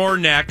du Nord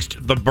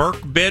next. The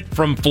Burke Bit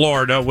from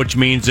Florida, which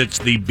means it's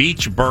the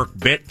Beach Burke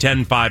Bit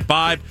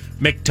 1055.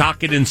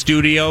 McTocket in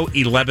studio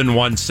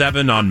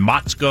 1117 on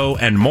Motzko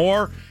and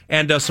more.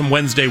 And some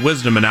Wednesday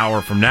Wisdom an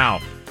hour from now.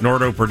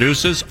 Nordo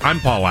produces. I'm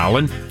Paul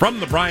Allen from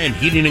the Bryant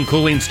Heating and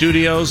Cooling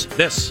Studios.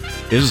 This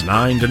is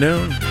 9 to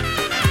noon.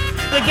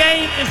 The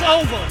game is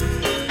over.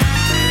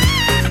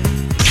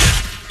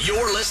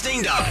 You're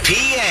listening to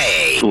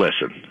PA.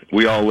 Listen,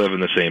 we all live in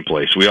the same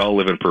place. We all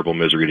live in purple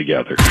misery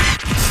together.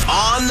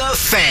 On the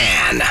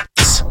Fan.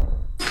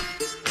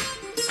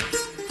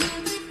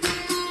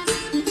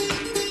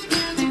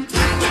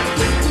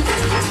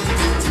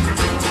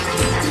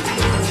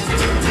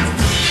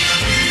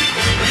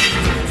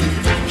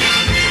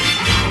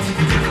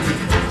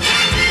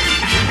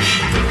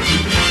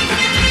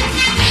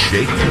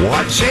 Shake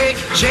what? Shake,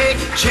 shake,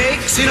 shake,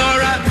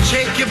 Sinora,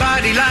 shake your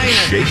body liner.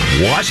 Shake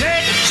what?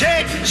 Shake,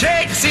 shake,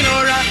 shake,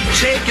 Sinora,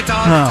 shake it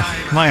all the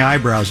time. My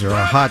eyebrows are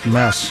a hot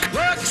mess.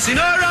 Work,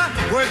 Sinora,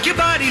 work your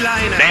body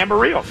liner.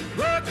 Damn-a-real.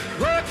 Work,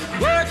 work,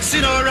 work,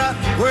 Sinora,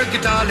 work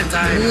it all the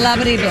time.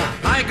 La-ba-dee-da.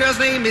 My girl's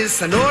name is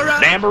Sonora.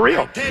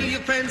 Damn-a-real. Tell your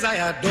friends I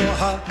adore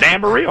her.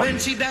 Damn-a-real. When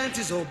she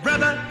dances, oh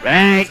brother.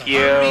 Thank you.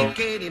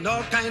 Hurricane in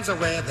all kinds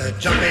of weather.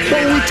 Jump in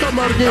What are we talking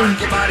about again?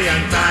 Rock your body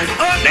on time.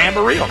 Okay.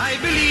 Damn-a-real. I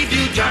believe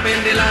you jump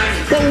in the line.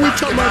 What are we Rock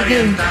talking your about body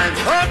again? on time.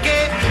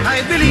 Okay.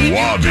 I believe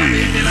you jump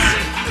in the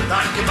line.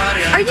 Rock your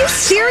body on Are you time.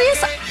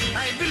 serious?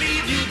 I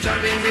believe you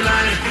jump in the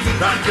line.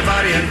 Rock your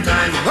body on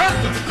time.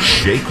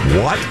 Shake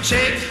what?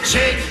 Shake,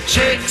 shake,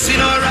 shake,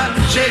 Sinora,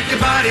 shake your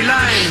body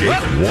line.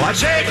 Shake what?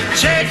 Shake,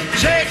 shake,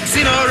 shake,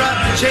 Sinora,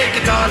 shake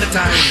it all the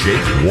time. Shake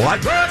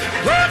what? Work,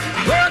 work,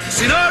 work,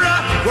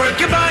 Sinora, work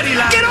your body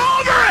line. Get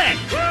over it!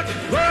 Work,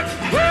 work,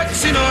 work,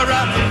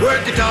 Sinora,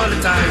 work it all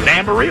the time.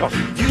 Damn-a-real.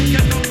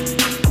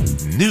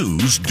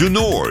 News du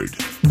Nord.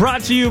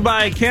 Brought to you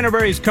by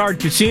Canterbury's Card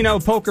Casino,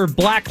 poker,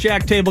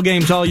 blackjack, table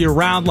games all year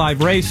round,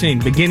 live racing.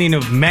 Beginning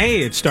of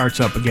May, it starts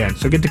up again.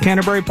 So get to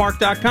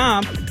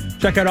CanterburyPark.com.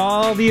 Check out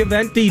all the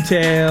event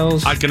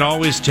details. I can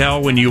always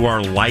tell when you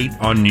are light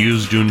on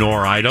News du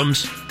Nord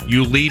items.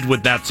 You lead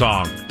with that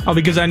song. Oh,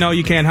 because I know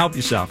you can't help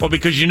yourself. Well,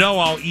 because you know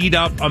I'll eat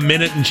up a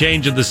minute and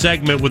change of the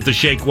segment with the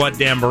Shake What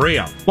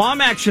Damn-a-real. Well,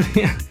 I'm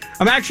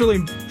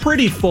actually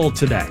pretty full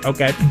today.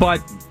 Okay.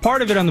 But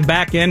Part of it on the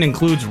back end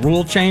includes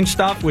rule change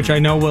stuff, which I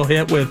know we'll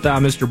hit with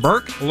Mr.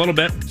 Burke. A little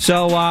bit.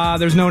 So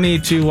there's no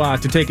need to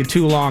take it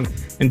too long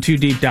and too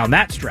deep down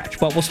that stretch.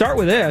 But we'll start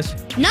with this.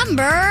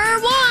 Number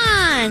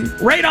 1.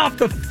 Right off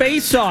the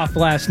face-off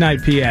last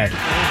night, PA.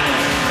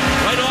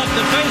 Right off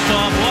the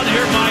face-off, one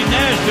here by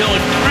Nashville,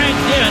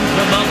 cranked in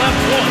from the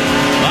left point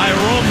by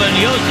Roman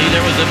Josi.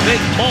 There was a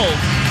big bolt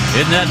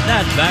in that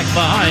net back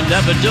behind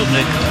Evan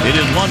Dubnyk. It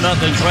is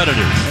 1-0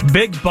 Predators.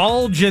 Big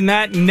bulge in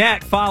that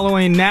net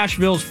following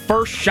Nashville's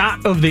first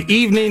shot of the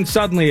evening.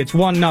 Suddenly it's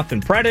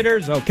 1-0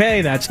 Predators.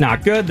 Okay, that's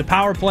not good. The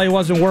power play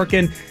wasn't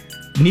working.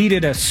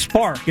 Needed a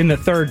spark in the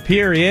third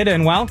period,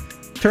 and well,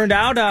 turned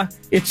out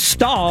it's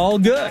Stahl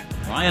good.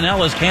 Ryan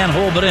Ellis can't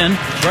hold it in.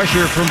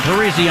 Pressure from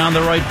Parisi on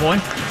the right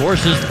point.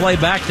 Forces play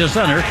back to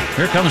center.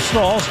 Here comes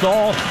Stahl.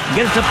 Stahl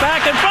gets it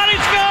back in front. He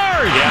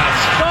scores! Yes.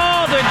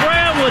 Stahl to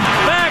Granlund.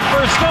 Back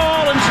for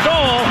Stahl, and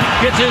Stahl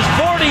gets his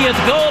 40th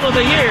goal of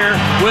the year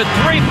with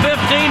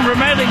 3:15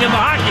 remaining in the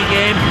hockey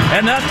game,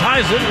 and that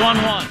ties it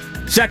 1-1.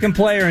 Second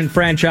player in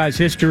franchise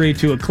history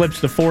to eclipse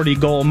the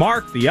 40-goal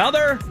mark. The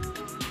other,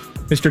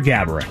 Mr.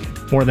 Gaborik,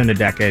 more than a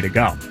decade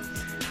ago.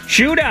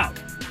 Shootout.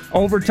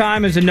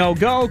 Overtime is a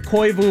no-go.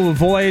 Koivu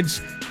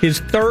avoids his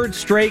third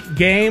straight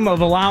game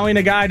of allowing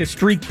a guy to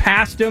streak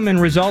past him and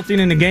resulting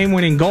in a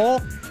game-winning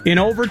goal in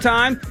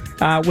overtime.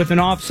 With an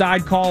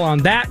offside call on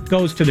that,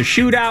 goes to the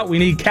shootout. We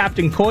need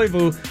Captain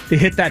Koivu to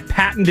hit that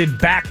patented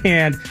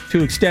backhand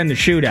to extend the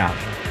shootout.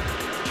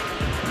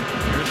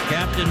 Here's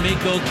Captain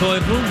Mikko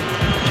Koivu.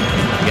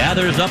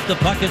 Gathers up the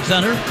puck at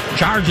center.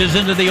 Charges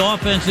into the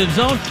offensive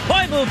zone.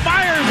 Koivu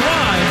fires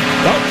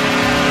wide. Oh.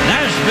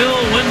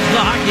 Nashville wins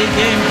the hockey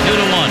game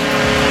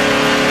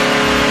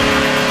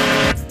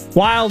 2-1.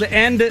 Wild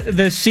end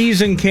the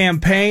season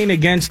campaign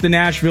against the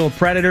Nashville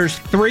Predators.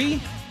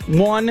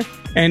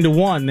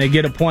 3-1-1. They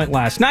get a point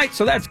last night,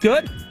 so that's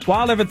good.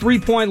 Wild have a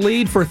 3-point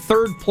lead for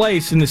third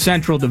place in the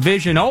Central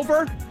Division.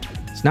 Over.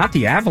 It's not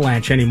the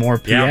Avalanche anymore,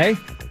 PA. Yep.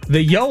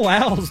 The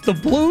Yoels, the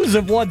Blues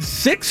have won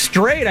 6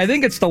 straight. I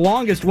think it's the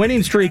longest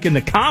winning streak in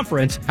the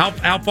conference.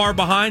 How far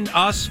behind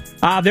us?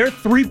 They're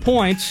 3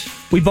 points.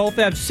 We both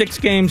have 6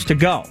 games to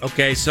go.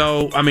 Okay,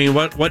 so, I mean,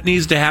 what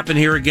needs to happen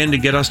here again to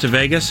get us to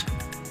Vegas?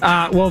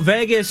 Well,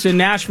 Vegas and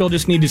Nashville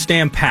just need to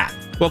stand pat.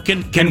 Well,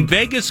 can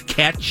Vegas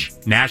catch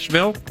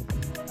Nashville?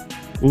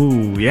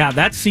 Ooh, yeah.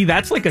 That's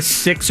like a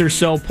 6 or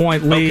so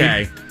point lead.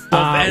 Okay.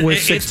 Well,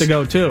 with 6 to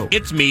go, too.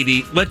 It's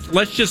meaty.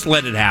 Let's just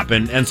let it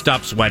happen and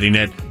stop sweating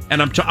it.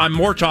 And I'm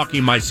more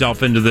talking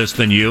myself into this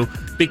than you,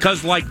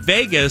 because like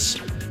Vegas,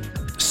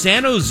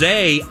 San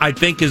Jose, I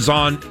think is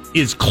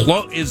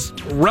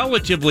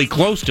relatively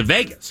close to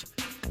Vegas.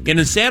 And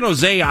in San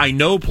Jose, I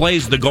know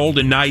plays the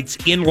Golden Knights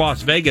in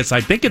Las Vegas. I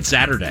think it's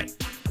Saturday.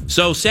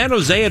 So San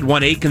Jose had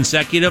won 8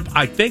 consecutive.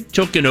 I think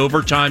took an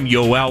overtime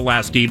Yoel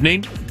last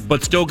evening,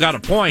 but still got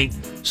a point.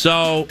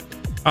 So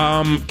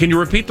can you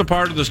repeat the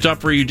part of the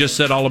stuff where you just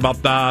said all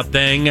about the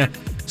thing?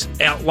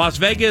 Las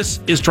Vegas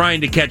is trying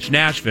to catch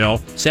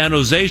Nashville. San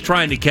Jose's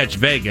trying to catch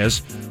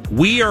Vegas.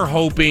 We are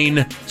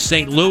hoping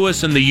St.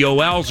 Louis and the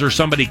Yoels or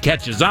somebody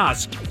catches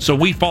us, so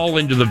we fall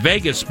into the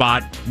Vegas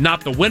spot,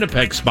 not the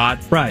Winnipeg spot.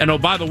 Right. And oh,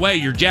 by the way,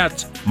 your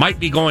Jets might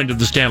be going to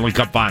the Stanley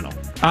Cup final.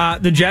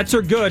 The Jets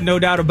are good, no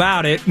doubt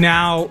about it.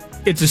 Now,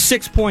 it's a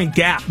 6-point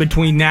gap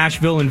between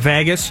Nashville and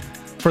Vegas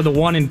for the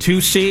 1 and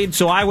 2 seed,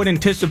 so I would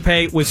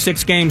anticipate with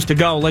 6 games to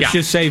go, let's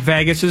just say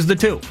Vegas is the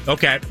 2.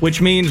 Okay. Which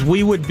means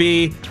we would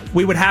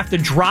have to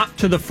drop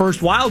to the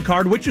first wild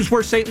card, which is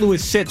where St.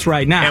 Louis sits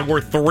right now. And we're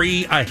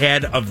 3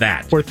 ahead of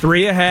that. We're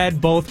 3 ahead,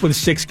 both with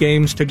 6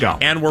 games to go.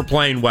 And we're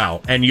playing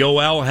well. And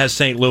Yoel has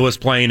St. Louis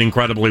playing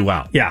incredibly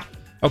well. Yeah.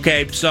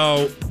 Okay,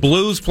 so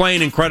Blues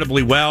playing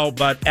incredibly well,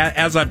 but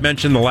as I've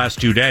mentioned the last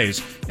 2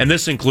 days, and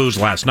this includes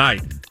last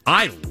night,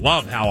 I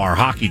love how our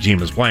hockey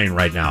team is playing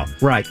right now.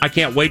 Right. I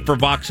can't wait for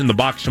Vox in the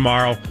Box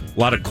tomorrow. A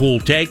lot of cool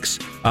takes.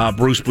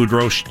 Bruce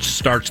Boudreau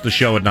starts the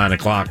show at 9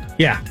 o'clock.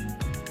 Yeah.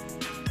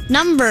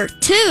 Number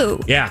 2.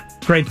 Yeah.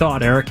 Great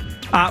thought, Eric.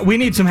 We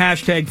need some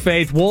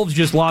 #faith. Wolves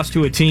just lost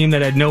to a team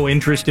that had no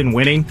interest in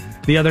winning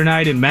the other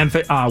night in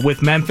Memphis,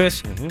 with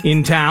Memphis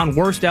in town.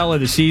 Worst L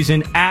of the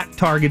season at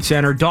Target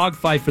Center.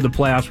 Dogfight for the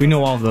playoffs. We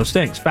know all of those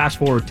things. Fast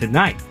forward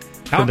tonight.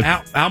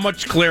 How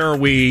much clear are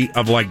we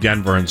of like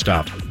Denver and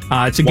stuff?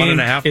 It's a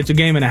 1.5? It's a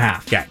game and a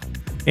half. Okay.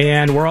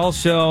 And we're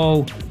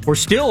still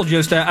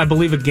just, I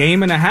believe, a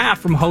game and a half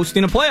from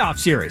hosting a playoff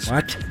series.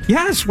 What?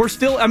 Yes, we're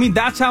still,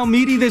 that's how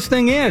meaty this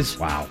thing is.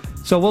 Wow.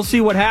 So we'll see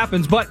what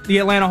happens. But the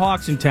Atlanta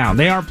Hawks in town,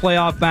 they aren't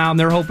playoff bound.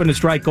 They're hoping to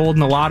strike gold in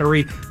the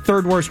lottery.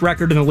 3rd worst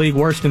record in the league,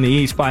 worst in the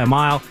East by a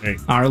mile,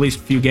 or at least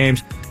a few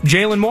games.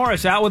 Jalen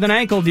Morris out with an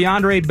ankle.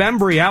 DeAndre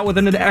Bembry out with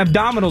an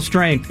abdominal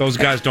strain. Those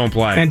guys don't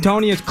play.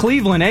 Antonius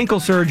Cleveland,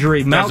 ankle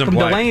surgery. Malcolm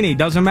Delaney,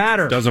 doesn't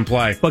matter. Doesn't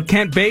play. But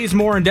Kent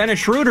Bazemore and Dennis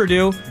Schroeder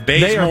do.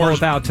 They are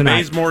both out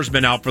tonight. Bazemore's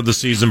been out for the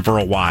season for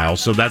a while,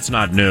 so that's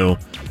not new.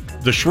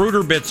 The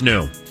Schroeder bit's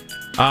new.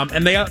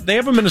 And they have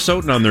a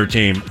Minnesotan on their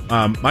team.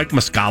 Mike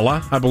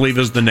Muscala, I believe,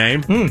 is the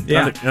name.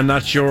 Yeah. I'm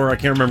not sure. I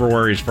can't remember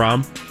where he's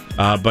from.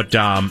 But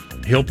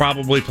he'll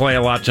probably play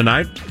a lot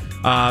tonight.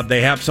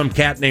 They have some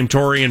cat named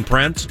Torian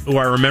Prince, who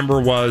I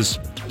remember was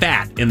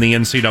fat in the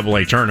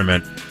NCAA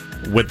tournament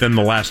within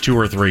the last 2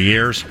 or 3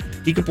 years.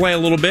 He could play a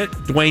little bit.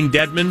 Dwayne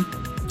Dedman,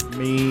 I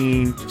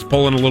mean, he's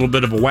pulling a little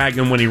bit of a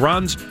wagon when he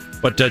runs,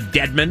 but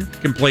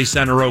Dedman can play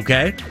center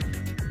okay.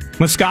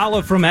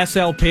 Muscala from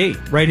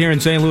SLP, right here in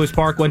St. Louis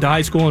Park, went to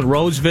high school in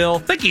Roseville.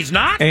 Think he's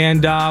not?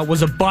 And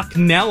was a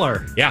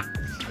Buckneller. Yeah.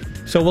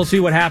 So we'll see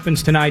what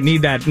happens tonight.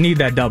 Need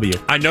that W.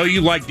 I know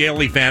you like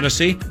daily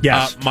fantasy.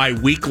 Yes. My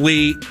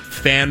weekly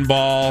fan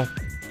ball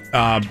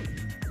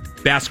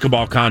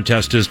basketball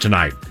contest is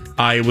tonight.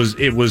 It was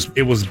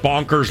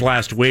bonkers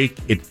last week.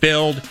 It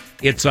filled.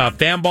 It's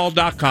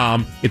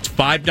fanball.com. It's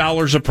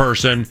 $5 a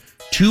person,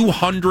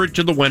 $200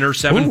 to the winner,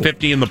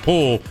 $750 in the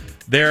pool.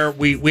 There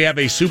we have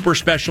a super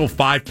special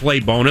 5-play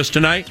bonus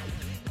tonight,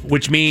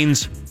 which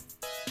means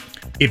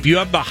if you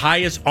have the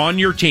highest on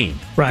your team,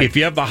 right. If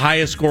you have the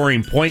highest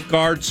scoring point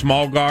guard,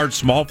 small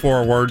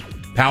forward,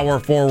 power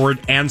forward,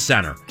 and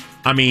center,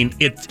 I mean,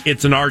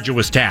 it's an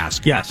arduous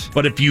task. Yes.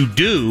 But if you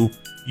do,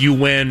 you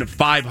win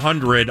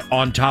 $500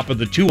 on top of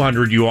the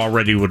 $200 you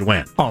already would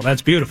win. Oh,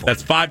 that's beautiful.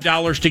 That's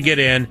 $5 to get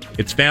in.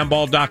 It's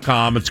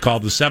fanball.com. It's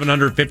called the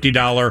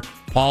 $750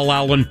 Paul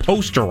Allen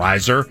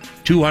Posterizer,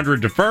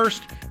 $200 to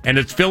first, and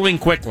it's filling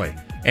quickly.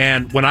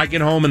 And when I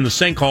get home in the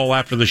sinkhole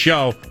after the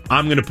show,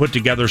 I'm going to put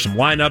together some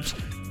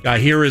lineups.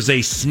 Here is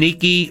a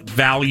sneaky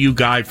value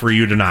guy for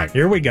you tonight.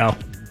 Here we go.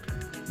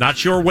 Not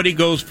sure what he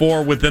goes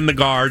for within the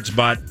guards,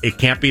 but it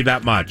can't be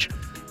that much.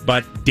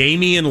 But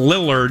Damian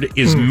Lillard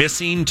is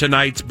missing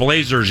tonight's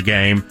Blazers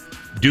game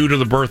due to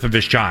the birth of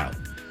his child.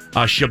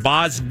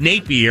 Shabazz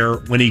Napier,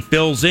 when he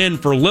fills in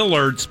for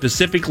Lillard,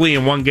 specifically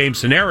in one-game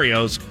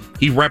scenarios,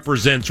 he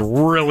represents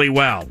really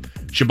well.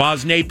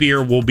 Shabazz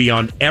Napier will be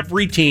on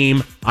every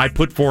team I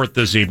put forth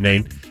this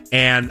evening,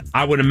 and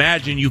I would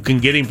imagine you can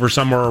get him for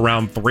somewhere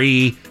around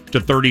 $300 to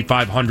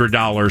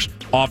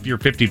 $3,500 off your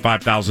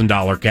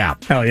 $55,000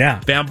 cap. Hell yeah.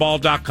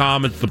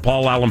 Fanball.com. It's the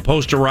Paul Allen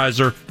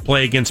Posterizer.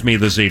 Play against me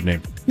this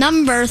evening.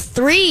 Number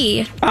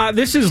 3.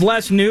 This is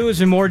less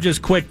news and more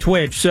just quick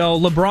twitch. So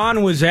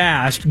LeBron was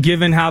asked,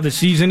 given how the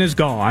season is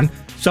gone,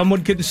 some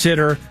would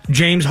consider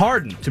James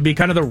Harden to be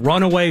kind of the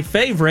runaway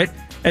favorite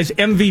as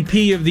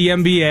MVP of the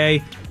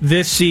NBA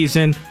this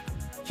season.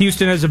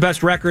 Houston has the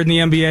best record in the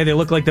NBA. They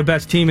look like the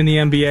best team in the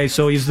NBA,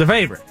 so he's the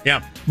favorite.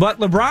 Yeah. But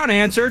LeBron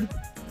answered,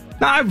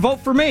 I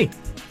vote for me.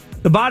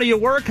 The body of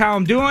work, how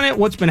I'm doing it,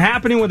 what's been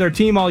happening with our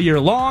team all year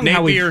long.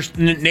 Napier's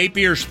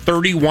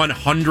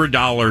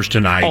 $3,100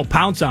 tonight. Oh,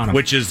 pounce on him.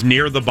 Which is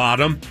near the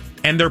bottom.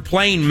 And they're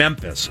playing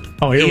Memphis.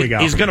 Oh, here we go.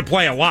 He's going to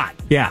play a lot.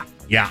 Yeah.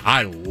 Yeah,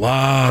 I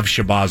love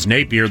Shabazz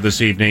Napier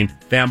this evening.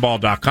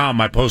 Fanball.com,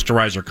 my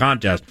posterizer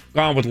contest.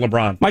 Gone with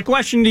LeBron. My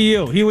question to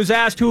you, he was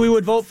asked who he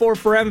would vote for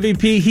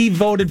MVP. He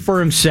voted for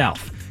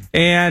himself.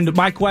 And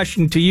my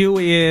question to you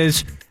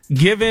is,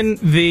 given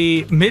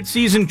the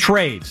midseason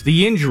trades,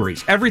 the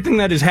injuries, everything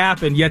that has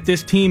happened, yet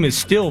this team is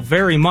still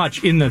very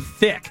much in the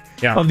thick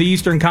of the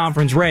Eastern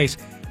Conference race.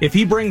 If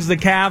he brings the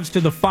Cavs to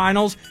the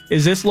finals,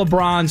 is this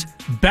LeBron's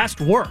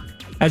best work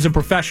as a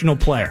professional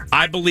player?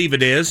 I believe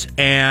it is.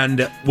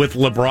 And with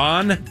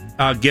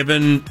LeBron,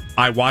 given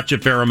I watch a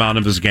fair amount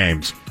of his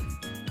games,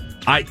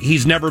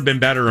 he's never been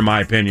better, in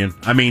my opinion.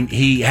 I mean,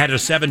 he had a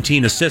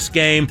 17-assist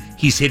game.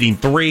 He's hitting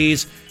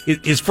threes.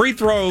 His free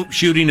throw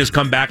shooting has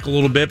come back a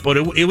little bit, but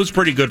it was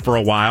pretty good for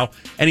a while.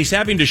 And he's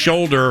having to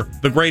shoulder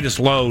the greatest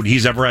load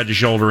he's ever had to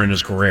shoulder in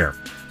his career.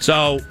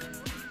 So,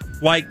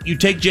 like, you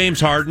take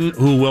James Harden,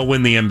 who will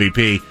win the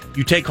MVP.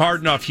 You take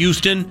Harden off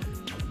Houston,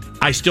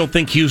 I still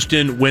think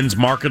Houston wins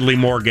markedly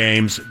more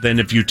games than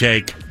if you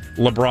take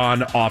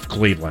LeBron off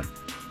Cleveland.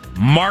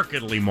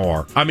 Markedly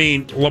more. I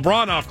mean,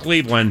 LeBron off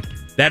Cleveland,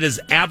 that is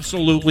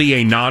absolutely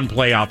a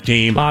non-playoff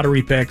team.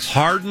 Lottery picks.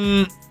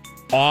 Harden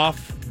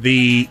off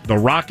the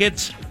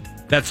Rockets,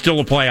 that's still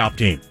a playoff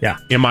team. Yeah.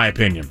 In my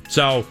opinion.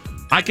 So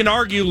I can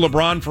argue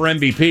LeBron for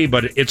MVP,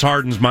 but it's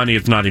Harden's money.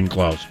 It's not even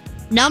close.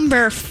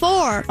 Number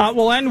 4.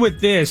 We'll end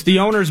with this. The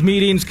owners'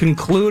 meetings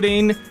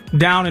concluding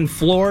down in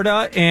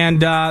Florida,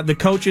 and the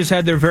coaches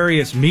had their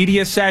various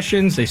media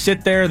sessions. They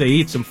sit there, they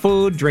eat some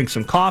food, drink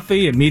some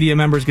coffee, and media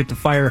members get to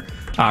fire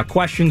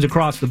questions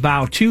across the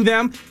bow to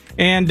them.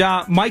 And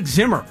Mike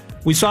Zimmer,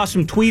 we saw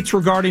some tweets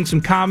regarding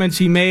some comments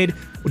he made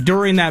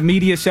during that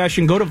media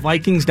session. Go to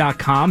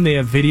Vikings.com. They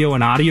have video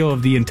and audio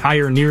of the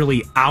entire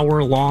nearly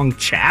hour-long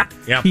chat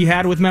he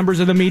had with members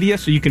of the media,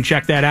 so you can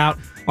check that out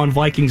on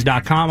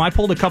Vikings.com. I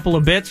pulled a couple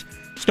of bits,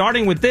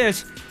 starting with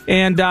this,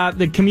 and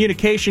the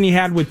communication he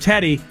had with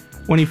Teddy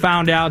when he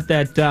found out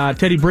that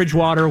Teddy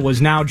Bridgewater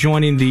was now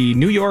joining the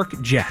New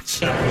York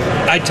Jets.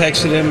 I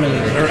texted him,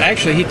 or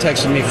actually he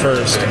texted me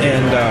first,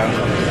 and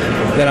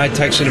then I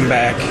texted him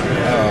back.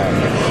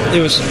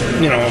 It was,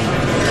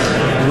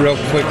 a real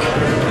quick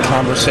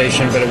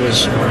conversation, but it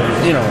was,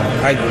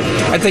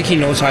 I think he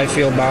knows how I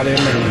feel about him,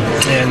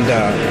 and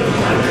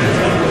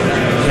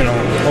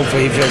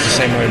hopefully he feels the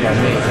same way about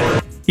me.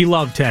 He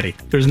loved Teddy.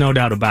 There's no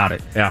doubt about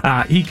it.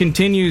 Yeah. He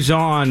continues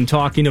on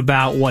talking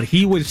about what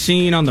he was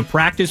seeing on the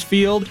practice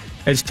field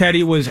as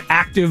Teddy was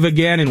active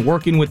again and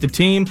working with the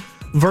team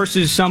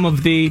versus some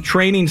of the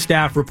training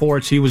staff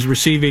reports he was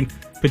receiving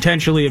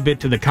potentially a bit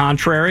to the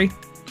contrary.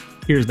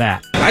 Here's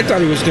that. I thought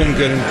he was doing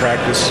good in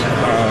practice.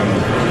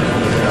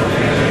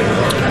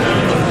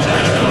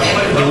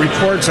 The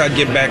reports I'd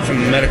get back from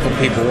the medical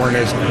people weren't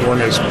as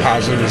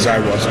positive as I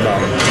was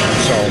about him.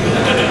 So,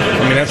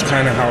 I mean, that's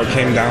kind of how it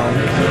came down,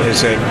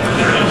 is that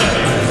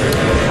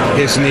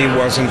his knee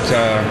wasn't,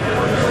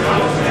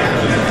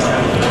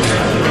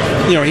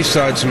 he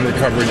still had some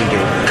recovery to do.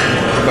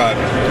 But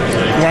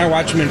when I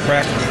watch him in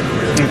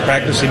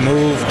practice, he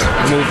moved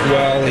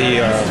well.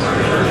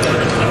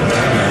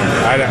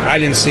 I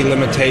didn't see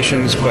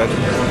limitations, but,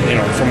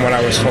 from what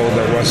I was told,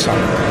 there was some.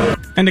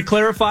 And to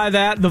clarify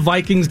that, the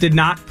Vikings did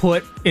not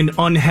put an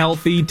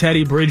unhealthy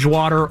Teddy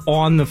Bridgewater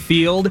on the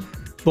field,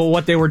 but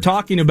what they were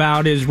talking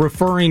about is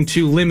referring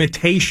to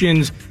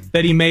limitations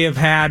that he may have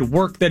had,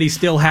 work that he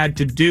still had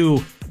to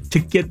do to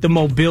get the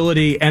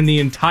mobility and the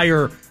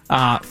entire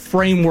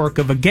framework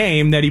of a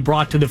game that he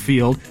brought to the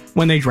field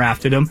when they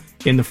drafted him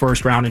in the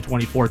first round in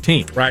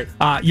 2014. Right.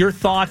 Your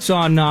thoughts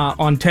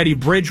on Teddy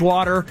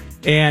Bridgewater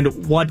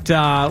and what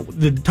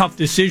the tough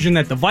decision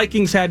that the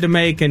Vikings had to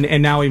make,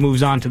 and now he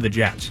moves on to the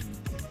Jets?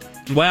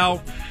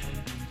 Well,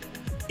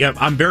 yeah,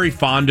 I'm very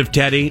fond of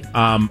Teddy.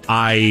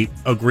 I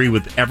agree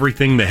with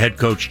everything the head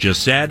coach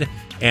just said,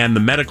 and the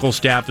medical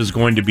staff is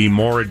going to be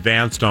more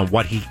advanced on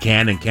what he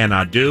can and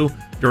cannot do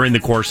during the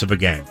course of a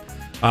game.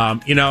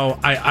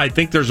 I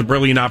think there's a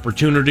brilliant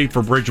opportunity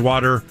for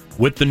Bridgewater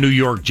with the New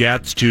York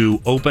Jets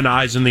to open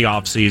eyes in the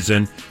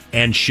offseason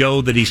and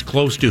show that he's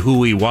close to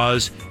who he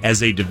was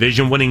as a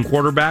division-winning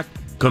quarterback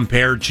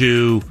compared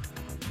to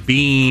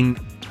being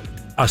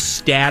a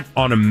stat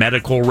on a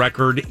medical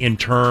record in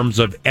terms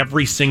of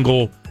every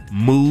single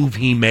move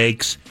he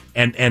makes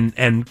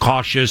and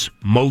cautious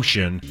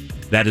motion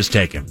that is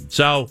taken.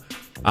 So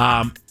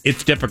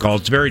it's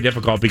difficult. It's very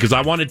difficult because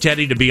I wanted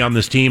Teddy to be on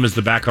this team as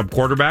the backup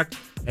quarterback,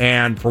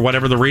 and for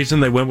whatever the reason,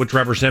 they went with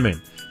Trevor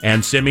Siemian.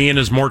 And Siemian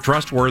is more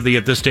trustworthy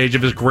at this stage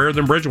of his career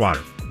than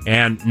Bridgewater.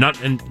 And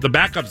the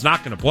backup's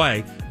not going to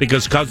play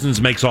because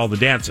Cousins makes all the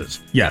dances.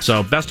 Yeah.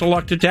 So best of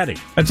luck to Teddy.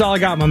 That's all I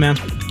got, my man.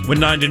 When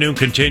 9 to noon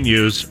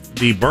continues,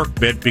 the Burke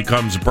bit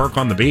becomes Burke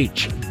on the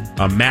beach.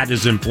 Matt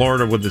is in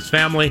Florida with his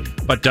family,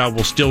 but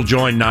we'll still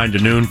join 9 to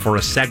noon for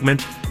a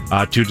segment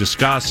to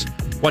discuss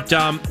what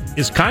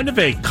is kind of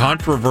a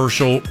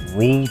controversial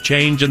rule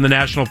change in the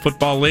National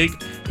Football League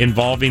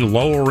involving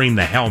lowering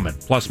the helmet,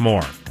 plus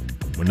more.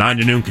 When 9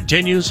 to noon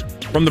continues,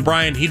 from the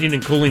Bryan Heating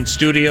and Cooling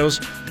Studios,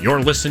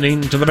 you're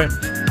listening to the band.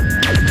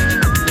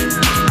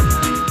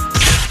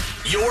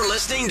 You're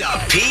listening to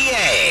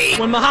PA.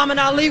 When Muhammad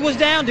Ali was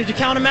down, did you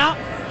count him out?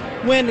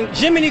 When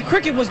Jiminy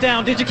Cricket was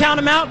down, did you count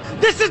him out?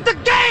 This is the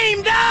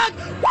game, Doug!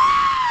 Woo!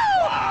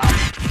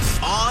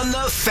 On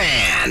the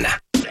Fan.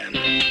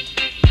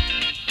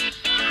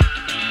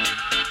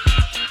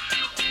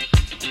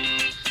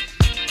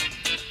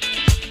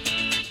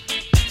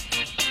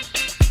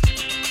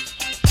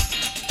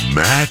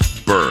 Matt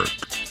Burke.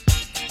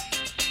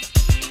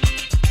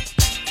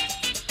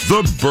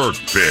 The Burke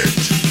Bit.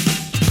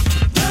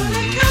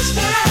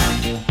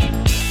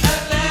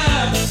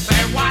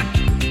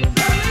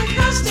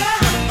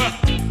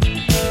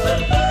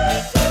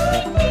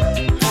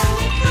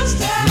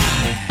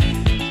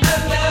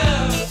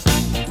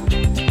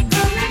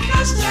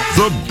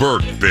 The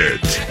Burke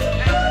Bit.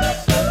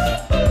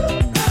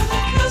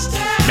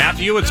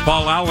 Matthew, it's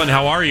Paul Allen.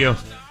 How are you?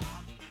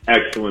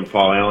 Excellent,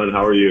 Paul Allen.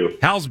 How are you?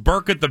 How's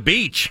Burke at the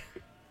beach?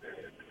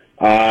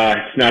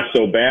 It's not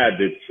so bad.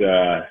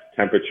 It's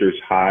temperature's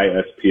high,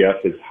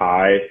 SPF is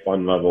high,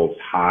 fun level's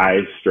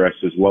high, stress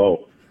is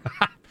low.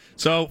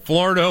 So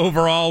Florida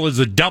overall is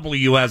a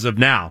W as of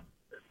now.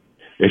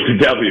 It's a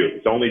W.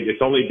 It's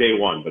only day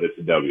one, but it's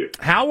a W.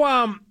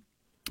 How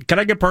can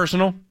I get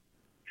personal?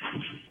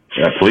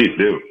 Yeah, please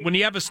do. When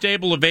you have a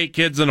stable of 8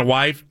 kids and a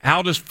wife,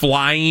 how does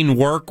flying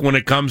work when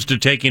it comes to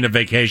taking a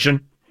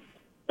vacation?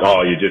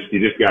 Oh, you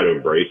just got to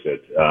embrace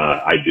it.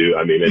 I do.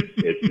 I mean,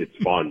 it's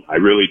fun. I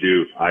really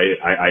do.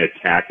 I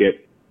attack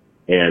it,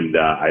 and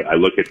I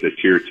look at the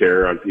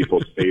terror on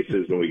people's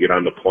faces when we get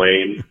on the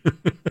plane.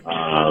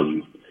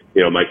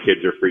 My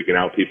kids are freaking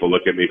out. People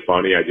look at me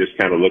funny. I just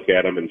kind of look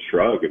at them and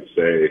shrug and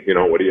say,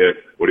 what do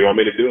you want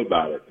me to do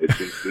about it?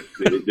 This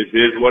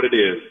is what it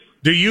is.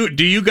 Do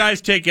you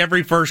guys take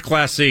every first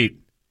class seat?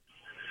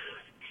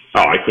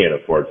 Oh, I can't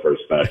afford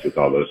first class with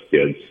all those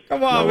kids.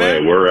 Come on, no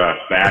man. way. We're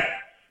back.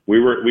 We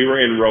were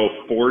in row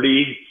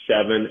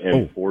 47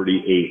 and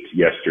 48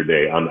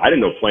 yesterday. I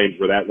didn't know planes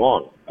were that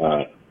long.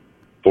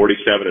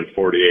 47 and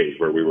 48 is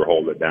where we were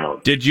holding it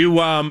down. Did you?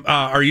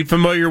 Are you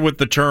familiar with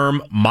the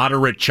term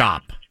moderate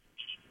chop?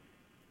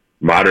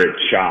 Moderate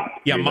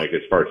chop. Yeah, like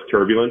as far as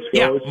turbulence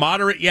goes. Yeah,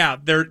 moderate. Yeah,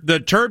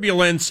 the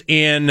turbulence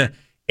in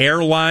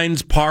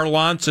airlines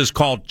parlance is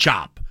called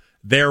chop.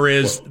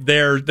 There's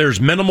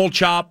minimal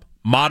chop,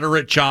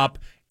 moderate chop,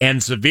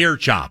 and severe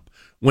chop.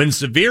 When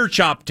severe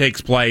chop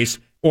takes place,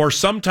 or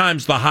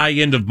sometimes the high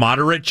end of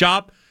moderate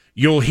chop,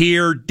 you'll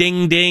hear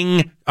ding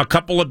ding, a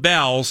couple of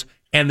bells,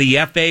 and the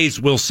FAs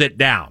will sit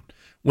down.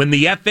 When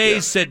the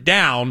FAs sit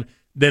down,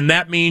 then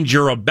that means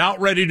you're about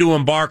ready to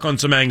embark on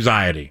some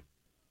anxiety.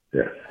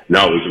 Yeah.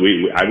 No,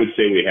 I would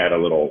say we had a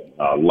little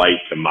light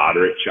to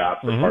moderate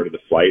chop for part of the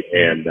flight,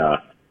 and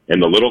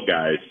the little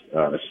guys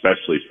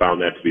especially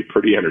found that to be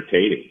pretty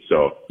entertaining.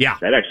 So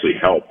that actually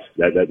helped.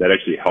 That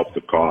actually helped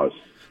the cause.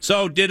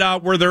 So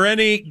were there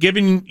any,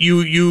 given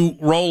you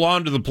roll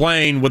onto the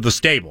plane with the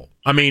stable?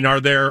 I mean, are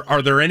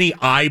there any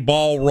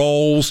eyeball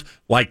rolls,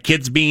 like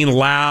kids being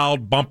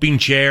loud, bumping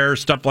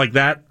chairs, stuff like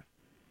that?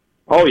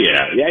 Oh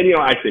yeah. And,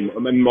 I think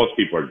most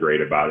people are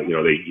great about it.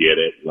 They get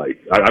it.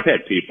 Like I've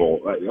had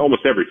people,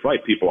 almost every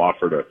flight, people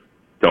offer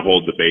to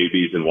hold the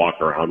babies and walk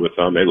around with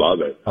them. They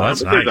love it. Oh,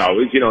 that's but nice. There's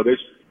always,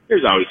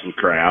 there's always some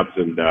crabs,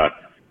 and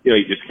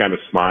you just kind of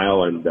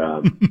smile and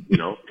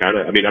kind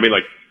of. I mean,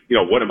 like.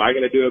 What am I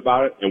going to do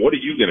about it? And what are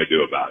you going to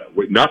do about it?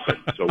 With nothing.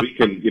 So we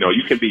can,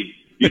 you can be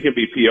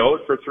PO'd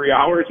for 3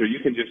 hours, or you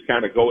can just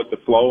kind of go with the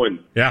flow and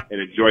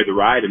enjoy the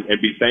ride and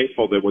be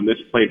thankful that when this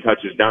plane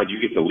touches down,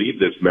 you get to leave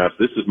this mess.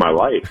 This is my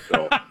life.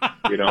 So,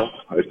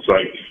 it's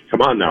like,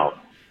 come on now.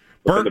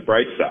 Look on the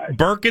bright side.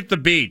 Burke at the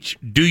beach.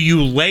 Do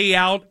you lay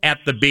out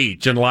at the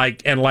beach and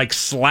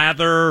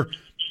slather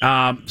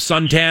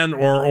suntan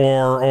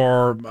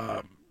or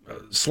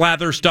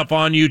slather stuff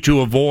on you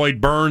to avoid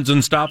burns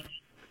and stuff?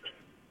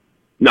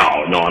 No.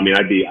 I mean,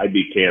 I'd be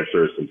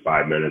cancerous in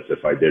 5 minutes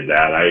if I did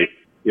that.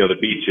 The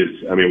beach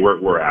is. I mean,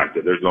 we're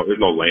active. There's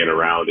no laying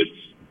around.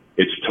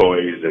 It's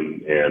toys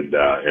and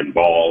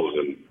balls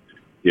and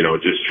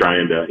just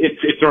trying to.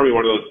 It's normally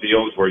one of those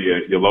deals where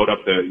you load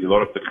up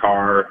the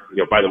car.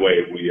 By the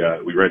way, we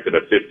rented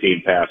a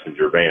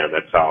 15-passenger van.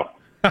 That's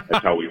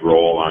how we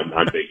roll on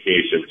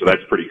vacation. So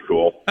that's pretty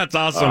cool. That's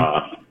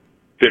awesome.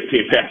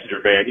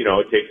 15-passenger van,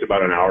 it takes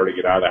about an hour to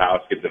get out of the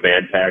house, get the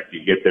van packed.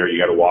 You get there, you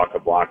got to walk a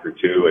block or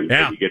two, and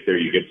you get there,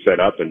 you get set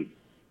up, and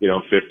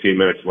 15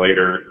 minutes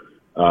later,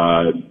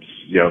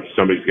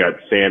 somebody's got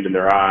sand in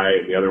their eye,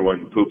 and the other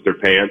one pooped their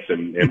pants,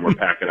 and we're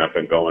packing up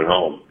and going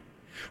home.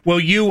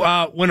 Well,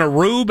 when a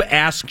Rube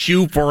asks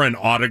you for an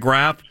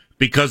autograph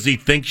because he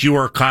thinks you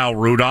are Kyle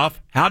Rudolph,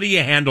 how do you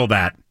handle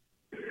that?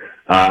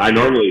 I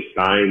normally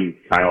sign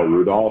Kyle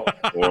Rudolph,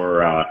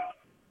 or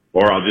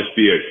I'll just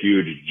be a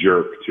huge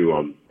jerk to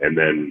them, and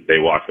then they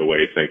walk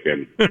away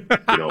thinking,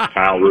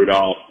 Kyle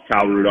Rudolph /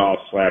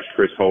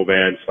 Chris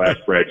Hovan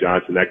 / Brad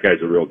Johnson. That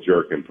guy's a real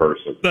jerk in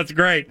person. That's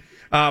great.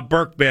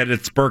 Burke Bed,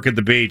 it's Burke at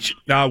the beach.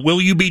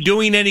 Will you be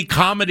doing any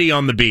comedy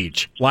on the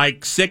beach?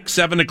 Like 6,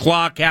 7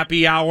 o'clock,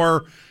 happy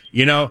hour,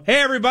 hey,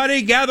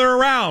 everybody, gather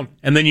around.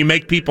 And then you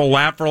make people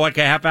laugh for like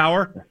a half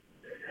hour?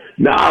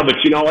 No, but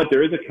you know what?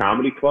 There is a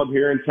comedy club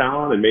here in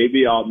town, and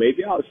maybe I'll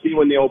see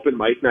when the open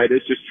mic night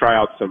is. Just try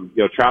out some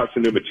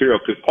new material.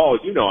 Because Paul,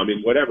 as you know, I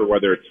mean,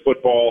 whether it's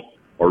football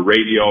or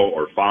radio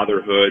or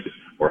fatherhood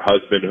or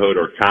husbandhood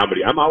or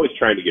comedy, I'm always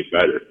trying to get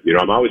better.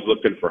 I'm always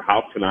looking for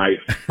how can I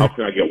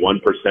get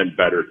 1%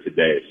 better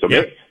today. So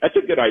that's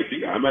a good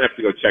idea. I might have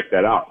to go check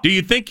that out. Do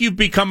you think you've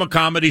become a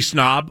comedy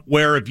snob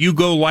where if you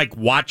go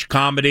watch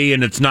comedy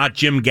and it's not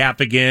Jim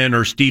Gaffigan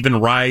or Stephen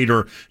Wright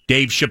or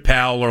Dave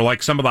Chappelle or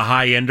like some of the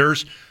high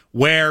enders,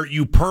 where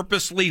you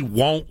purposely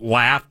won't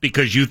laugh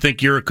because you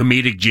think you're a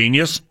comedic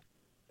genius?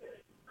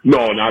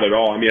 No, not at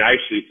all. I mean, I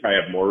actually probably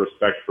have more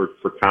respect for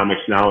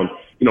comics now, and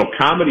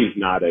comedy's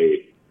not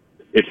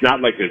it's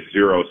not like a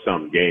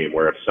zero-sum game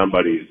where if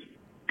somebody's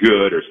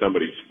good or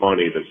somebody's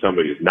funny, then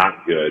somebody's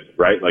not good,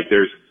 right? Like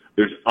there's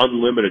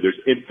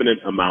infinite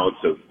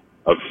amounts of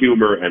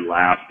humor and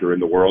laughter in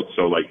the world.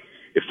 So like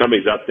if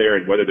somebody's up there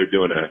and whether they're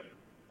doing an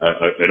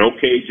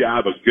okay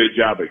job, a good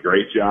job, a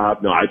great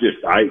job, no, I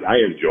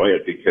enjoy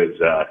it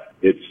because I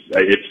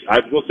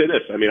will say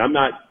this. I mean,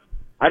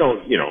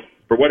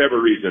 for whatever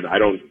reason, I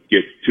don't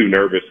get too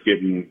nervous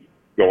going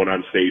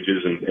on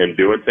stages and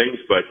doing things,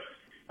 but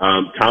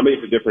comedy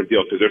is a different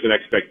deal because there's an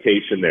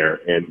expectation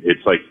there, and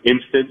it's like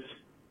instant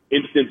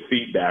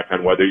feedback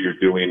on whether you're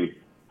doing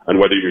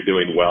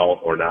well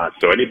or not.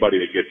 So anybody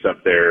that gets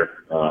up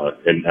there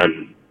and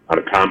on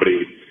a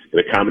comedy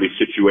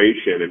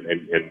situation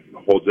and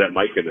holds that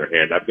mic in their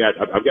hand, I've got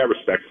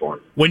respect for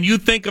them. When you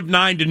think of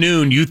 9 to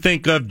Noon, you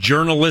think of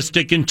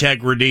journalistic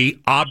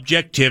integrity,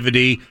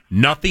 objectivity,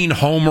 nothing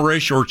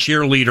homerish or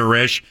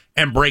cheerleaderish,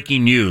 and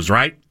breaking news,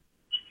 right?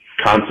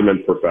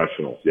 Consummate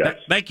professionals, yes.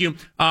 Thank you.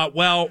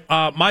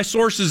 My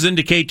sources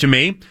indicate to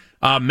me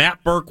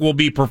Matt Burke will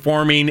be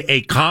performing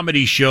a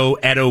comedy show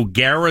at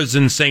O'Gara's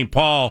in St.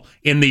 Paul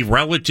in the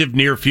relative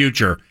near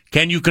future.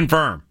 Can you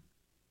confirm?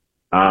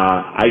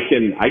 I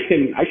can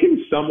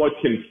somewhat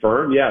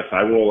confirm. Yes,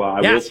 I will.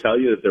 I will tell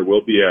you that there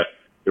will be a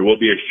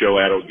show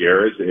at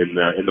O'Gara's in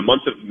the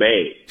month of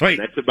May. Right.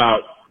 And that's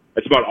about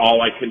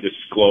all I can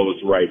disclose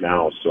right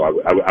now. So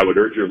I would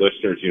urge your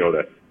listeners,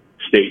 to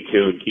stay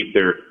tuned, keep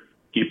their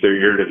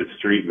ear to the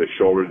street and the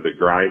shoulder to the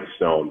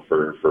grindstone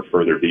for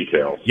further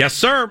details. This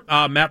sir.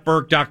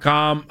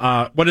 MattBurke.com.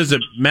 What is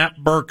it?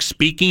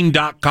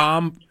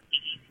 MattBurkeSpeaking.com.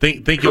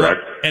 Think you have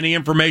any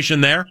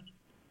information there?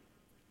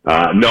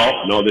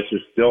 No. This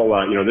is still,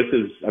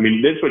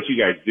 this is what you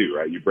guys do,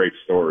 right? You break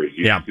stories,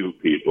 you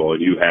scoop people,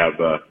 and you have,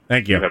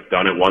 Thank you. You have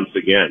done it once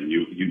again.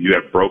 You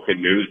have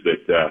broken news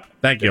that,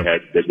 Thank you.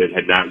 that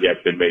had not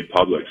yet been made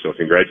public. So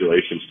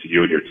congratulations to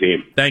you and your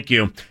team. Thank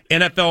you.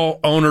 NFL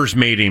owners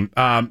meeting.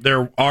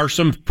 There are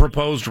some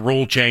proposed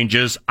rule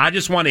changes. I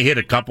just want to hit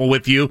a couple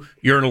with you.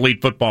 You're an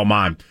elite football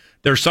mind.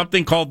 There's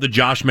something called the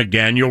Josh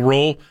McDaniel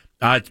rule.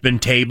 It's been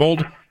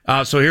tabled.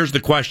 So here's the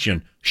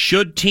question.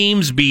 Should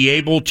teams be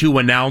able to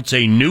announce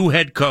a new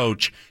head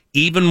coach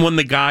even when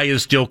the guy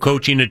is still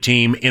coaching a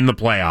team in the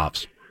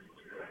playoffs?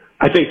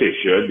 I think they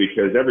should,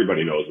 because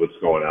everybody knows what's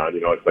going on.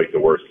 It's like the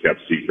worst kept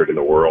secret in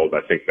the world.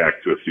 I think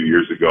back to a few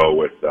years ago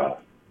with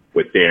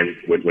Dan,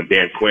 when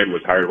Dan Quinn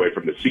was hired away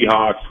from the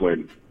Seahawks,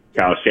 when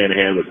Kyle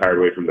Shanahan was hired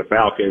away from the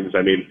Falcons.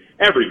 I mean,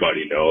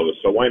 everybody knows.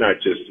 So why not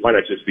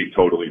just be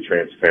totally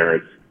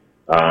transparent,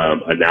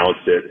 announce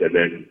it, and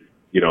then,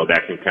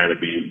 that can kind of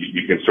be,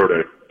 you can sort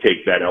of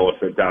take that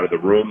elephant out of the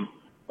room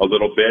a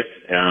little bit,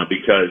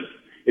 because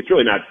it's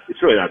really not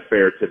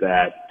fair to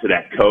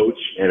that coach,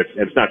 and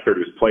it's not fair to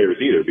his players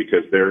either,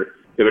 because they're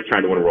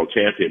trying to win a world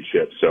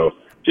championship. So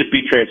just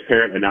be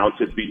transparent, announce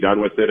it, be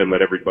done with it, and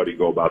let everybody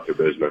go about their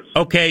business.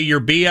 Okay,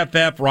 your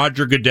BFF,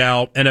 Roger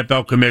Goodell,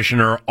 NFL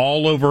commissioner,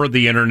 all over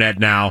the internet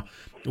now.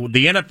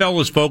 The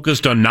NFL is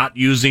focused on not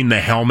using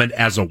the helmet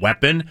as a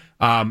weapon.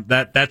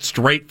 That's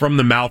straight from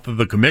the mouth of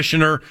the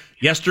commissioner.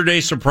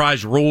 Yesterday's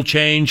surprise rule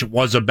change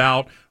was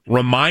about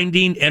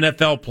reminding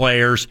NFL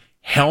players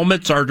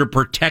helmets are to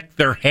protect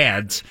their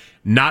heads,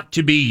 not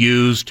to be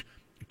used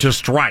to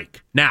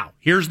strike. Now,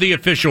 here's the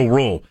official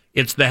rule.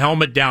 It's the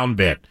helmet down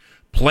bit.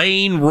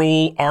 Playing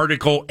rule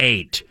Article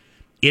 8.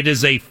 It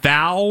is a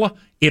foul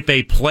if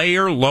a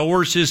player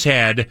lowers his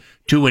head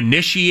to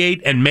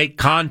initiate and make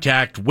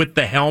contact with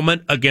the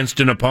helmet against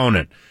an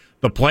opponent.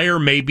 The player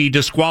may be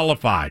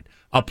disqualified.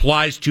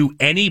 Applies to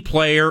any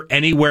player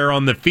anywhere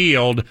on the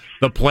field.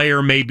 The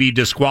player may be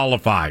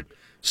disqualified.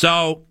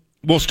 So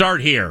we'll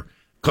start here.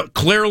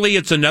 Clearly,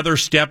 it's another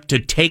step to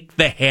take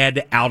the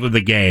head out of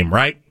the game,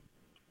 right?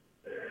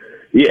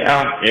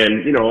 Yeah,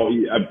 and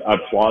I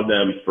applaud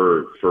them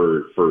for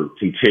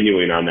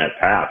continuing on that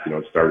path.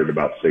 It started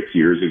about 6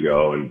 years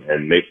ago,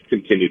 and they've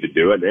continued to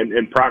do it,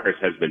 and progress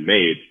has been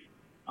made.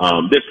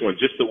 This one,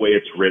 just the way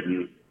it's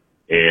written,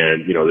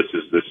 and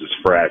this is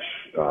fresh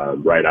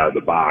right out of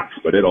the box,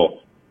 but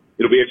it'll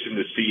be interesting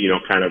to see,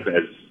 kind of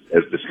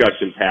as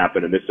discussions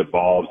happen and this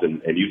evolves,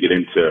 and you get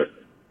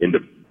into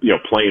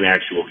playing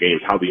actual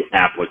games, how the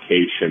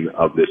application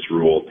of this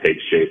rule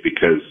takes shape,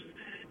 because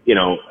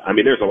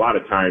there's a lot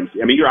of times,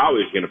 you're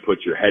always going to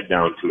put your head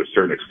down to a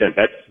certain extent.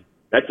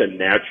 That's a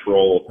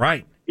natural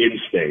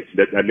instinct.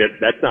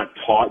 That's not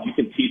taught. You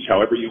can teach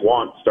however you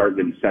want starting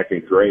in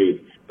second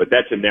grade, but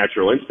that's a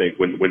natural instinct.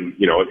 When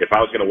if I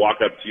was going to walk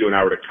up to you and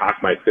I were to cock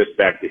my fist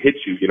back to hit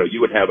you,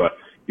 you would have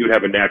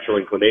a natural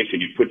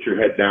inclination. You'd put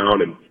your head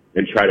down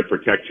and try to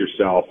protect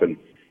yourself. And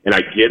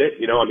I get it,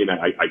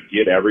 I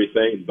get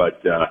everything,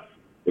 but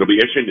it'll be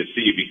interesting to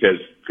see,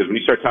 because when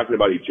you start talking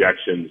about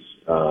ejections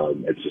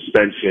and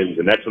suspensions,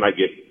 and that's when I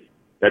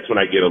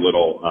get a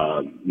little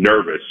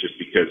nervous, just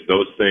because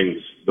those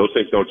things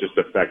don't just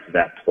affect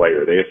that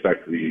player; they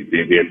affect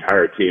the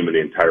entire team and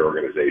the entire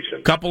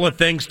organization. Couple of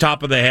things,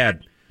 top of the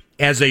head.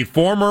 As a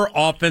former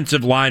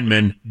offensive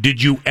lineman,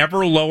 did you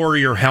ever lower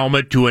your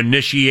helmet to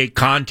initiate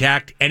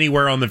contact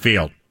anywhere on the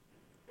field?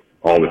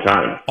 All the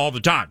time. All the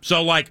time.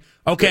 So,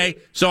 okay,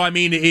 so I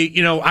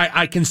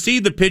can see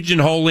the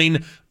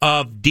pigeonholing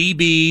of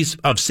DBs,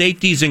 of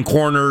safeties and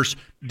corners,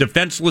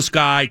 defenseless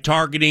guy,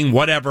 targeting,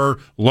 whatever,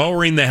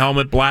 lowering the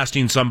helmet,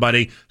 blasting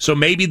somebody. So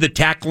maybe the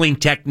tackling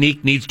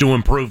technique needs to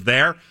improve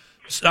there.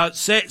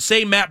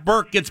 Say Matt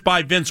Burke gets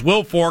by Vince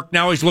Wilfork,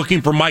 now he's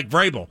looking for Mike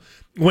Vrabel.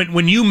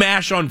 When you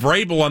mash on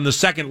Vrabel on the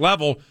second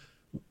level,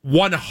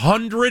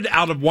 100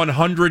 out of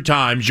 100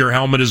 times your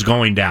helmet is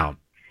going down.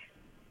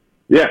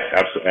 Yeah,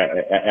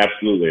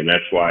 absolutely, and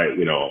that's why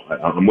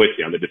I'm with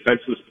you on the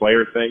defenseless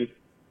player thing.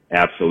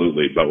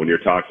 Absolutely, but when you're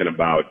talking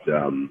about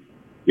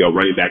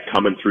running back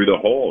coming through the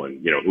hole,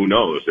 and who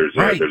knows? There's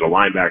a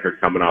linebacker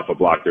coming off a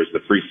block. There's the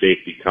free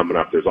safety coming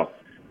up.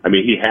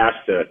 He has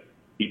to.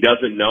 He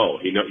doesn't know.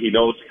 He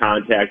knows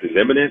contact is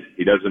imminent.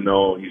 He doesn't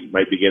know he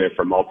might be getting it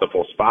from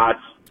multiple spots.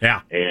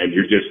 Yeah, and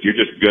you're just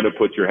gonna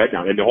put your head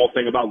down. And the whole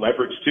thing about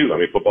leverage too.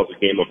 Football's a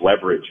game of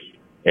leverage.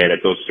 And at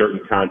those certain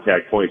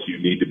contact points, you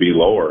need to be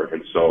lower.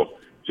 And so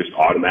just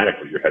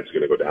automatically your head's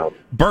going to go down.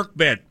 Burke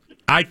bit.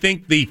 I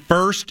think the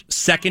first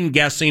second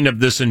guessing of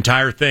this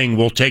entire thing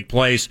will take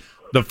place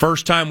the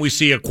first time we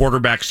see a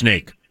quarterback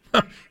sneak.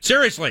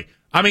 Seriously.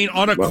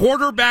 On a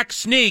quarterback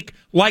sneak,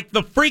 like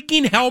the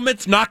freaking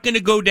helmet's not going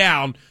to go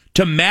down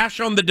to mash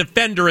on the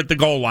defender at the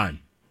goal line.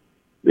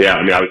 Yeah,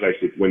 I was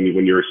actually, when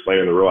you were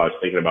explaining the rule, I was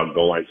thinking about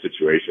goal line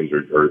situations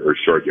or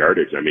short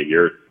yardage.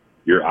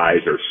 Your eyes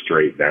are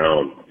straight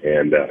down,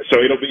 and so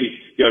it'll be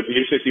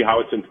interesting to see how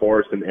it's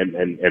enforced and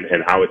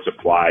how it's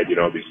applied.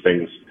 These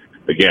things.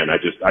 Again, I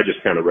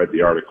just kind of read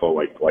the article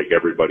like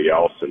everybody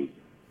else, and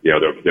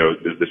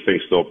this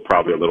thing's still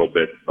probably a little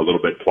bit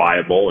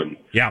pliable, and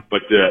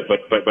but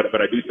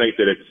I do think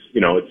that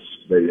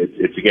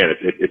it's again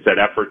it's that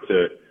effort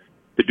to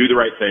do the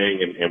right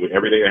thing, and with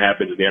everything that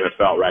happens in the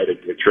NFL, right,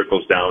 it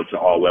trickles down to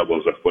all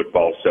levels of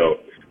football. So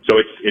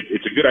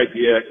it's a good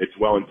idea. It's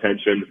well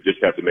intentioned.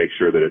 Just have to make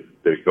sure that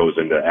it goes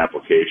into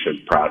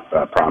application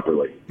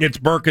properly. It's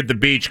Burke at the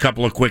Beach.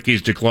 Couple of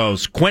quickies to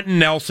close. Quentin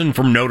Nelson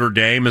from Notre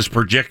Dame is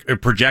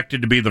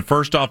projected to be the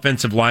first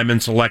offensive lineman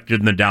selected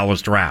in the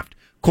Dallas draft.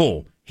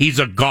 Cool. He's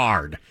a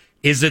guard.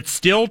 Is it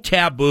still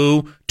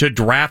taboo to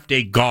draft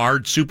a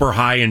guard super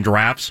high in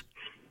drafts?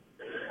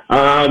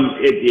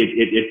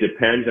 It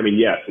depends. I mean,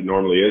 yes, it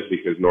normally is,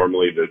 because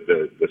normally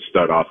the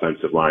stud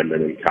offensive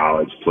linemen in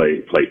college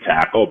play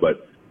tackle,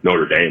 but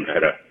Notre Dame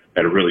had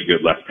a really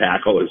good left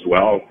tackle as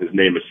well. His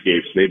name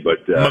escapes me,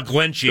 but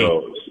McGlinchey.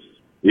 So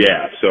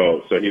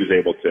he was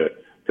able to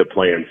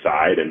play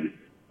inside, and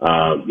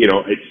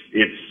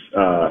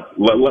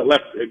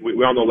left.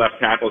 We all know left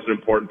tackle is an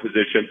important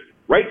position.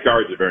 Right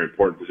guard is a very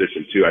important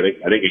position too. I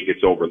think it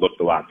gets overlooked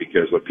a lot,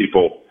 because what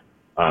people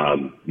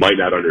might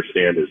not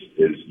understand is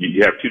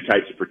you have two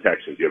types of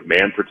protections. You have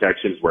man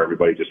protections, where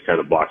everybody just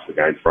kind of blocks the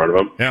guy in front of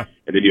them. Yeah.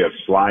 And then you have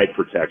slide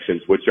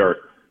protections,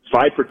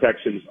 slide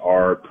protections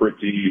are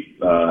pretty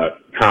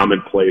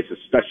commonplace,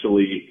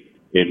 especially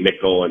in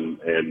nickel and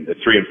the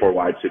 3 and 4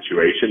 wide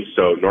situations.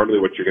 So normally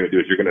what you're going to do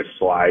is you're going to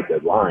slide the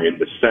line,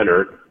 the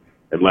center,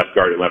 and left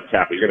guard and left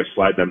tackle. You're going to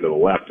slide them to the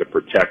left to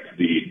protect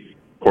the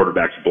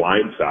quarterback's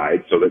blind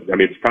side. So that, I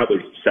mean, it's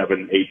probably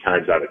 7-8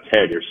 times out of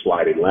 10 you're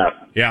sliding left.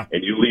 Yeah.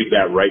 And you leave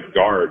that right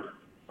guard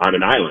on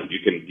an island. You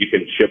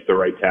can chip the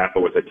right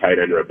tackle with a tight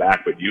end or a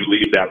back, but you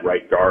leave that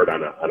right guard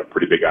on a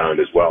pretty big island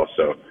as well.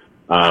 So,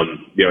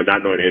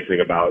 not knowing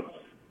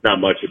not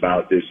much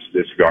about this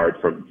guard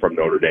from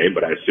Notre Dame,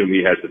 but I assume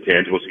he has the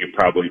tangibles. He can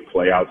probably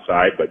play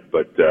outside, but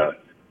it's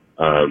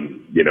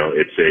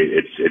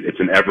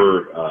an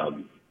ever,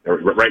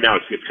 right now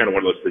it's kind of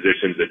one of those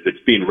positions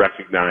that's being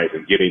recognized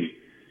and getting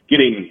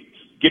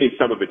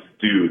some of its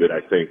due that I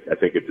think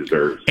it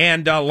deserves.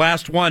 And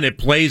last one, it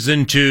plays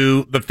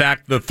into the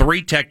fact the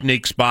 3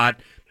 technique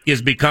spot is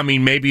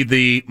becoming maybe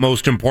the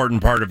most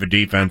important part of a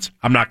defense.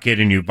 I'm not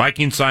kidding you.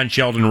 Vikings signed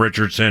Sheldon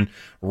Richardson.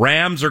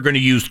 Rams are going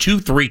to use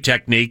 2-3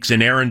 techniques in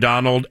Aaron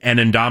Donald and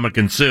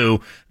Ndamukong Suh.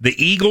 The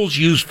Eagles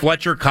use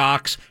Fletcher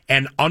Cox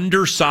and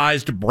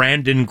undersized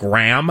Brandon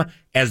Graham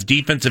as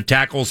defensive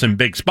tackles in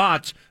big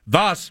spots.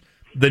 Thus,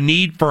 the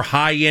need for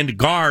high-end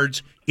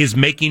guards is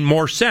making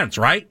more sense,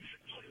 right?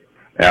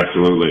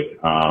 Absolutely.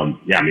 How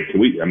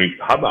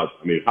about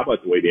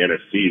the way the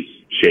NFC's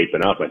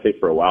shaping up? I think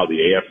for a while the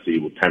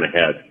AFC kind of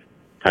had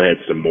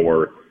some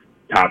more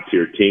top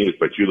tier teams,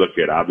 but you look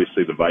at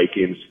obviously the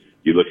Vikings.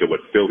 You look at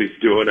what Philly's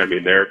doing. I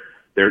mean, they're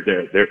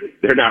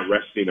not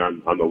resting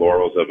on the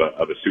laurels of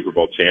a Super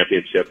Bowl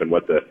championship and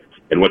what the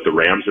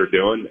Rams are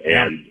doing.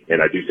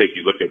 And I do think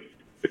you look at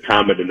the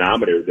common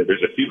denominator.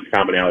 There's a few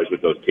commonalities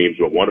with those teams,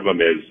 but one of them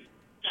is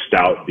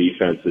stout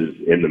defenses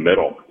in the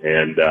middle.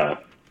 And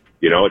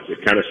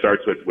it kind of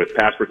starts with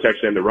pass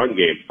protection and the run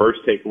game. First,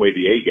 take away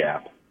the A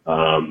gap.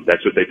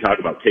 That's what they talk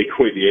about. Take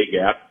away the A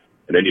gap,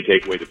 and then you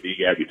take away the B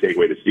gap, you take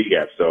away the C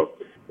gap. So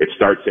it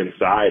starts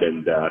inside,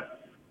 and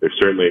it's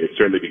certainly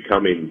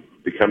becoming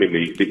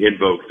the in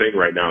vogue thing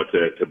right now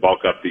to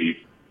bulk up the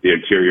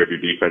interior of your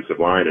defensive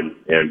line. And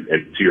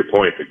to your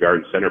point, the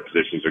guard and center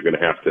positions are going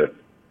to have to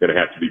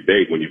be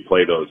big when you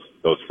play those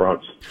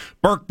fronts.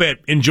 Burke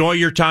Bitt, enjoy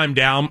your time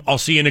down. I'll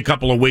see you in a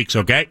couple of weeks.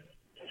 Okay.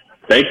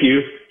 Thank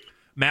you.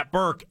 Matt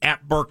Burke,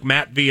 at Burke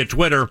Matt via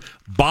Twitter.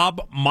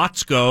 Bob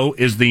Motzko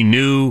is the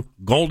new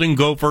Golden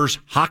Gophers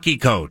hockey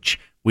coach.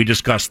 We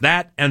discuss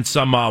that and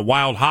some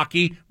wild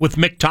hockey with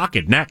Mick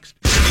Tocchet next.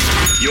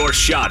 Your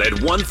shot at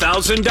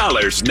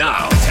 $1,000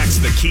 now.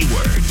 Text the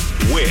keyword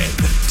WIN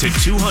to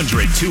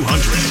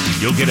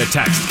 200-200. You'll get a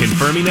text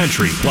confirming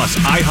entry plus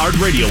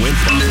iHeartRadio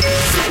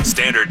info.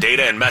 Standard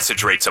data and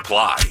message rates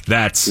apply.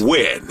 That's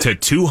WIN to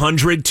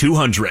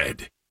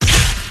 200-200.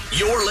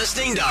 You're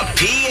listening to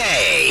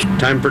PA.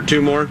 Time for 2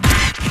 more.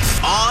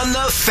 On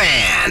the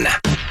Fan.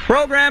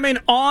 Programming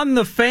On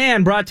the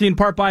Fan, brought to you in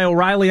part by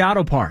O'Reilly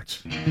Auto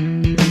Parts.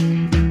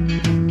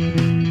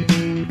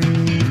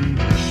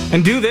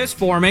 And do this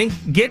for me.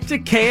 Get to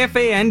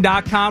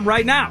KFAN.com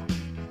right now,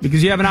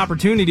 because you have an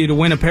opportunity to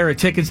win a pair of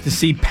tickets to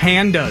see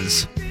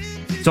Pandas.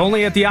 It's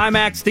only at the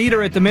IMAX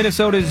Theater at the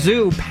Minnesota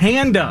Zoo.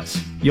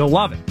 Pandas. You'll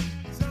love it.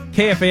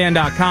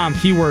 KFAN.com,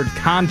 keyword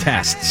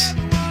contests.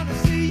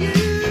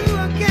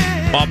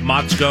 Bob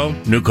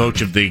Motzko, new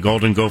coach of the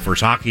Golden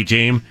Gophers hockey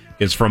team,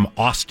 is from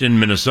Austin,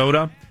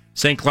 Minnesota.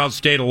 St. Cloud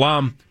State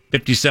alum,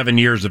 57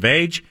 years of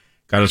age.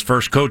 Got his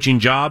first coaching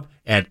job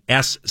at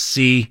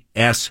SCSU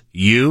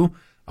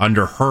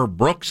under Herb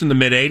Brooks in the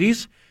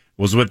mid-'80s.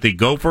 Was with the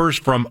Gophers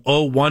from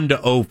 01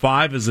 to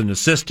 05 as an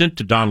assistant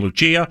to Don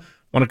Lucia.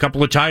 Won a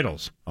couple of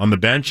titles on the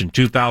bench in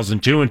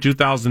 2002 and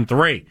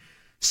 2003.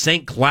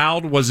 St.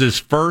 Cloud was his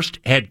first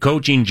head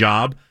coaching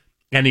job,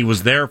 and he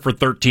was there for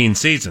 13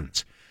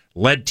 seasons.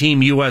 Led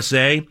Team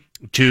USA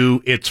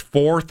to its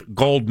fourth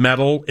gold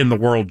medal in the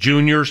World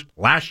Juniors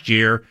last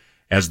year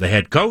as the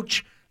head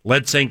coach.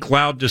 Led St.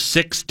 Cloud to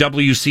 6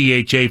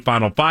 WCHA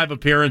Final Five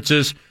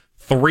appearances,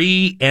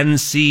 3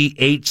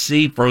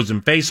 NCHC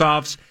Frozen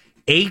Faceoffs,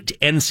 8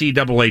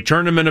 NCAA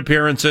tournament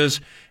appearances,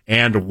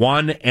 and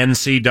 1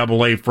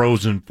 NCAA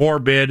Frozen Four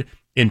bid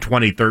in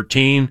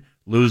 2013,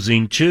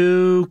 losing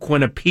to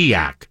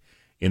Quinnipiac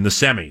in the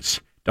semis.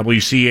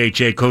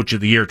 WCHA Coach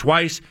of the Year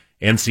twice,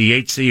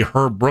 NCHC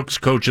Herb Brooks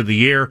Coach of the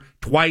Year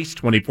twice,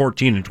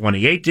 2014 and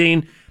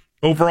 2018.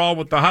 Overall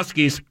with the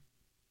Huskies,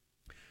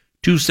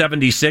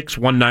 276,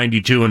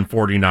 192, and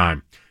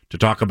 49. To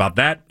talk about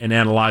that and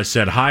analyze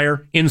said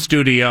hire, in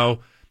studio,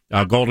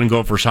 Golden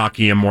Gophers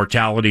hockey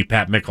immortality,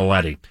 Pat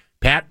Micheletti.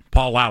 Pat,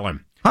 Paul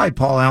Allen. Hi,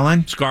 Paul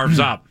Allen. Scarves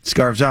up.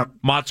 Scarves up.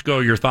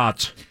 Motzko, your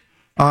thoughts?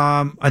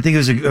 I think it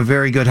was a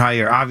very good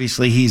hire.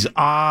 Obviously, he's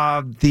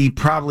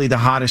probably the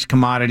hottest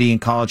commodity in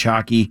college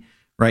hockey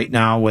right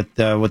now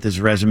with his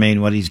resume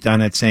and what he's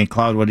done at St.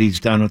 Cloud, what he's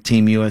done with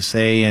Team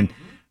USA, and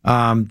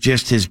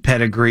just his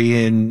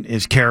pedigree and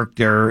his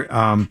character.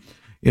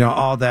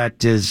 All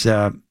that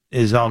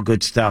is all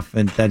good stuff,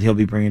 and that he'll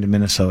be bringing to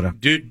Minnesota.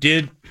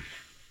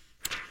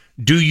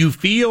 Do you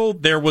feel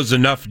there was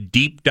enough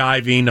deep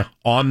diving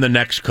on the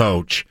next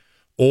coach,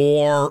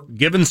 or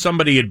given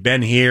somebody had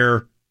been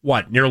here,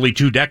 nearly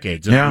 2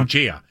 decades in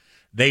Lucia,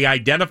 they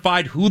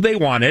identified who they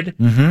wanted,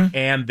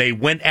 and they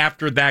went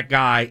after that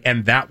guy,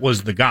 and that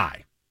was the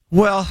guy?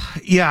 Well,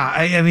 yeah,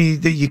 I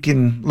mean, you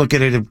can look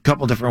at it a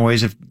couple different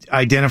ways of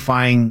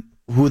identifying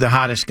who the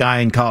hottest guy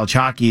in college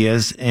hockey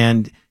is,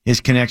 and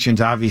his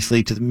connections,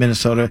 obviously, to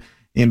Minnesota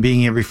and being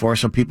here before,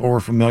 so people were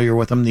familiar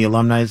with him. The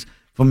alumni is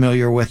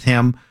familiar with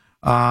him.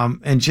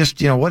 And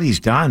just, what he's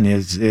done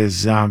is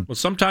well,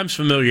 sometimes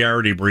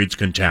familiarity breeds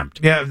contempt.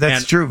 Yeah,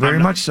 that's true. Very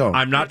much so.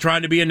 I'm not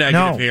trying to be a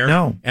negative here.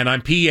 No. And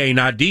I'm PA,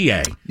 not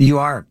DA. You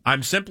are.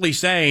 I'm simply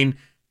saying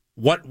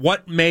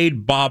what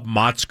made Bob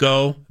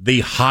Motzko the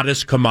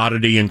hottest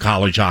commodity in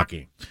college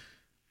hockey?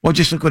 Well,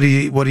 just look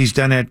what he's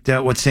done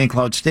at with St.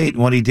 Cloud State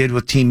and what he did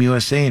with Team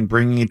USA and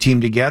bringing a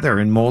team together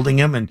and molding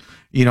them and,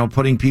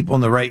 putting people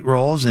in the right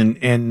roles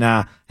and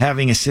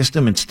having a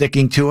system and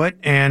sticking to it.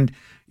 And,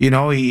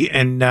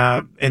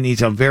 and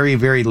he's a very,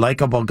 very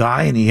likable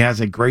guy, and he has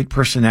a great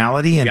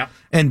personality,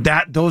 and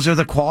those are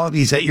the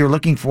qualities that you're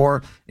looking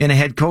for in a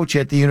head coach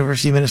at the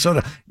University of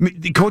Minnesota.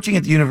 Coaching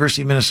at the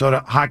University of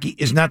Minnesota hockey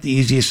is not the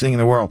easiest thing in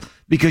the world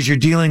because you're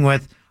dealing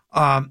with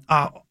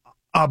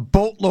a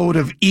boatload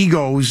of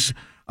egos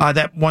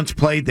that once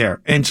played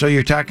there, and so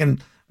you're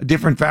talking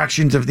different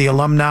factions of the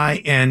alumni,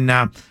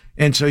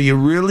 and so you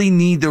really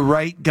need the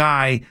right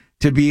guy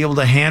to be able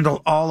to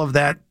handle all of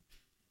that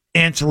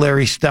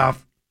ancillary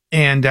stuff.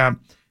 And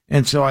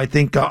so I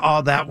think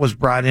all that was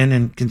brought in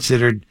and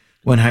considered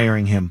when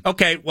hiring him.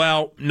 Okay,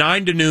 well,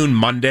 9 to noon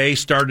Monday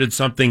started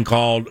something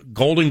called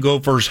Golden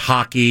Gophers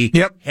Hockey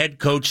Head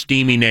Coach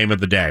Steamy Name of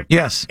the Day.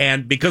 Yes.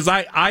 And because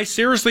I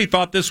seriously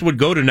thought this would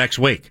go to next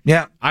week.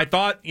 Yeah. I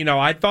thought,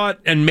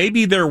 and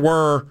maybe there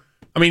were,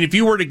 if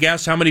you were to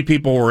guess how many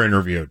people were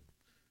interviewed.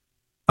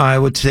 I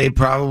would say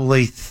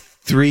probably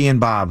 3 and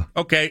Bob.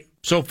 Okay.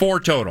 So 4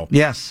 total.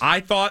 Yes.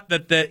 I thought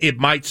that it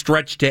might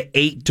stretch to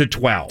 8 to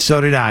 12. So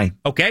did I.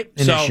 Okay.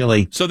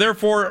 Initially. So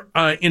therefore,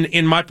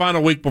 in my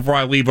final week before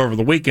I leave over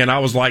the weekend, I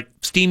was like,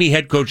 steamy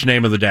head coach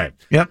name of the day.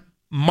 Yep.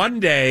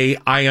 Monday,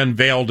 I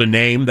unveiled a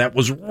name that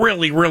was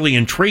really, really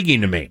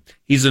intriguing to me.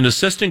 He's an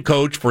assistant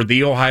coach for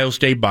the Ohio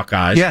State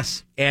Buckeyes.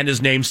 Yes. And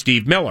his name's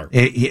Steve Miller.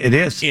 It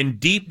is. In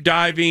deep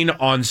diving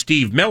on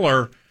Steve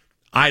Miller,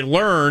 I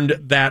learned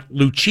that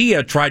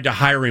Lucia tried to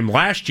hire him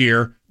last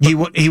year.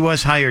 He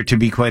was hired, to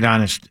be quite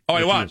honest. Oh,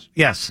 he was?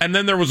 Yes. And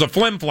then there was a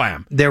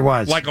flim-flam. There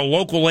was. Like a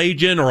local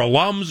agent or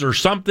alums or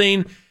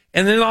something.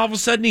 And then all of a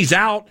sudden he's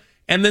out.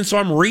 And then so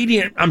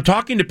I'm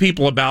talking to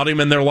people about him,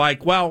 and they're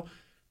like, well,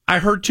 I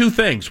heard 2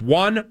 things.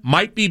 One,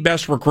 might be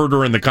best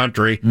recruiter in the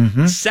country.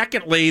 Mm-hmm.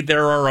 Secondly,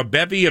 there are a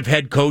bevy of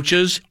head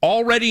coaches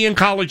already in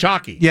college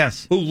hockey.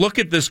 Yes. Who look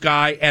at this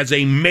guy as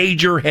a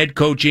major head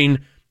coaching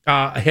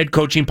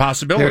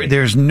possibility.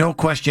 There's no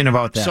question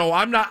about that. So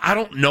I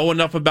don't know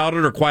enough about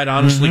it or quite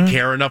honestly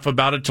care enough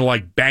about it to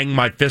like bang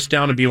my fist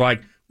down and be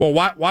like, well,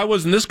 why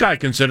wasn't this guy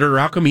considered or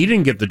how come he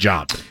didn't get the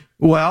job?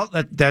 Well,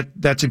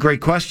 that's a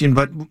great question,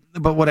 but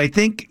what I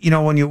think,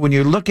 when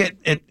you look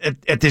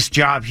at this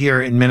job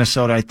here in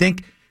Minnesota, I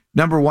think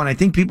number one, I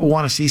think people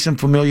want to see some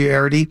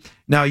familiarity.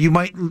 Now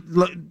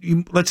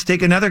let's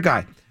take another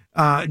guy.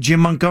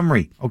 Jim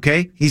Montgomery,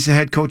 okay? He's the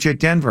head coach at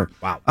Denver.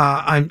 Wow.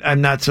 I'm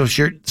not so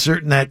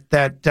certain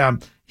that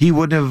he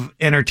wouldn't have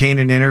entertained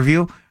an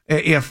interview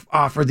if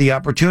offered the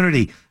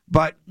opportunity.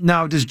 But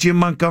now, does Jim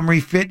Montgomery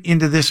fit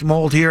into this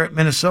mold here at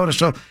Minnesota?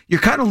 So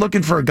you're kind of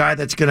looking for a guy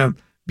that's going to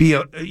be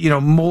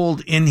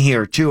mold in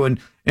here too.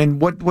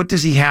 And what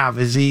does he have?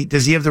 Does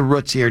he have the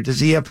roots here?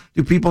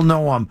 Do people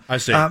know him? I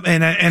see. So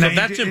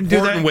that's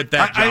important with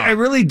that job. I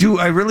really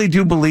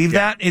do believe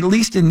that, at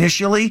least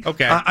initially.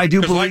 Okay. I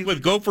do believe. Like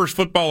with Gophers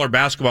football or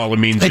basketball, it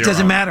means it doesn't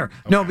zero. matter.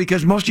 Okay. No,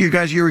 because most of you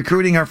guys you're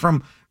recruiting are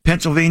from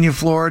Pennsylvania,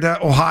 Florida,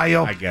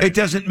 Ohio. I get it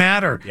doesn't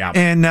matter. Yeah.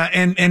 And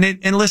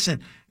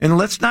listen, and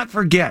let's not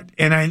forget.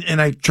 And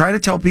I try to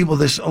tell people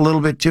this a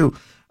little bit too.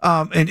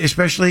 And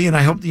especially, and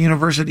I hope the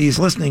university is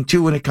listening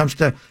too when it comes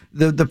to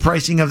the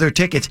pricing of their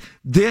tickets.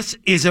 This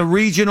is a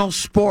regional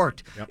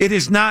sport. Yep. It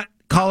is not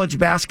college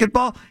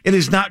basketball. It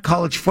is not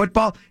college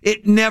football.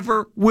 It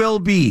never will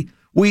be.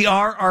 We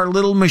are our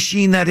little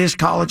machine that is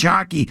college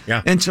hockey.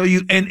 Yeah. And so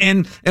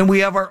and we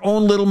have our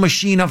own little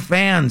machine of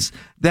fans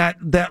that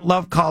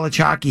love college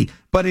hockey,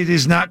 but it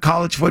is not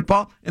college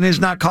football and it is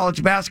not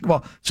college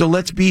basketball. So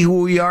let's be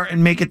who we are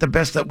and make it the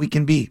best that we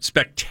can be.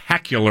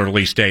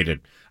 Spectacularly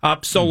stated.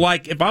 So,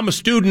 like, if I'm a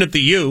student at the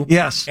U,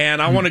 yes,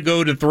 and I want to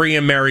go to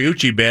 3M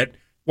Mariucci bit,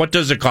 what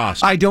does it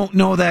cost? I don't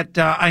know that.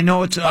 I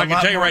know it's. I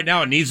can tell you right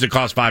now, it needs to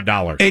cost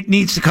 $5. It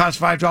needs to cost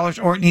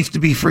 $5, or it needs to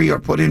be free, or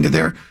put into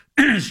their,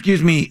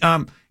 excuse me,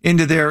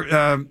 into their,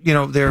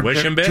 their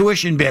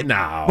tuition bit.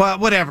 No, well,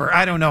 whatever.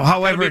 I don't know.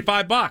 However, it'll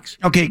be $5.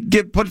 Okay,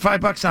 put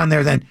 $5 on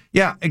there then.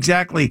 Yeah,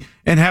 exactly,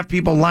 and have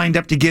people lined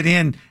up to get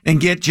in and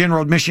get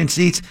general admission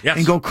seats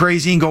and go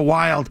crazy and go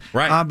wild.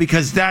 Right.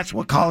 Because that's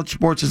what college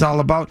sports is all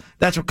about.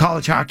 That's what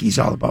college hockey is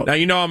all about. Now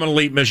you know I'm an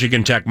elite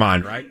Michigan Tech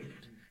mind, right?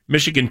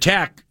 Michigan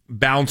Tech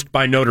bounced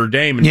by Notre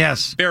Dame. In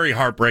very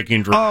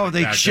heartbreaking. Oh,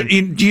 they should.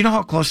 Do you know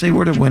how close they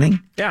were to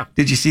winning? Yeah.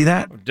 Did you see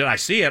that? Did I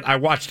see it? I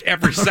watched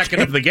every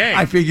second of the game.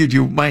 I figured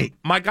you might.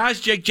 My guy's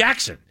Jake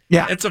Jackson.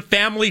 Yeah. It's a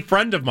family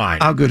friend of mine.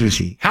 How good is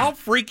he? How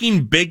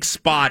freaking big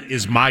spot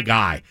is my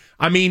guy?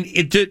 I mean,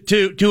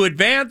 to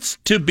advance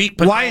to beat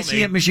Potomac. Why is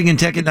he at Michigan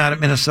Tech and not at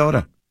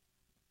Minnesota?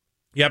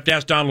 You have to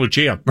ask Don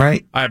Lucia.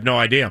 Right. I have no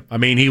idea. I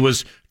mean, he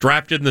was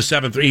drafted in the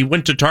 7th. He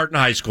went to Tartan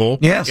High School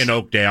in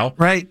Oakdale.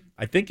 Right.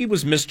 I think he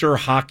was Mr.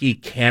 Hockey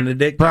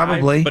candidate.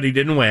 Probably. But he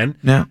didn't win.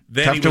 No.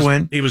 Then Tough to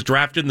win. He was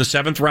drafted in the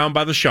 7th round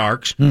by the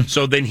Sharks.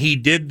 So then he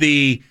did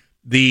the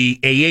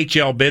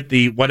AHL bit,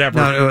 the whatever.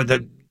 No,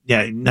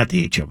 not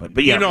the AHL,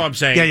 but yeah. You know what I'm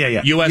saying?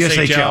 Yeah.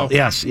 USHL.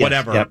 Yes.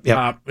 Whatever.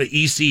 Yep.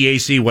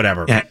 ECAC,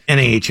 whatever. Yeah,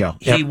 NAHL.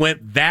 Yep. He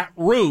went that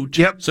route.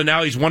 Yep. So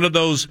now he's one of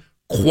those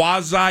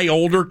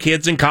quasi-older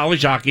kids in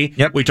college hockey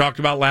we talked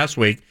about last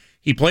week.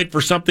 He played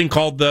for something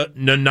called the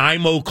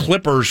Nanaimo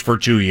Clippers for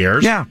 2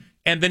 years. Yeah.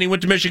 And then he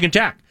went to Michigan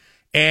Tech.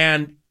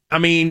 And, I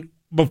mean,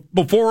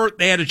 before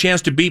they had a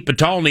chance to beat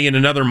Patalny in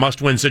another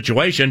must-win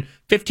situation,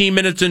 15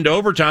 minutes into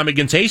overtime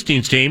against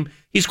Hastings' team,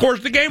 he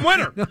scores the game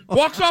winner.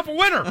 Walks off a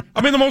winner.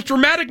 I mean, the most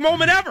dramatic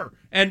moment ever.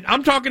 And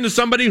I'm talking to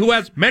somebody who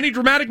has many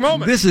dramatic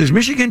moments. This is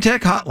Michigan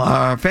Tech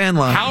hotline, fan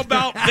line. How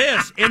about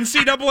this?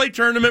 NCAA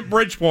tournament,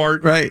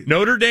 Bridgeport. Right.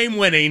 Notre Dame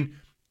winning.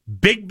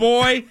 Big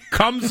boy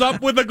comes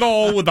up with a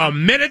goal with a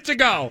minute to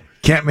go.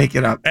 Can't make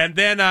it up. And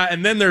then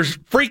there's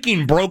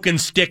freaking broken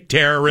stick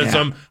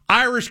terrorism. Yeah.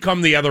 Irish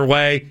come the other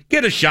way,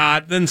 get a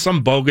shot, then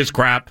some bogus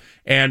crap,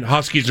 and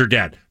Huskies are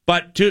dead.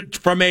 But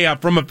from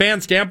a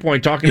fan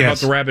standpoint, talking about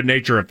the rabid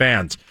nature of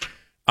fans,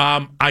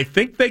 I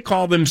think they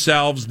call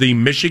themselves the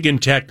Michigan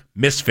Tech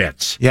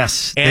Misfits.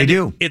 Yes, and they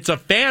do. It's a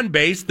fan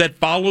base that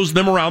follows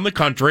them around the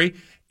country,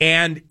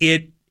 and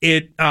it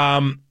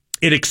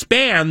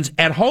expands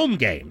at home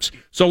games.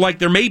 So, like,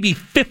 there may be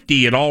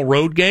 50 at all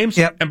road games.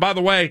 Yep. And by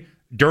the way,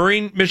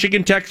 during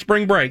Michigan Tech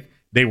spring break,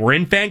 they were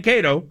in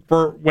Mankato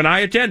for when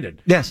I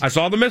attended. Yes. I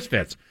saw the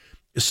Misfits.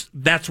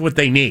 That's what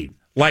they need.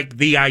 Like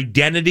the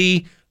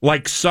identity,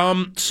 like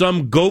some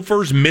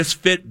Gophers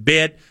Misfit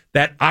bit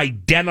that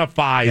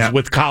identifies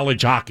with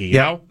college hockey. You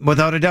know?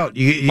 Without a doubt.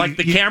 Like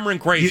the Cameron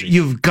Crazy.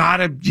 You've got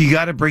to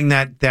bring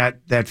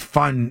that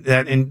fun,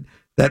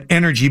 that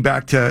energy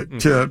back to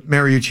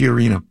Mariucci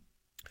Arena.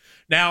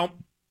 Now,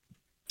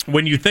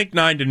 when you think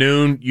 9 to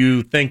noon,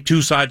 you think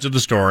two sides of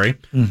the story.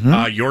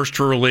 Mm-hmm. Yours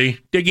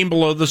truly digging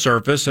below the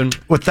surface and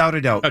without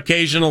a doubt,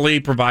 occasionally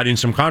providing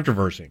some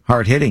controversy.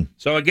 Hard hitting.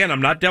 So again,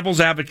 I'm not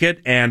devil's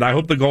advocate, and I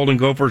hope the Golden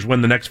Gophers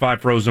win the next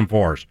 5 Frozen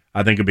Fours.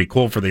 I think it'd be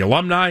cool for the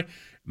alumni,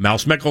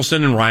 Mouse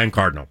Mickelson and Ryan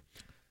Cardinal.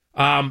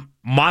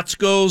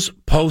 Motzko's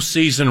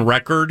postseason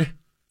record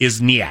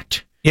is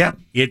niet. Yeah,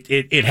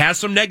 it has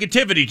some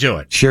negativity to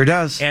it. Sure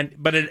does.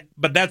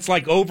 But that's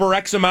like over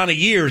X amount of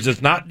years.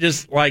 It's not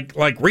just like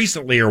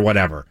recently or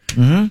whatever.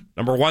 Mm-hmm.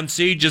 Number 1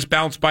 seed just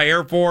bounced by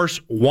Air Force.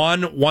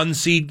 One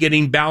seed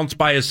getting bounced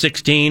by a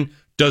 16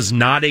 does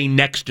not a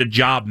next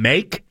job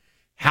make.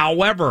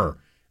 However,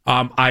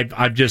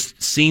 I've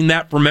just seen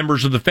that from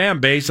members of the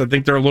fan base. I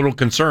think they're a little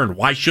concerned.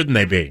 Why shouldn't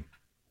they be?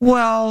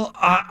 Well,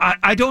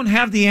 I don't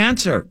have the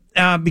answer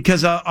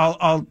because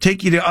I'll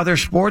take you to other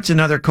sports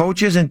and other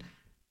coaches and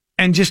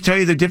just tell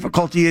you the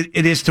difficulty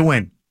it is to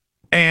win.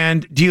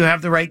 And do you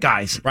have the right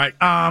guys? Right.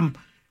 Do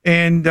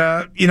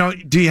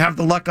you have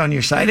the luck on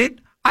your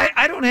side?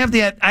 I don't have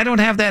that. I don't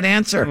have that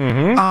answer.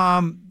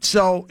 Mm-hmm.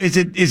 So is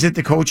it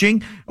the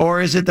coaching,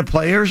 or is it the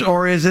players,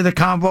 or is it a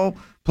combo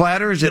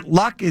platter? Is it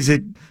luck? Is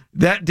it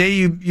that day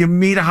you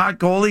meet a hot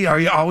goalie?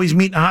 Are you always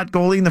meeting a hot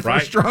goalie in the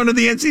first round of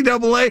the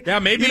NCAA? Yeah,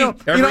 maybe.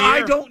 Every year.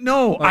 I don't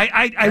know.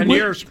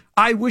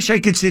 I wish I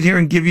could sit here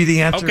and give you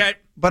the answer. Okay.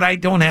 But I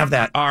don't have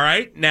that. All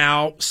right.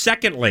 Now,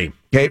 secondly,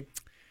 okay,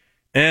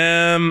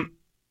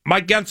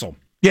 Mike Gensel.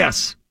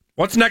 Yes.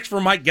 What's next for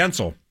Mike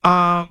Gensel?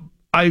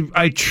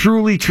 I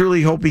truly,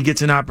 truly hope he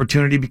gets an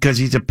opportunity because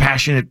he's a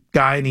passionate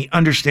guy and he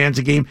understands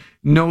the game,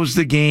 knows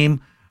the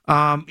game.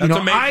 That's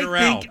a major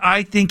L.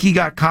 I think he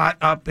got caught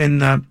up in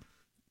the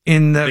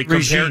They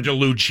regime. compared to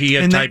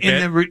Lucia type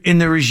bit. in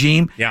the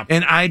regime. Yeah.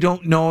 And I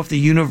don't know if the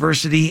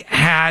university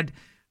had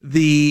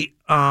the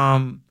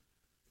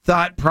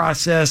thought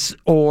process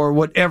or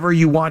whatever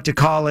you want to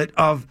call it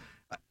of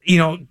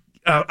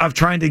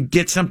trying to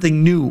get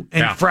something new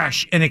and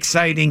fresh and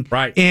exciting.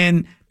 Right.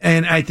 And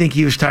I think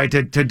he was tied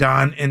to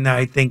Don, and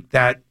I think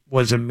that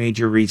was a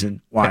major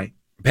reason why.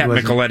 Pat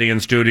Micheletti in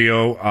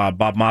studio.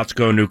 Bob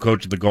Motzko, new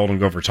coach of the Golden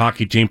Gophers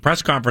hockey team.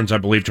 Press conference, I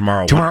believe,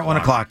 tomorrow. Tomorrow at 1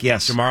 o'clock,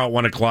 yes. Tomorrow at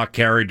 1 o'clock,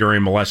 Carrie,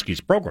 during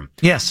Molesky's program.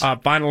 Yes.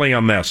 Finally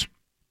on this.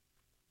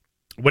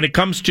 When it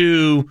comes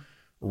to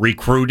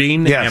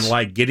recruiting Yes. and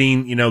like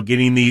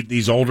getting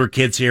these older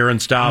kids here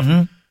and stuff,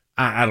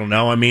 I don't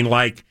know. I mean,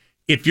 like,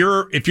 if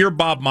you're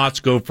Bob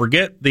Motzko,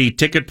 forget the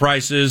ticket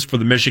prices for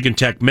the Michigan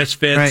Tech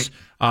Misfits,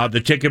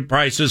 the ticket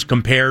prices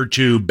compared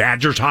to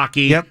Badgers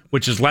hockey,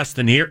 which is less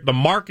than here. The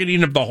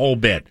marketing of the whole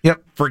bit.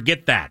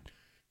 Forget that.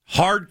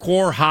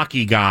 Hardcore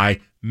hockey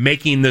guy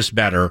making this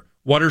better.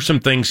 What are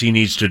some things he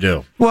needs to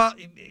do? Well,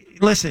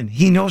 listen,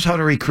 he knows how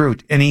to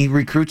recruit, and he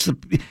recruits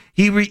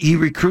he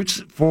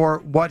recruits for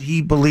what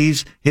he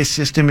believes his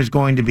system is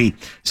going to be.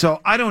 So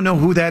I don't know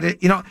who that is.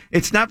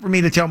 It's not for me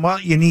to tell him, well,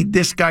 you need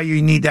this guy, or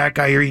you need that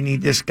guy, or you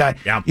need this guy.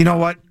 Yeah. You know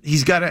what?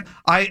 He's got to.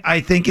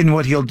 I think, in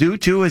what he'll do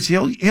too is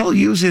he'll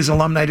use his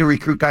alumni to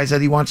recruit guys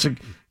that he wants to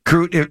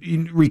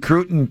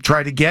recruit and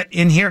try to get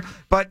in here.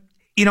 But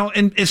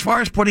and as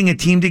far as putting a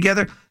team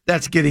together,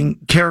 that's getting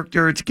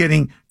character, it's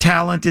getting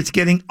talent, it's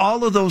getting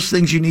all of those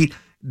things you need.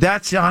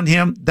 That's on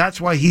him. That's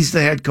why he's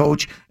the head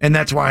coach, and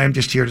that's why I'm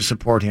just here to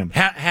support him.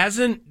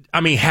 Hasn't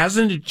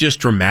it just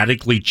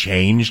dramatically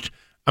changed?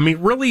 I mean,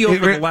 really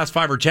over the last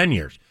 5 or 10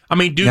 years. I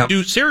mean,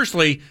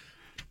 seriously,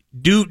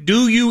 do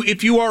you,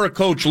 if you are a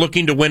coach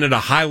looking to win at a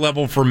high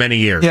level for many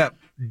years,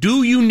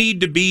 do you need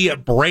to be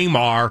at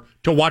Braemar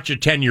to watch a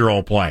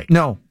 10-year-old play?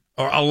 No.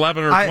 Or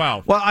 11 or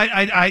 12?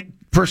 I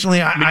personally,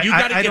 you got to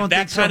I get don't that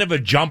think so. kind of a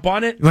jump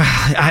on it?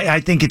 I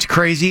think it's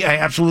crazy. I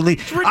absolutely.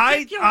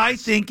 I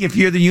think if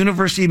you're the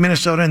University of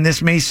Minnesota, and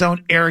this may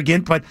sound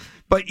arrogant, but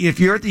if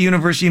you're at the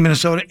University of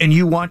Minnesota and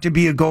you want to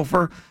be a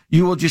Gopher,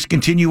 you will just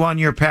continue on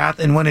your path.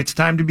 And when it's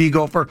time to be a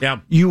Gopher,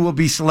 you will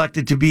be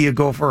selected to be a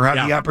Gopher, or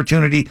have the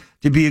opportunity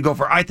to be a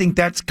Gopher. I think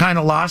that's kind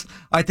of lost.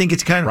 I think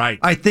it's kind of right.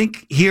 I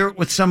think here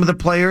with some of the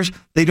players,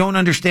 they don't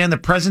understand the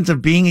presence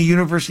of being a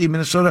University of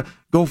Minnesota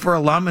Gopher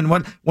alum. And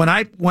when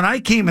I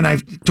came, and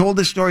I've told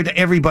this story to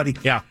everybody,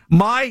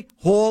 my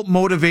whole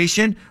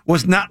motivation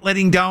was not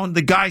letting down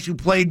the guys who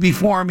played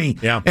before me.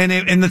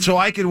 And so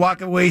I could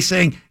walk away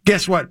saying,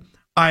 guess what?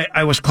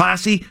 I was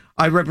classy.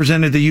 I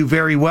represented the U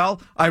very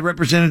well. I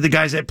represented the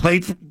guys that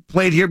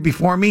played here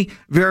before me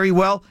very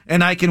well.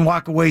 And I can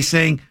walk away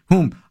saying,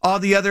 all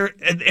the other,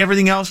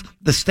 everything else,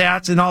 the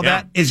stats and all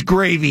that is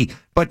gravy.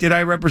 But did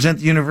I represent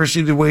the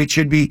university the way it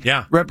should be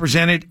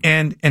represented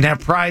and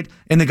have pride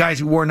in the guys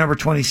who wore number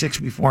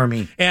 26 before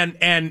me? And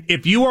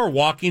if you are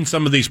walking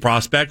some of these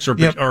prospects or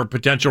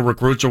potential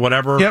recruits or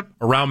whatever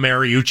around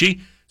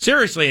Mariucci,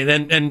 seriously,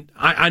 and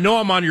I know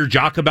I'm on your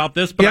jock about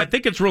this, but I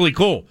think it's really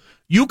cool.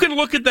 You can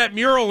look at that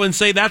mural and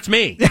say, that's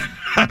me.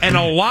 And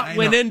a lot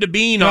went into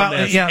being on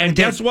this. And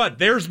guess what?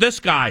 There's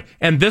this guy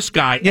and this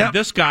guy and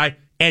this guy,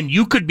 and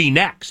you could be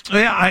next.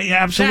 Yeah,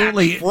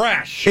 absolutely. That's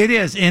fresh. It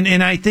is.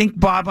 And I think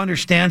Bob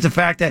understands the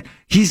fact that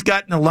he's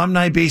got an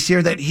alumni base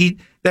here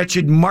that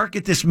should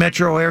market this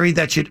metro area,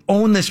 that should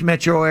own this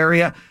metro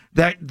area,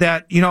 that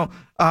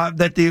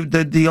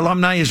the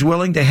alumni is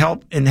willing to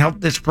help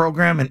this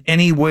program in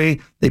any way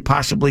they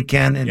possibly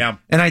can.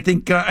 And I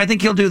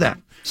think he'll do that.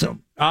 So.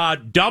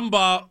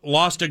 Dumba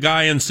lost a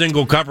guy in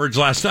single coverage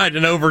last night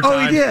in overtime. Oh,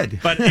 he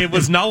did. But it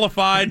was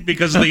nullified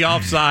because of the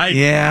offside.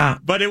 Yeah.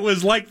 But it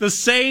was like the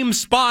same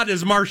spot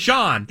as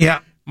Marchand.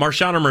 Yeah.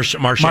 Marchand or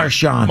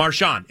Marchand?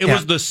 Marchand. It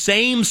was the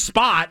same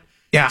spot.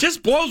 Yeah.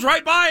 Just blows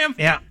right by him.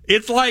 Yeah.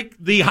 It's like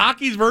the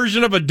hockey's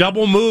version of a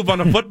double move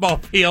on a football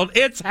field.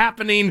 It's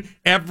happening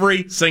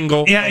every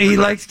single he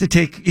likes to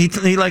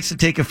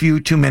take a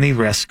few too many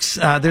risks.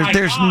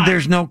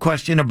 There's no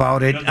question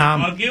about it. Does it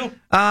bug you?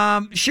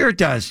 Sure it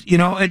does.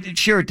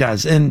 It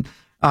does. And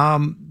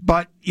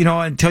but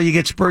until you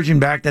get Spurgeon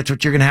back, that's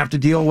what you're going to have to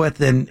deal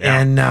with.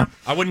 And I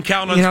wouldn't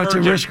count on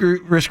Spurgeon. It's a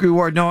risk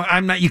reward. No,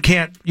 I'm not. You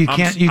can't. You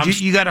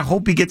got to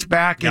hope he gets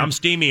back. I'm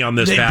steamy on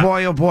this.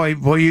 Boy, oh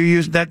boy, you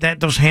use that.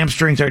 Those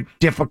hamstrings are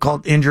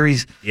difficult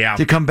injuries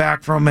to come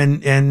back from.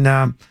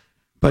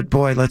 But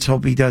boy, let's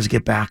hope he does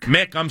get back.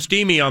 Mick, I'm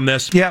steamy on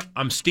this. Yep.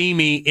 I'm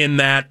steamy in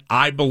that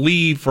I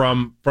believe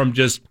from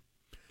just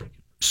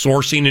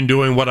sourcing and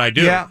doing what I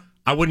do. Yeah.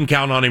 I wouldn't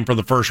count on him for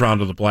the first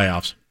round of the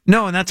playoffs.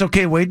 No, and that's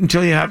okay. Wait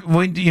until you have.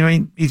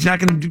 He's not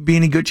going to be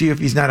any good to you if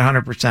he's not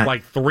 100%.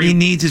 Like 3. He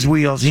needs his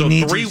wheels. So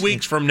 3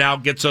 weeks from now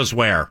gets us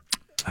where?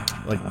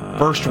 Like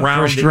first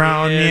round.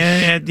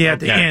 At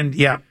the end.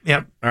 Yeah.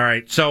 Yep. All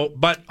right. So,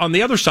 but on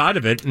the other side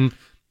of it, and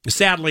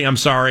Sadly, I'm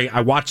sorry.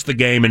 I watched the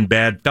game in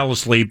bed, fell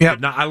asleep. Yep.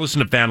 I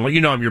listened to Fan Line.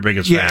 You know I'm your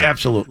biggest Yeah, fan.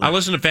 absolutely. I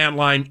listened to Fan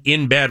Line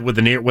in bed with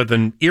an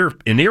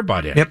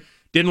earbud in. Yep.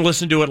 Didn't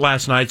listen to it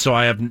last night, so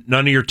I have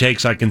none of your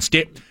takes. I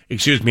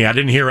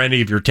didn't hear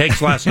any of your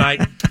takes last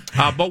night.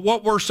 But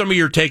what were some of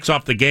your takes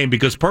off the game?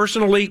 Because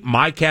personally,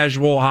 my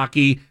casual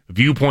hockey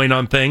viewpoint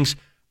on things,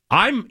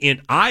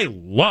 I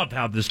love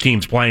how this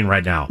team's playing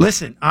right now.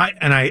 Listen,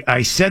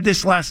 I said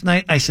this last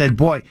night. I said,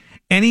 boy,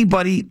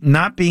 anybody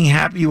not being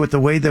happy with the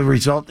way the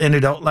result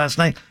ended out last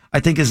night,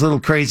 I think is a little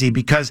crazy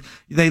because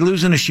they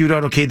lose in a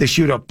shootout. Okay, the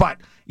shootout, but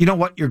you know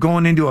what? You're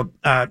going into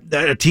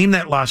a team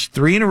that lost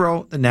 3 in a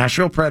row, the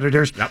Nashville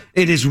Predators. Yep.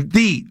 It is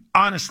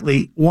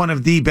honestly one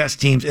of the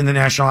best teams in the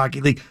National Hockey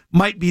League.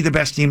 Might be the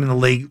best team in the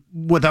league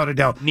without a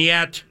doubt.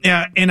 Niet.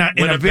 Yeah,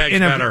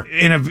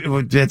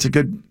 that's a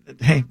good.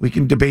 Hey, we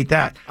can debate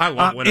that. I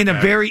love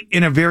Winnipeg.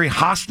 in a very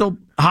hostile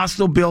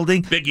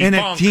building, Biggie in a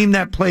Funk. team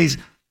that plays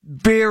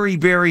very,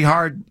 very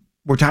hard.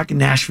 We're talking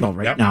Nashville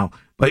right now,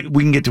 but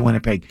we can get to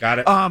Winnipeg. Got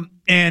it.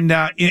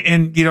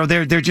 And you know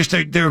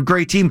they're a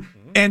great team,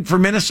 and for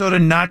Minnesota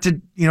not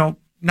to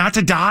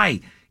die.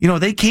 You know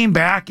they came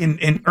back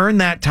and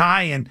earned that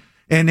tie, and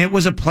it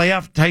was a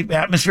playoff type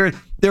atmosphere.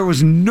 There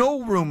was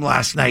no room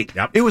last night.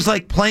 Yep. It was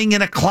like playing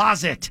in a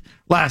closet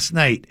last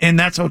night, and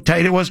that's how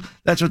tight it was.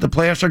 That's what the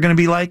playoffs are going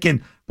to be like.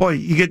 And boy,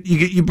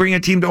 you bring a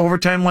team to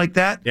overtime like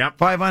that. Yep.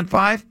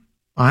 5-on-5.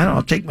 I don't know.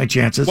 I'll take my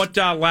chances. What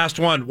last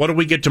one? What do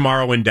we get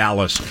tomorrow in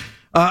Dallas?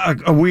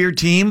 A weird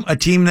team, a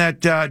team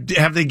that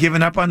have they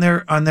given up on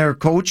their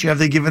coach? Have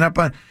they given up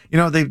on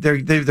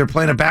they're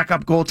playing a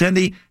backup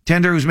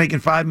goaltender who's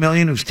making $5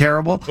 million, who's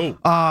terrible.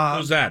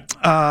 Who's that?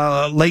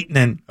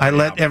 Leitinen. I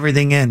let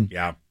everything in.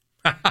 Yeah.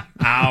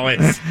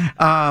 Alex.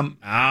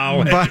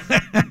 But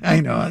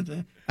I know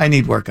I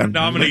need work on.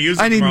 No, I'm going to use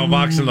it tomorrow.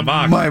 Box in the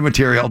box. My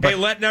material. Hey,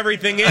 letting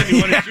everything in. You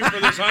want to shoot for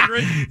this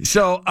 100?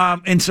 So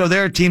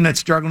they're a team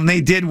that's struggling.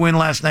 They did win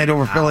last night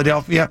over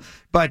Philadelphia,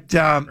 but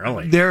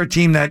Really? They're a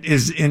team that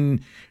is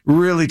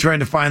really trying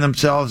to find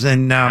themselves.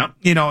 And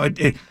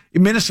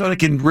Minnesota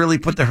can really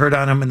put the hurt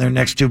on them in their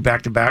next 2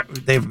 back-to-back.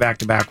 They have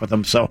back-to-back with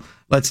them. So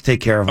let's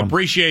take care of them.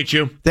 Appreciate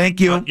you. Thank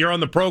you. You're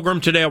on the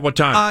program today at what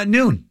time?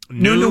 Noon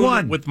to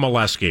 1 with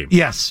Molesky.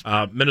 Yes.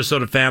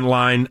 Minnesota Fan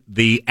Line,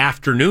 the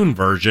afternoon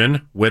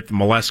version with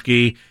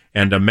Molesky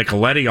and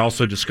Micheletti,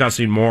 also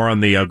discussing more on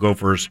the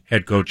Gophers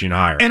head coaching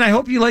hire. And I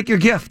hope you like your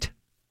gift.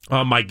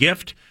 My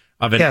gift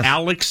of an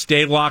Alex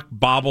Stalock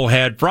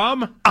bobblehead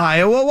from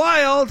Iowa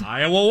Wild.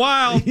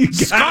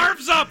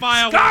 Scarves up,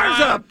 Iowa Scarves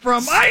Wild. up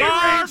from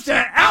Iron Range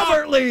to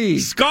Albert Lee.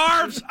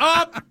 Scarves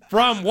up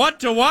from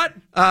what to what?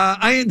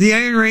 The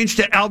Iron Range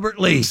to Albert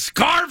Lee.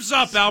 Scarves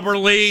up, Albert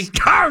Lee.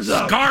 Scarves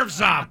up. Scarves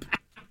up.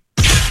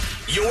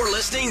 You're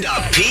listening to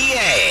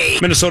PA.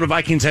 Minnesota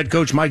Vikings head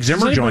coach Mike Zimmer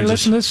Does anybody joins us.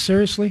 listen to this?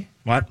 Seriously?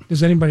 What?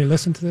 Does anybody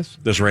listen to this?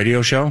 This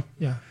radio show?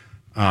 Yeah.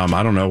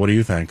 I don't know. What do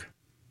you think?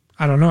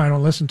 I don't know. I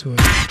don't listen to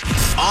it.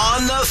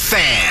 On the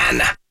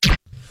Fan.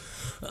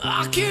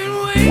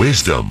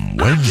 Wisdom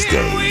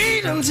Wednesday.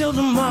 Wait until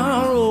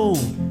tomorrow.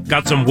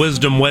 Got some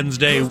Wisdom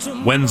Wednesday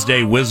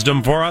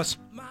wisdom for us?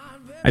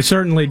 I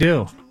certainly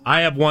do.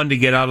 I have one to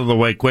get out of the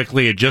way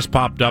quickly. It just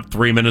popped up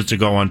 3 minutes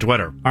ago on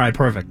Twitter. All right,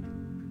 perfect.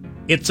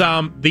 It's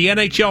the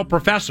NHL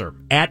Professor,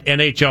 at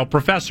NHL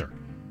Professor,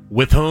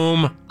 with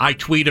whom I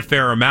tweet a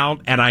fair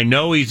amount, and I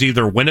know he's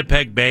either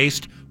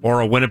Winnipeg-based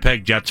or a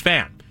Winnipeg Jets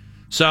fan.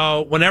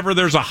 So whenever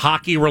there's a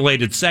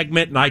hockey-related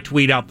segment and I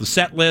tweet out the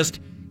set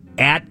list,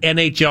 at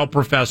NHL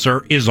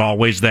Professor is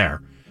always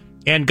there.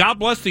 And God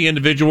bless the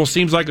individual.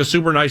 Seems like a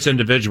super nice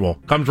individual.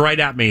 Comes right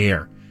at me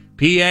here.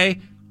 PA,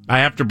 I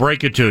have to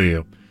break it to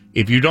you.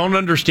 If you don't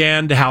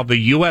understand how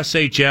the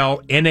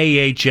USHL,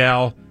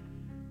 NAHL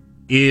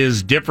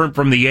is different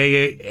from the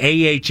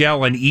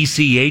AHL and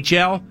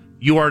ECHL,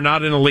 you are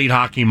not an elite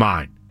hockey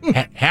mind.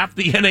 Half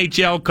the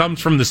NHL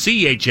comes from the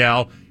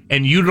CHL,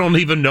 and you don't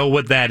even know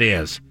what that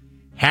is.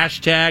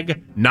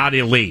 Hashtag not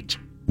elite.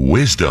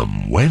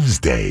 Wisdom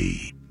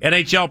Wednesday.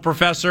 NHL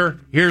Professor,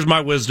 here's my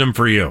wisdom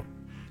for you.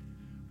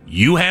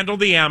 You handle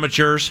the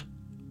amateurs,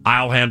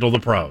 I'll handle the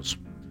pros.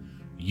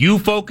 You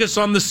focus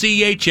on the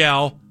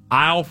CHL,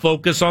 I'll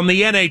focus on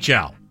the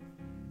NHL.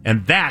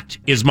 And that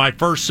is my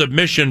first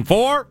submission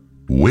for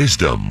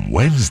Wisdom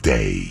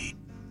Wednesday.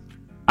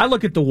 I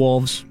look at the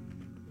Wolves.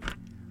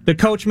 The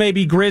coach may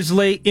be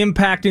Grizzly,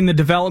 impacting the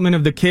development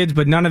of the kids,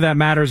 but none of that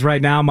matters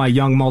right now, my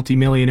young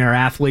multimillionaire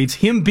athletes.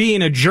 Him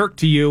being a jerk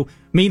to you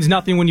means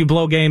nothing when you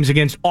blow games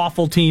against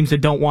awful teams that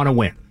don't want to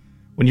win.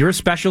 When you're a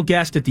special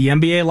guest at the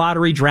NBA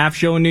Lottery Draft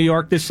Show in New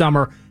York this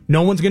summer,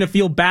 no one's going to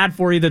feel bad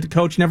for you that the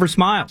coach never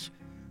smiles.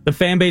 The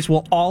fan base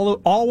will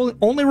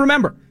only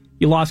remember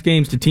you lost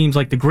games to teams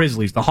like the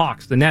Grizzlies, the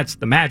Hawks, the Nets,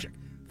 the Magic.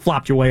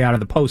 Flopped your way out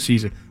of the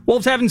postseason.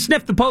 Wolves haven't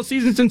sniffed the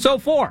postseason since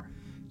 2004.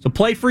 So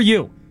play for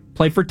you.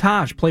 Play for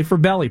Taj. Play for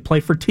Belly.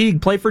 Play for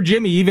Teague. Play for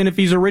Jimmy, even if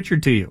he's a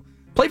Richard to you.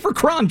 Play for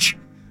Crunch.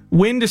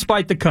 Win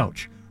despite the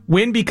coach.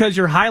 Win because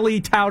you're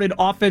highly touted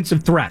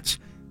offensive threats.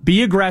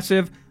 Be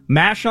aggressive,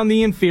 mash on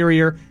the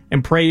inferior,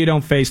 and pray you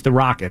don't face the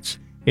Rockets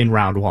in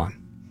round one.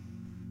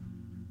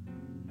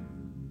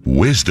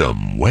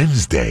 Wisdom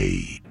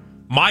Wednesday.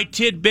 My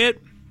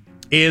tidbit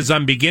is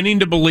I'm beginning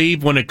to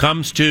believe when it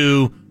comes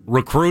to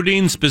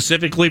recruiting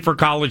specifically for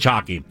college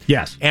hockey.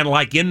 Yes. And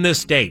like in this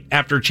state,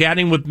 after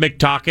chatting with Mick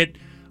Tocchet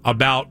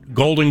about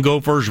Golden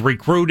Gophers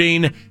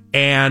recruiting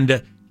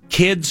and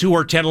kids who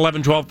are 10,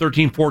 11, 12,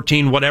 13,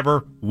 14,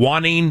 whatever,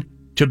 wanting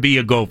to be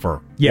a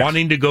Gopher,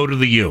 wanting to go to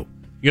the U,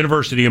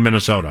 University of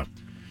Minnesota.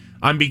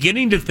 I'm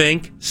beginning to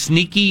think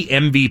sneaky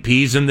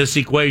MVPs in this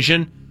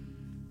equation.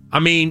 I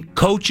mean,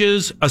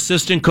 coaches,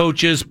 assistant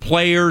coaches,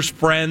 players,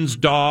 friends,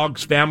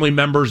 dogs, family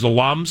members,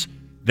 alums,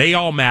 they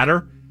all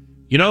matter.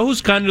 You know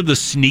who's kind of the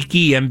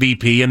sneaky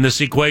MVP in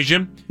this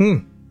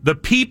equation? The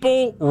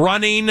people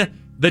running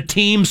the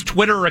team's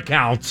Twitter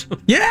accounts.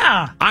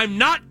 Yeah. I'm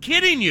not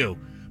kidding you.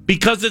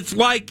 Because it's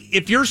like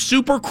if you're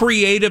super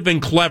creative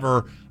and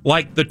clever,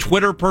 like the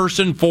Twitter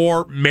person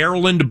for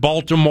Maryland,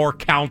 Baltimore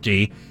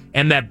County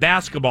and that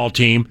basketball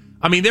team.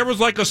 I mean, there was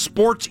like a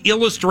Sports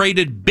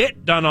Illustrated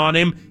bit done on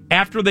him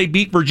after they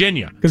beat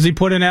Virginia. Because he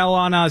put an L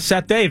on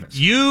Seth Davis.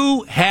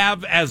 You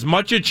have as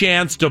much a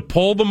chance to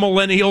pull the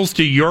millennials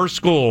to your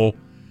school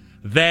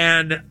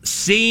than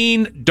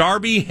seeing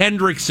Darby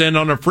Hendrickson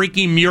on a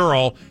freaking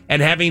mural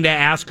and having to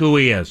ask who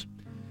he is.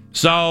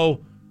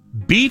 So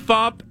beef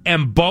up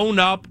and bone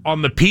up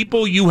on the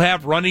people you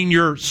have running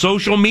your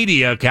social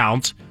media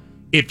accounts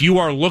if you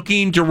are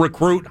looking to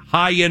recruit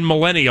high-end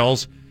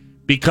millennials,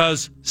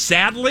 because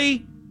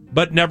sadly,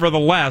 but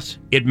nevertheless,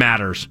 it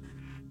matters.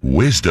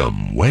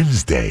 Wisdom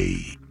Wednesday.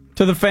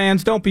 To the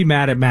fans, don't be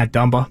mad at Matt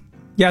Dumba.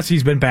 Yes,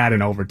 he's been bad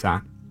in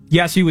overtime.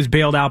 Yes, he was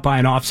bailed out by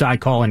an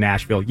offside call in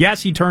Nashville.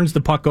 Yes, he turns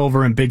the puck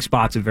over in big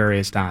spots at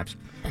various times.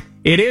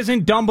 It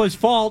isn't Dumba's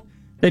fault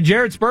that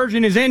Jared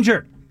Spurgeon is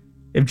injured.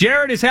 If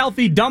Jared is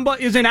healthy, Dumba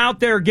isn't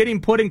out there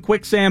getting put in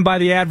quicksand by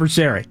the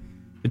adversary.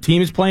 The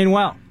team is playing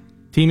well.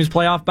 Team is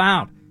playoff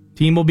bound.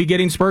 Team will be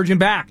getting Spurgeon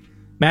back.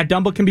 Matt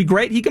Dumba can be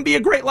great. He can be a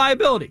great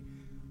liability.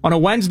 On a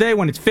Wednesday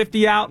when it's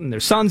 50 out and their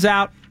sun's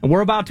out and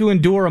we're about to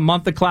endure a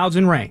month of clouds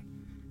and rain,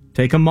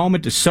 take a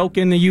moment to soak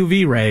in the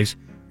UV rays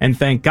and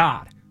thank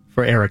God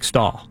for Eric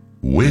Stahl.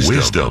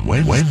 Wisdom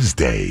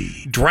Wednesday.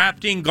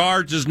 Drafting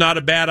guards is not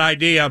a bad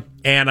idea,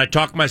 and I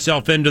talked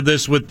myself into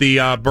this with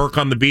the Burke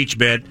on the Beach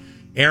bit.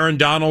 Aaron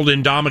Donald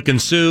and Ndamukong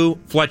Suh,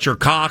 Fletcher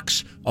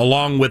Cox,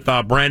 along with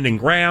Brandon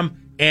Graham.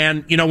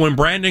 And, you know, when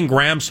Brandon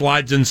Graham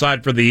slides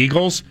inside for the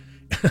Eagles,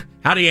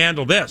 how do you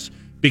handle this?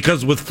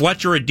 Because with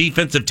Fletcher at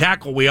defensive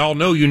tackle, we all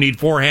know you need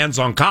four hands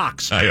on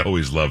Cox. I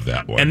always love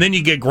that one. And then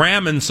you get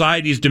Graham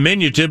inside. He's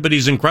diminutive, but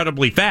he's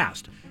incredibly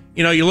fast.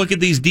 You know, you look at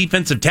these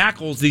defensive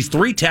tackles, these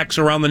three techs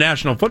around the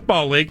National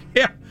Football League.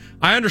 Yeah,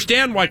 I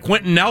understand why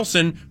Quentin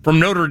Nelson from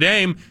Notre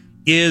Dame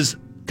is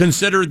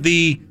considered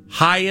the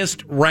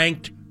highest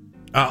ranked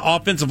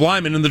offensive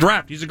lineman in the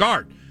draft. He's a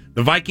guard.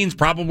 The Vikings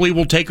probably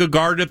will take a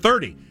guard at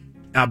 30.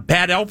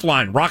 Pat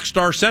Elflein, rock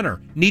star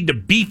center, need to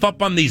beef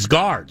up on these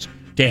guards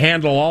to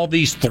handle all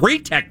these three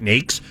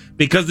techniques,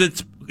 because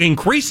it's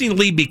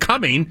increasingly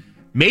becoming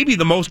maybe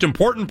the most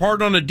important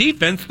part on a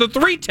defense, the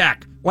three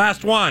tech.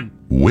 Last one.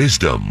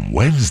 Wisdom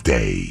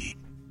Wednesday.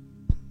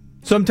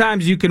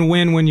 Sometimes you can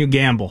win when you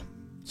gamble.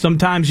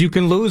 Sometimes you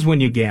can lose when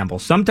you gamble.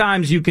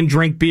 Sometimes you can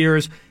drink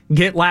beers,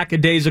 get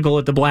lackadaisical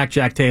at the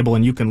blackjack table,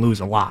 and you can lose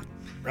a lot.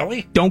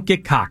 Really? Don't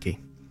get cocky.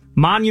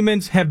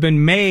 Monuments have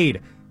been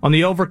made on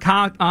the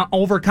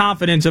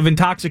overconfidence of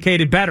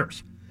intoxicated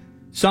bettors.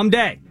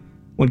 Someday,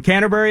 when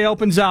Canterbury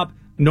opens up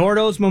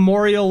Nordo's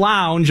Memorial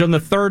Lounge on the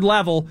third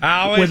level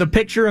with a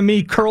picture of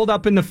me curled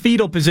up in the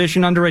fetal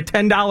position under a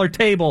 $10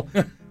 table,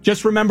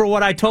 just remember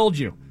what I told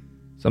you.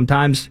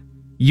 Sometimes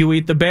you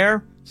eat the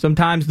bear,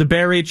 sometimes the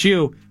bear eats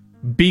you.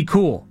 Be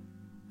cool,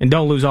 and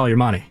don't lose all your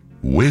money.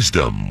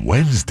 Wisdom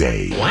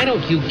Wednesday. Why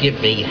don't you give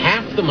me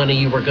half the money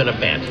you were going to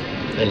bet?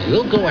 Then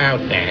we'll go out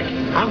back,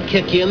 I'll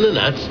kick you in the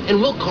nuts, and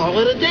we'll call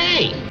it a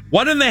day.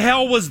 What in the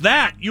hell was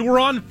that? You were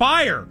on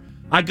fire.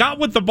 I got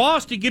with the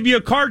boss to give you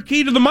a card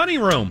key to the money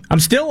room. I'm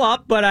still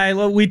up, but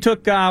we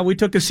took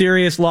a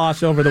serious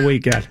loss over the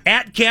weekend.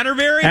 At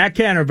Canterbury? At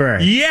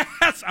Canterbury.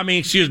 Yes. I mean,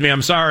 excuse me,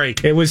 I'm sorry.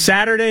 It was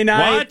Saturday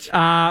night.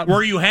 What?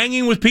 Were you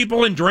hanging with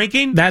people and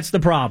drinking? That's the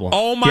problem.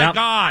 Oh, my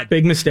God.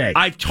 Big mistake.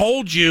 I've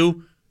told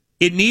you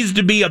it needs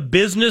to be a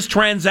business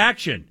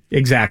transaction.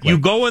 Exactly. You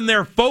go in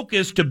there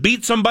focused to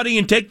beat somebody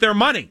and take their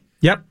money.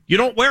 Yep. You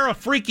don't wear a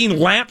freaking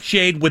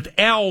lampshade with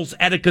L's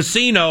at a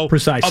casino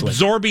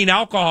absorbing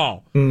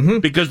alcohol. Mm-hmm.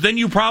 Because then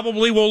you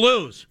probably will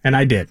lose. And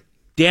I did.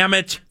 Damn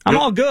it. I'm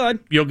all good.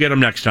 You'll get them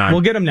next time.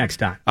 We'll get them next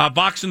time.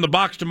 Vox in the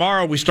Box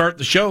tomorrow. We start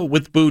the show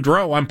with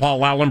Boudreaux. I'm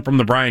Paul Allen from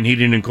the Bryan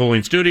Heating and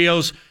Cooling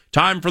Studios.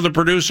 Time for the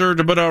producer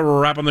to put a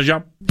wrap on the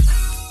jump.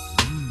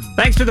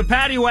 Thanks to the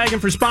Paddy Wagon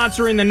for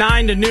sponsoring the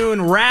 9 to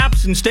noon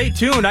wraps. And stay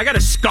tuned. I got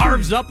a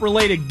Scarves Up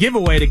related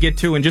giveaway to get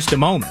to in just a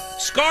moment.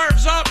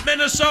 Scarves Up,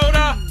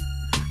 Minnesota!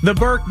 The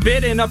Burke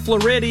bit in a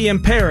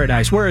Floridian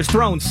paradise where his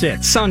throne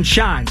sits. Sun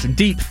shines and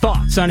deep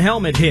thoughts on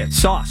helmet hits.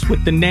 Sauce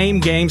with the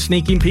name game,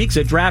 sneaking peeks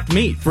at draft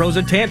meet. Throws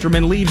a tantrum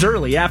and leaves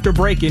early after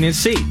breaking his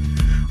seat.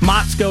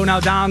 Motzko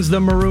now dons the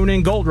maroon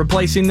and gold,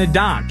 replacing the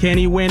Don. Can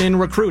he win and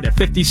recruit at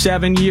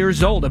 57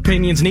 years old?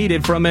 Opinions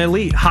needed from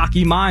elite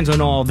hockey minds on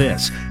all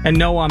this. And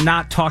no, I'm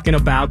not talking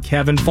about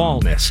Kevin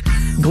Fallness.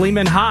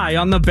 Gleaming high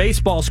on the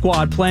baseball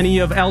squad, plenty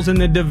of L's in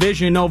the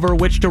division over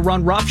which to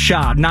run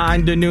roughshod.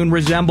 9 to noon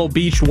resemble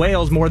beach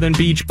whales more than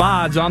beach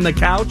bods. On the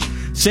couch,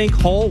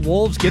 sinkhole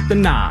wolves get the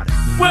nod.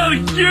 Well,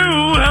 you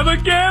have a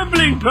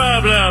gambling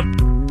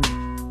problem.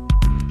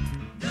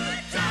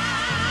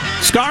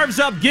 Scarves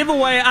Up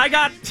giveaway. I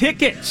got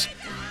tickets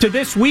to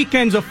this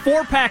weekend's a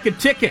 4-pack of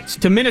tickets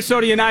to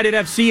Minnesota United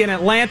FC in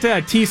Atlanta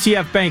at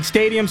TCF Bank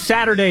Stadium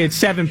Saturday at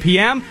 7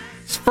 p.m.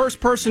 First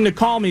person to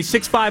call me,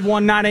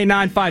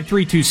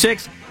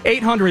 651-989-5326,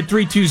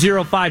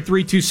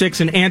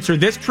 800-320-5326, and answer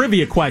this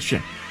trivia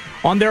question.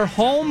 On their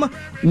home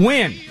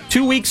win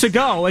 2 weeks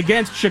ago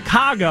against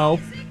Chicago,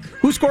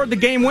 who scored the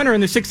game winner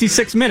in the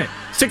 66th minute?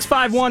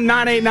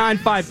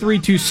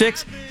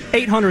 651-989-5326,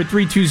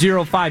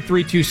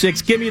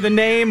 800-320-5326. Give me the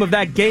name of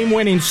that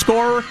game-winning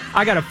scorer.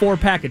 I got a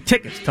 4-pack of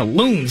tickets to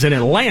Loons in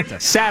Atlanta,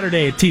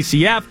 Saturday at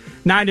TCF,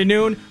 9 to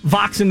noon.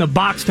 Vox in the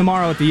Box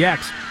tomorrow at the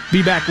X.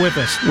 Be back with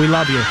us. We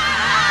love you.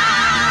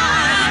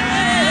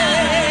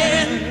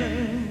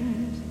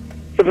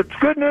 If it's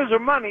good news or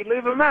money,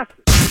 leave a message.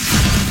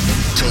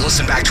 To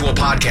listen back to a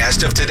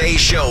podcast of today's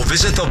show,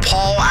 visit the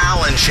Paul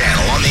Allen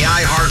channel on the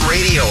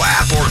iHeartRadio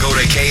app or go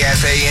to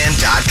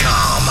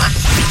KFAN.com.